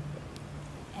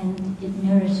And it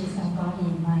nourishes our body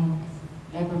and mind.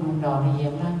 และบำรุงหล่อเลี้ย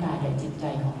งร่างกายและจิตใจ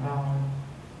ของเรา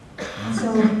And so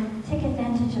take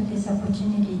advantage of this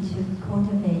opportunity to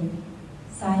cultivate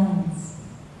silence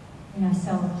in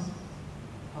ourselves.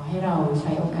 ขอให้เราใ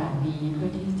ช้โอกาสนี้เพื่อ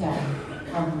ที่จะ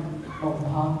บ่มเ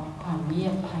พาะความเงีย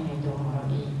บภายในตัวของเรา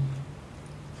เอง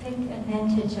Take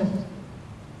advantage of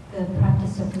the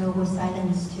practice of noble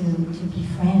silence to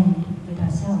befriend with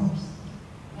ourselves.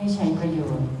 ให้ใช้ประโย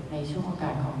ชน์ในช่วงโอกา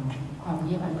สของความเ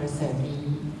งียบอันประเสริฐนี้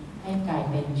ให้กลาย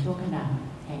เป็นช่วงขณะ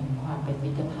แห่งความเป็นมิ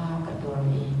ตรภาพกับตัวเรา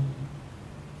เอง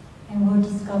And we'll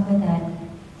discover that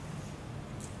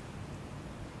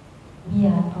we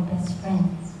are our best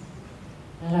friends.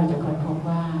 และเราจะค้นพบ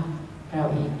ว่าเรา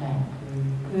เองแหละคือ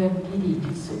เพื่อนที่ดี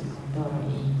ที่สุดของตัวเรา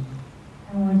เอง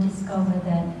And we'll discover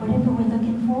that whatever we're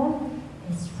looking for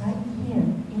is right here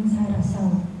inside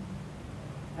ourselves.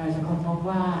 เราจะค้นพบ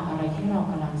ว่าอะไรที่เรา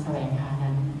กำลังแสวงหา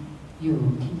นั้นอยู่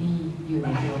ที่นี่อยู่ใน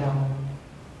ตัวเรา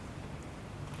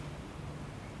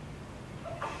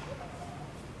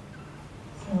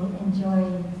So enjoy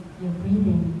your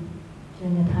breathing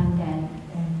during the time that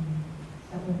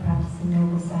we're practicing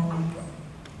noble silence.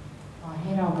 ขอให้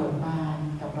เราเบิกบาน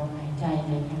กับลมหายใจ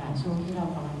ในขณะช่วงที่เรา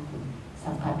กำลัง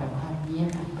สัมผัสกับความเงียบ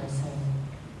อันประเสริฐ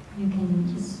You can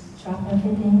just drop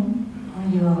everything on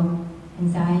your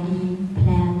anxiety,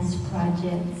 plans,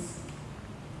 projects,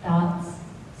 thoughts,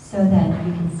 so that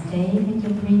you can stay with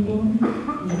your breathing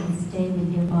and you can stay with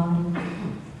your body.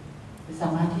 สา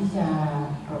มารถที่จะ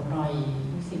ปลดปล่อย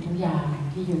ทุกสิ่งทุกอย่าง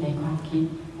ที่อยู่ในความคิด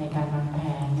ในการวางแผ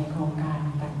นในโครงการ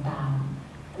ต่าง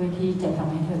ๆเพื่อที่จะท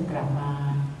ำให้เธอกลับมา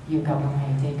อยู่กับลมหา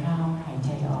ยใจเข้าหายใจ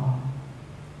ออก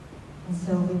And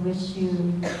so we wish you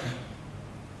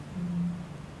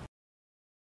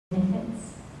benefits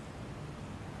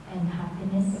and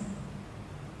happiness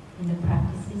in the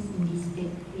practices, in these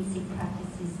basic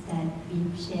practices that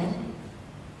we've shared.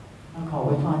 เราขออ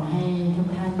วยพรให้ทุก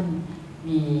ท่าน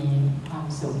มีความ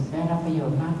สุขได้รับประโย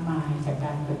ชน์มากมายจากก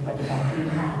ารฝึกปฏิบัติพื้น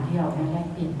ฐานที่เราได้แลก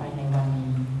เปลี่ยนไปในวัน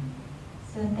นี้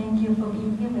So thank you for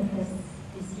being here with us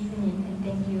this evening, and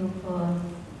thank you for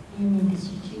being in this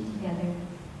retreat together.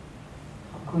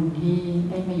 ขอบคุณที่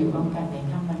ได้มาอยู่ร่วมกันใน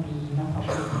ค่ำวันนี้และขอบ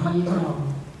คุณที่เรา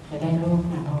จะได้ร่วม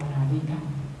งานภาวนาด้วยกัน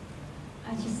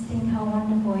I just think how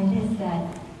wonderful it is that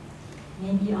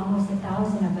maybe almost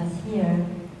 1,000 of us here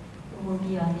who will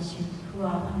be on who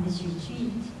are on this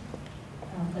retreat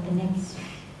for the next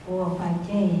 4 or 5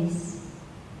 days,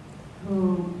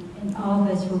 and all of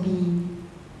us will be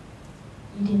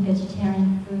eating vegetarian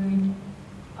food.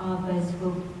 All of us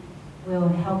will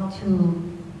help to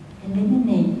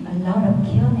eliminate a lot of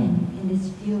killing in these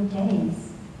few days.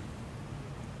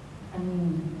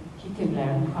 คิดถึงแล้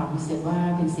วความรู้สึกว่า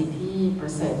เป็นสิ่งที่ปร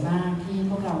ะเสริฐมากที่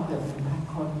พวกเราเกือบ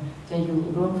 1,000 คนจะอยู่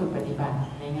ร่วมฝึกปฏิบัติ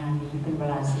ในงานนี้เป็นเว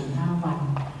ลา 4-5 วัน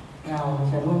เรา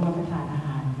จะร่วมรับประทานอาห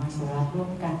ารมังสวิรัติร่ว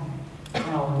มกัน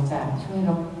เราจะช่วย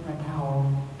ลดบรรเทา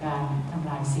การทำ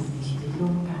ลายสิ่งมีชีวิตร่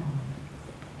วมกัน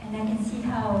And I can see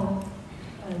how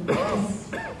this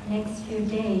next few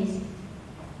days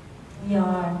we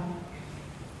are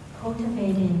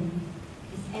cultivating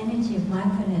this energy of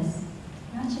mindfulness,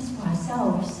 not just for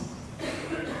ourselves,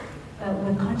 but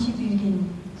we're contributing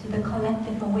to the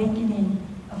collective awakening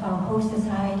of our whole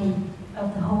society, of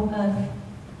the whole earth.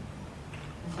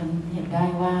 ฉันเห็นได้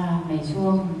ว่าในช่ว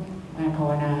งงานภาว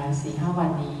นา 4-5 วั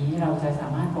นนี้เราจะสา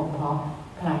มารถบ่มเพาะ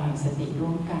พลังแห่งสติร่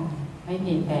วมกันไม่เ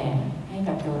พียงแต่ให้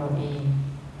กับตัวเราเอง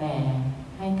แต่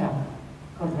ให้กับ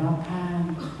คนรอบข้าง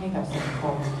ให้กับสังค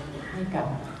มให้กับ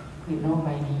พื้นโลกใบ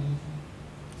นี้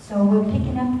So we're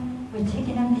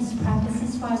taking up these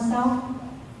practices for ourselves,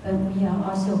 but we are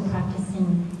also practicing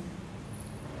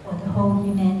for the whole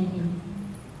humanity.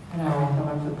 เรากำ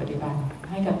ลังฝึกปฏิบัติ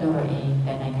ให้กับตัวเราเองแ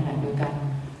ต่ในขณะเดียวกัน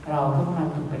เราก็กำลัง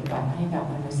ฝึกปฏิบัติให้กับ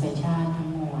มนุษยชาติทั้ง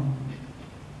มวล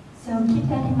So keep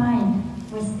that in mind.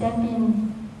 We're stepping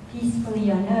peacefully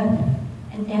on earth,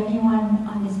 and everyone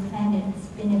on this planet is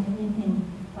benefiting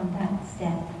from that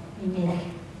step we make.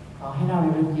 ขอให้เราร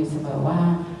ะลึกอยู่เสมอว่า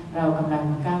เรากำลัง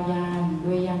ก้าวย่าง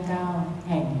ด้วยย่างก้าว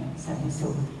แห่งสันติสุ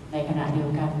ขในขณะเดียว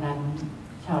กันนั้น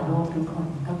ชาวโลกทุกคน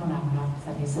ก็กำลังรับ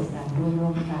สันติสุขนั้นด้วยร่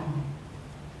วมกัน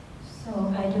So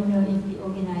I don't know if the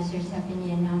organizers have any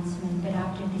announcement, but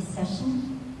after this session,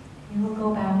 we will go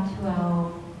back to our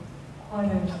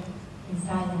quarters in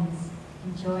silence,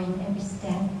 enjoying every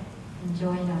step,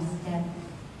 enjoying our step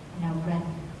and our breath.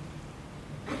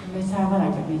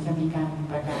 รือจะมีการ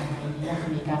ประกาศไหมอาจจะ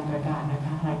มีการประกาศนะค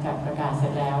ะหลังจากประกาศเสร็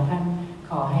จแล้วท่าน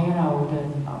ขอให้เราเดิน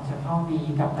ออกจากห้องนี้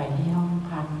กลับไปที่ห้อง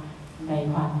พักใน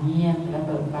ความเงียบและเ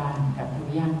บิกบานกับทุก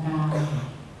ย่างก้าว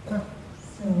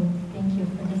So thank you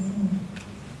for listening.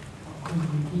 ขอบคุ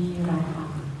ณที่รับฟัง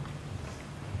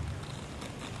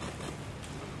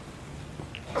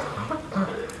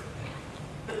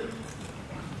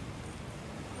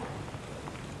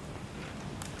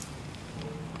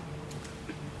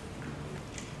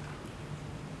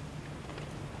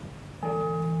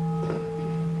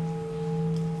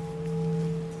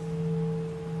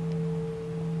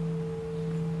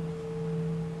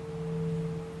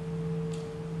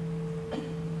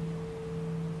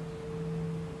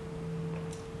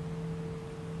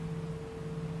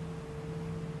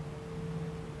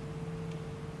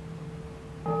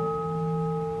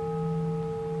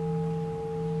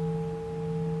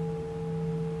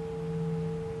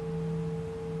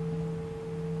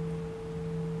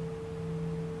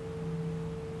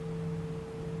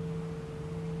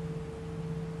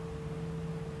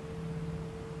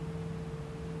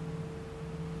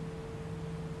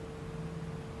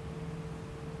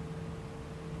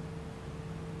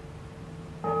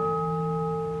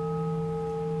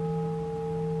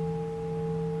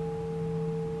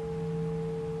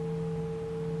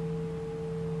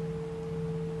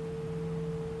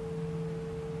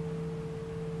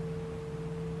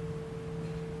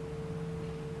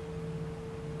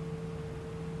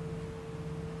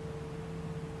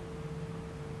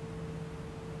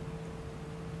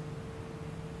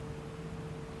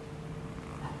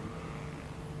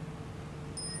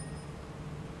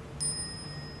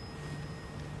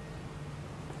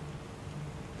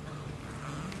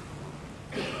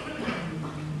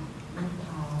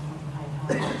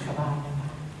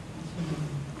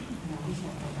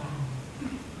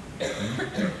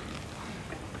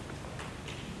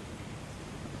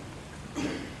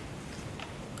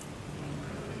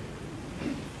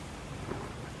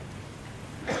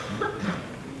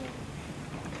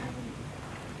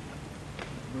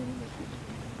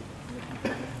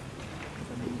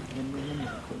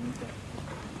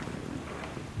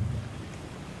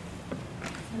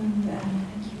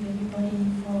Thank you everybody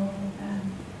for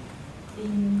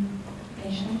being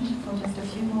patient for just a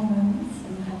few more moments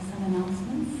and we'll have some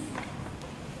announcements.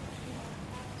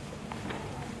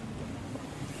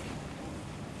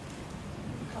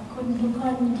 ขอบคุณทุกค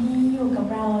นที่อยู่กับ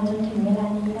เราจนถึงเวลา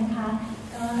นี้นะคะ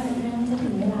ก็เริ่มจะถึ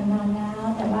งเวลานานแล้ว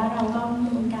แต่ว่าเราก็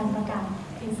มีการประกาศ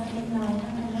เพียงสักเล็กน้อยเท่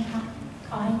านั้นนะคะข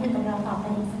อให้อยู่กับเราต่อไป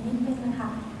อีกสักนิดนึงนะคะ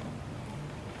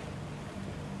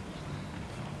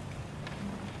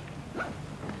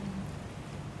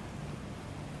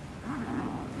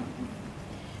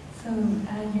So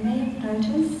you may have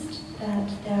noticed that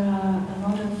there are a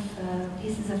lot of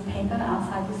pieces of paper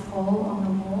outside this hall on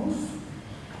the walls,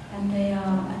 and they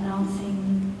are announcing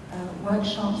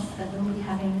workshops that we'll be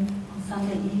having on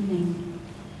Sunday evening.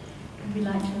 And we'd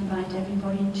like to invite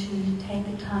everybody to take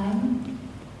the time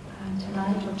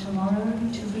tonight or tomorrow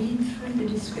to read through the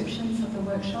descriptions of the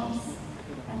workshops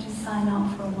and to sign up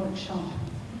for a workshop.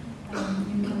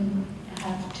 You can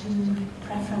have two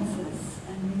preferences,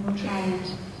 and we will try and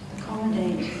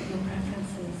accommodate your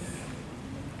preferences.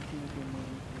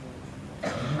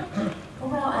 พว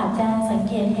กเราอาจจะสัง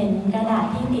เกตเห็นกระดาษ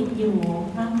ที่ติดอยู่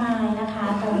มากมายนะคะ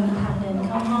ตรงทางเดินเ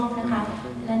ข้าห้องนะคะ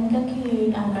นั่นก็คือ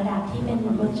กระดาษที่เป็น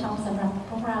เวิร์กช็อปสำหรับ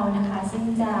พวกเรานะคะซึ่ง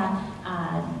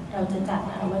เราจะจัด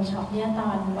เวิร์กช็อปเนี่ยตอ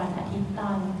นวันอาทิตย์ตอ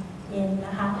นเย็นน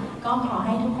ะคะก็ขอใ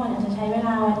ห้ทุกคนอาจจะใช้เวล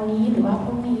าวันนี้หรือว่าพ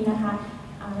รุ่งนี้นะคะ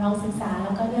ลองศึกษาแ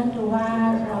ล้วก็เลือกดูว่า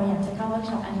เราอยากจะเข้าเวิร์ก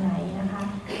ช็อปอันไหนนะคะ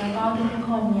แล้วก็ทุก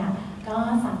คนเนี่ยก็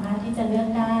สามารถที่จะเลือก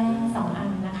ได้2อัน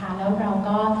นะคะแล้วเรา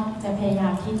ก็จะพยายา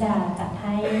มที่จะจัดใ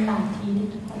ห้ตามที่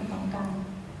ทุกคนต้องการ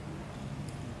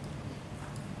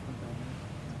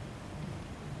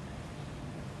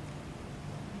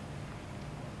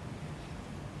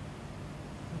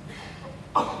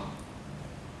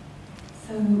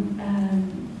So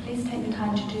please take the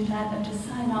time to do that and to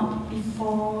sign up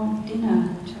before dinner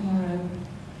tomorrow,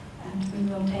 and we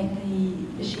will take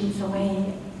the sheets away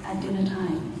at dinner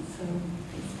time. So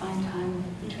please find time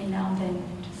between now and then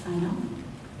to sign up.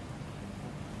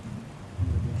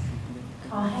 ข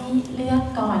อให้เลือก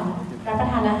ก่อนรับประ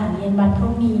ทานอาหารเย็นวันพ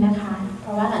รุ่งนี้นะคะเพร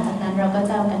าะว่าหลังจากนั้นเราก็จ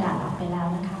ะเอากระดาษออกไปแล้ว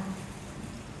นะคะ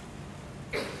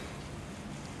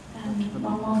And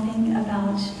one more thing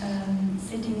about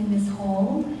sitting in this hall.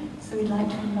 So we'd like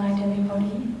to invite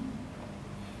everybody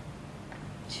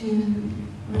to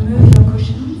remove your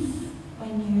cushions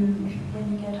when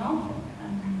you get up.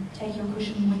 Take your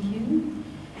cushion with you,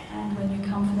 and when you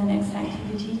come for the next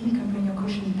activity, you can bring your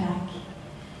cushion back.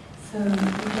 So we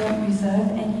don't reserve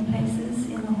any places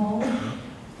in the hall.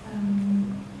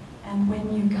 And when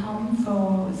you come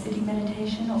for sitting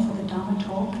meditation or for the Dharma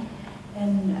talk,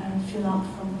 then fill up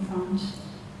from the front,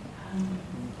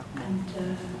 and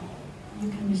you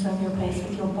can reserve your place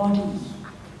with your body.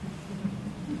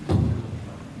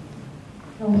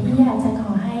 หลวงพี่อยากจะข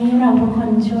อให้เราทุกค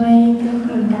นช่วยเกื้อ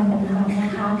กูลการปฏิบัติน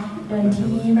ะคะโดย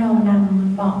ที่เราน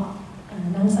ำเบาะ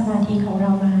นั่งสมาธิของเร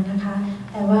ามานะคะ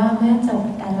แต่ว่าเมื่อจบ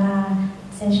แต่ละ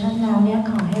เซสชันแล้วเนี่ย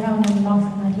ขอให้เรานำเบาะส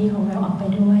มาธิของเราออกไป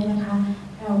ด้วยนะคะ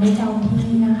เราไม่จอง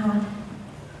ที่นะคะ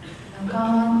แล้วก็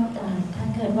ถ้า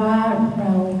เกิดว่าเร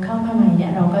าเข้ามาใหม่เนี่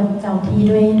ยเราก็จองที่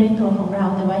ด้วยตัวของเรา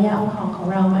แต่ว่าอย่าเอาของ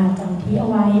เรามาจองที่เอา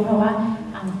ไว้เพราะว่า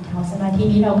แถวสมาธิ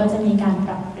นี้เราก็จะมีการป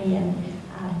รับเปลี่ยน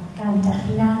การจัด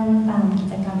ที่นั่งตามกิ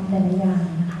จกรรมแต่ละอย่าง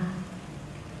นะคะ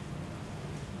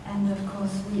And of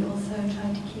course we also try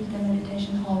to keep the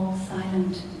meditation hall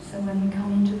silent. So when we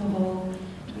come into the hall,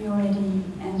 we already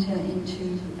enter into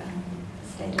a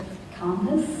state of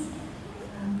calmness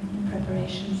in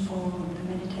preparation for the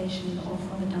meditation or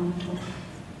for the Dhamma talk.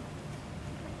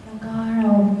 แล้วก็เร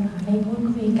าได้พูด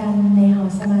คุยกันในหอ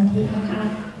สมาธินะคะ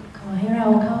ขอให้เรา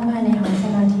เข้ามาในหอส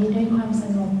มาธิด้วยความส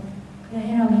งบเพื่อใ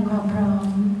ห้เรามีความพร้อม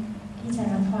ที่จะ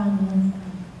รับฟัง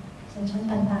เซสชั่น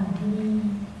ต่างๆที่นี่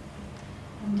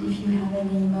And if you have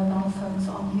any mobile phones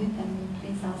on you, then we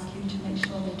please ask you to make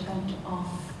sure they're turned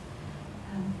off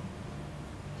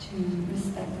to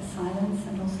respect the silence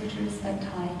and also to respect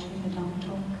Thai during the Dhamma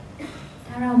talk.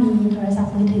 ถ้าเรามีโทรศัพ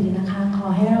ท์มือถือนะคะขอ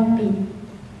ให้เราปิด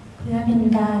เพื่อเป็น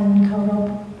การเคารพ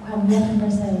ความเงียบอันปร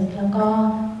ะเสริฐแล้วก็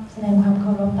แสดงความเค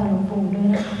ารพต่อหลวงปู่ด้วย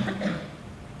นะคะ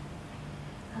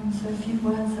So a few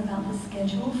words about the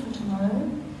schedule for tomorrow.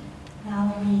 Now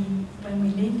when we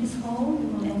leave this hall, we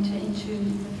will enter into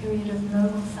the period of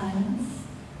noble silence.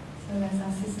 So as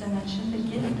our sister mentioned, the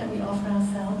gift that we offer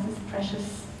ourselves is a precious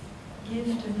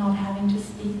gift of not having to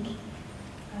speak,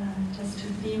 just to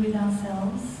be with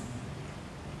ourselves.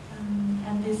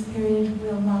 And this period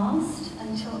will last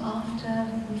until after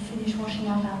we finish washing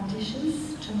up our dishes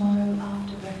tomorrow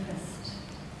after breakfast.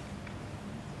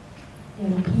 เดี๋ยว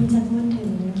หลวงพี่จะพูดถึ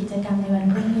งกิจกรรมในวัน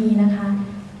พรุ่งนี้นะคะ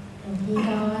หลวงพี่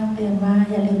ก็เตือนว่า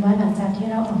อย่าลืมว่าหลังจากที่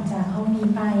เราออกจากห้องนี้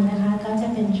ไปนะคะก็จะ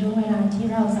เป็นช่วงเวลาที่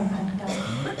เราสัมผัสกับ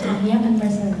ความเงียบอันปร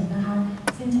ะเสริฐนะคะ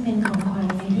ซึ่งจะเป็นของขวัญ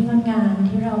ที่งดงาม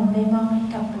ที่เราได้มอบให้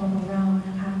กับตัวของเราน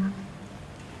ะคะ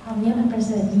ความเงียบอันประเ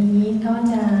สริฐนี้ก็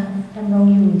จะดำรง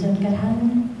อยู่จนกระทั่ง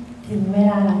ถึงเว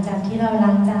ลาหลังจากที่เราล้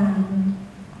างจาน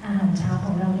อาหารเช้าข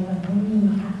องเราในวันพรุ่งนี้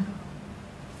ค่ะ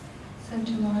So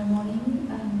tomorrow morning,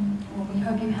 we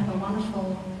hope you have a wonderful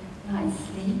night's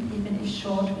sleep, even if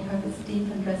short. We hope it's deep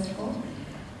and restful.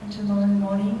 And tomorrow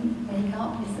morning, wake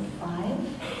up is at 5.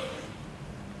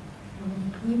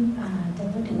 ที่จะ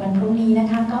พูดถึงวันพรุ่งนี้นะ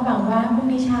คะก็หวังว่าพรุ่ง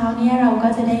นี้เช้าเนี่ยเราก็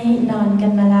จะได้นอนกั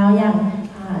นมาแล้วอย่าง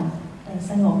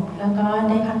สงบแล้วก็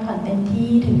ได้พักผ่อนเต็มที่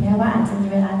ถึงแม้ว่าอาจจะมี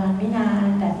เวลานอนไม่นาน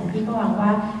แต่พี่ก็หวังว่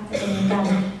าจะเป็นการ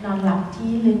นอนหลับที่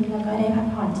ลึกแล้วก็ได้พัก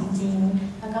ผ่อนจริง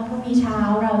ๆแล้วก็พรุ่งนี้เช้า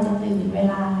เราจะตื่นเว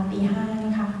ลาตี 5น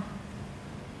ะคะ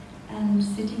And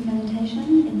sitting meditation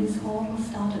in this hall will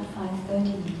start at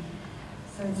 5:30.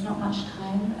 So it's not much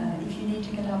time. If you need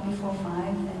to get up before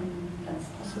 5, then that's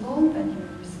possible, but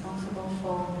you're responsible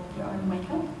for your own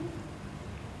wake-up.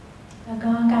 แล้ว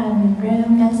ก็การเริ่ม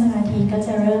นั่งสมาธิก็จ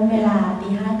ะเริ่มเวลาตี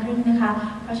 5:30นะคะ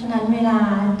เพราะฉะนั้นเวลา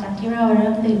จากที่เราเริ่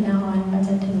มตื่นนอนมาจ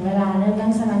นถึงเวลาเริ่มนั่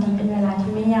งสมาธิเป็นเวลา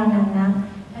ที่ไม่ยาวนานนัก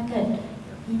ถ้าเกิด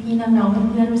พี่ๆน้องๆ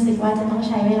เพื่อนๆรู้สึกว่าจะต้องใ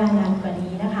ช้เวลานานกว่า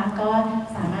นี้นะคะก็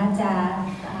สามารถจะ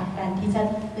การที่จะ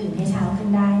ตื่นให้เช้าขึ้น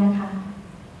ได้นะคะ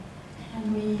And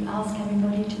we ask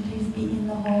everybody to please be in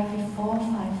the hall before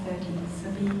 5:30. So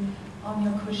be on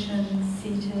your cushion,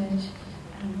 seated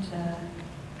and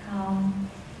calm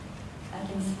at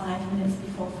least 5 minutes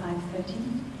before 5:30.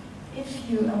 If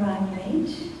you arrive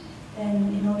late, then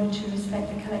in order to respect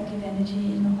the collective energy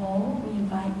in the hall, we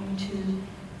invite you to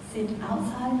sit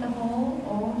outside the hall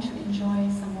or to enjoy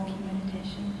some walking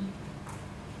meditation.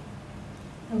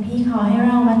 หลวงพี่ขอให้เ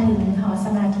รามาถึงหอส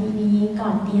มาธินี้ก่อ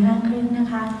นตี 5:30นะ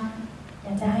คะอย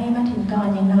ากจะให้มาถึงก่อน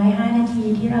อย่างน้อย5 นาที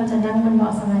ที่เราจะนั่งบนเบา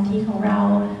ะสมาธิของเรา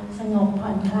สงบผ่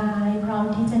อนคลายพร้อม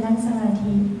ที่จะนั่งสมา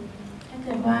ธิถ้าเ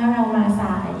กิดว่าเรามาส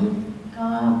ายก็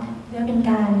เพื่อเป็น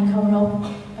การเคารพ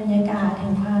บรรยากาศแห่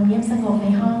งความเงียบสงบใน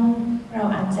ห้องเรา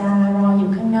อาจจะรออ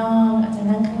ยู่ข้างนอกอาจจะ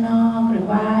นั่งข้างนอกหรือ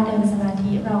ว่าเดินสมาธิ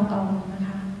รอก่อนนะค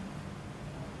ะ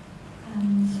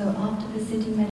So after the sitting meditation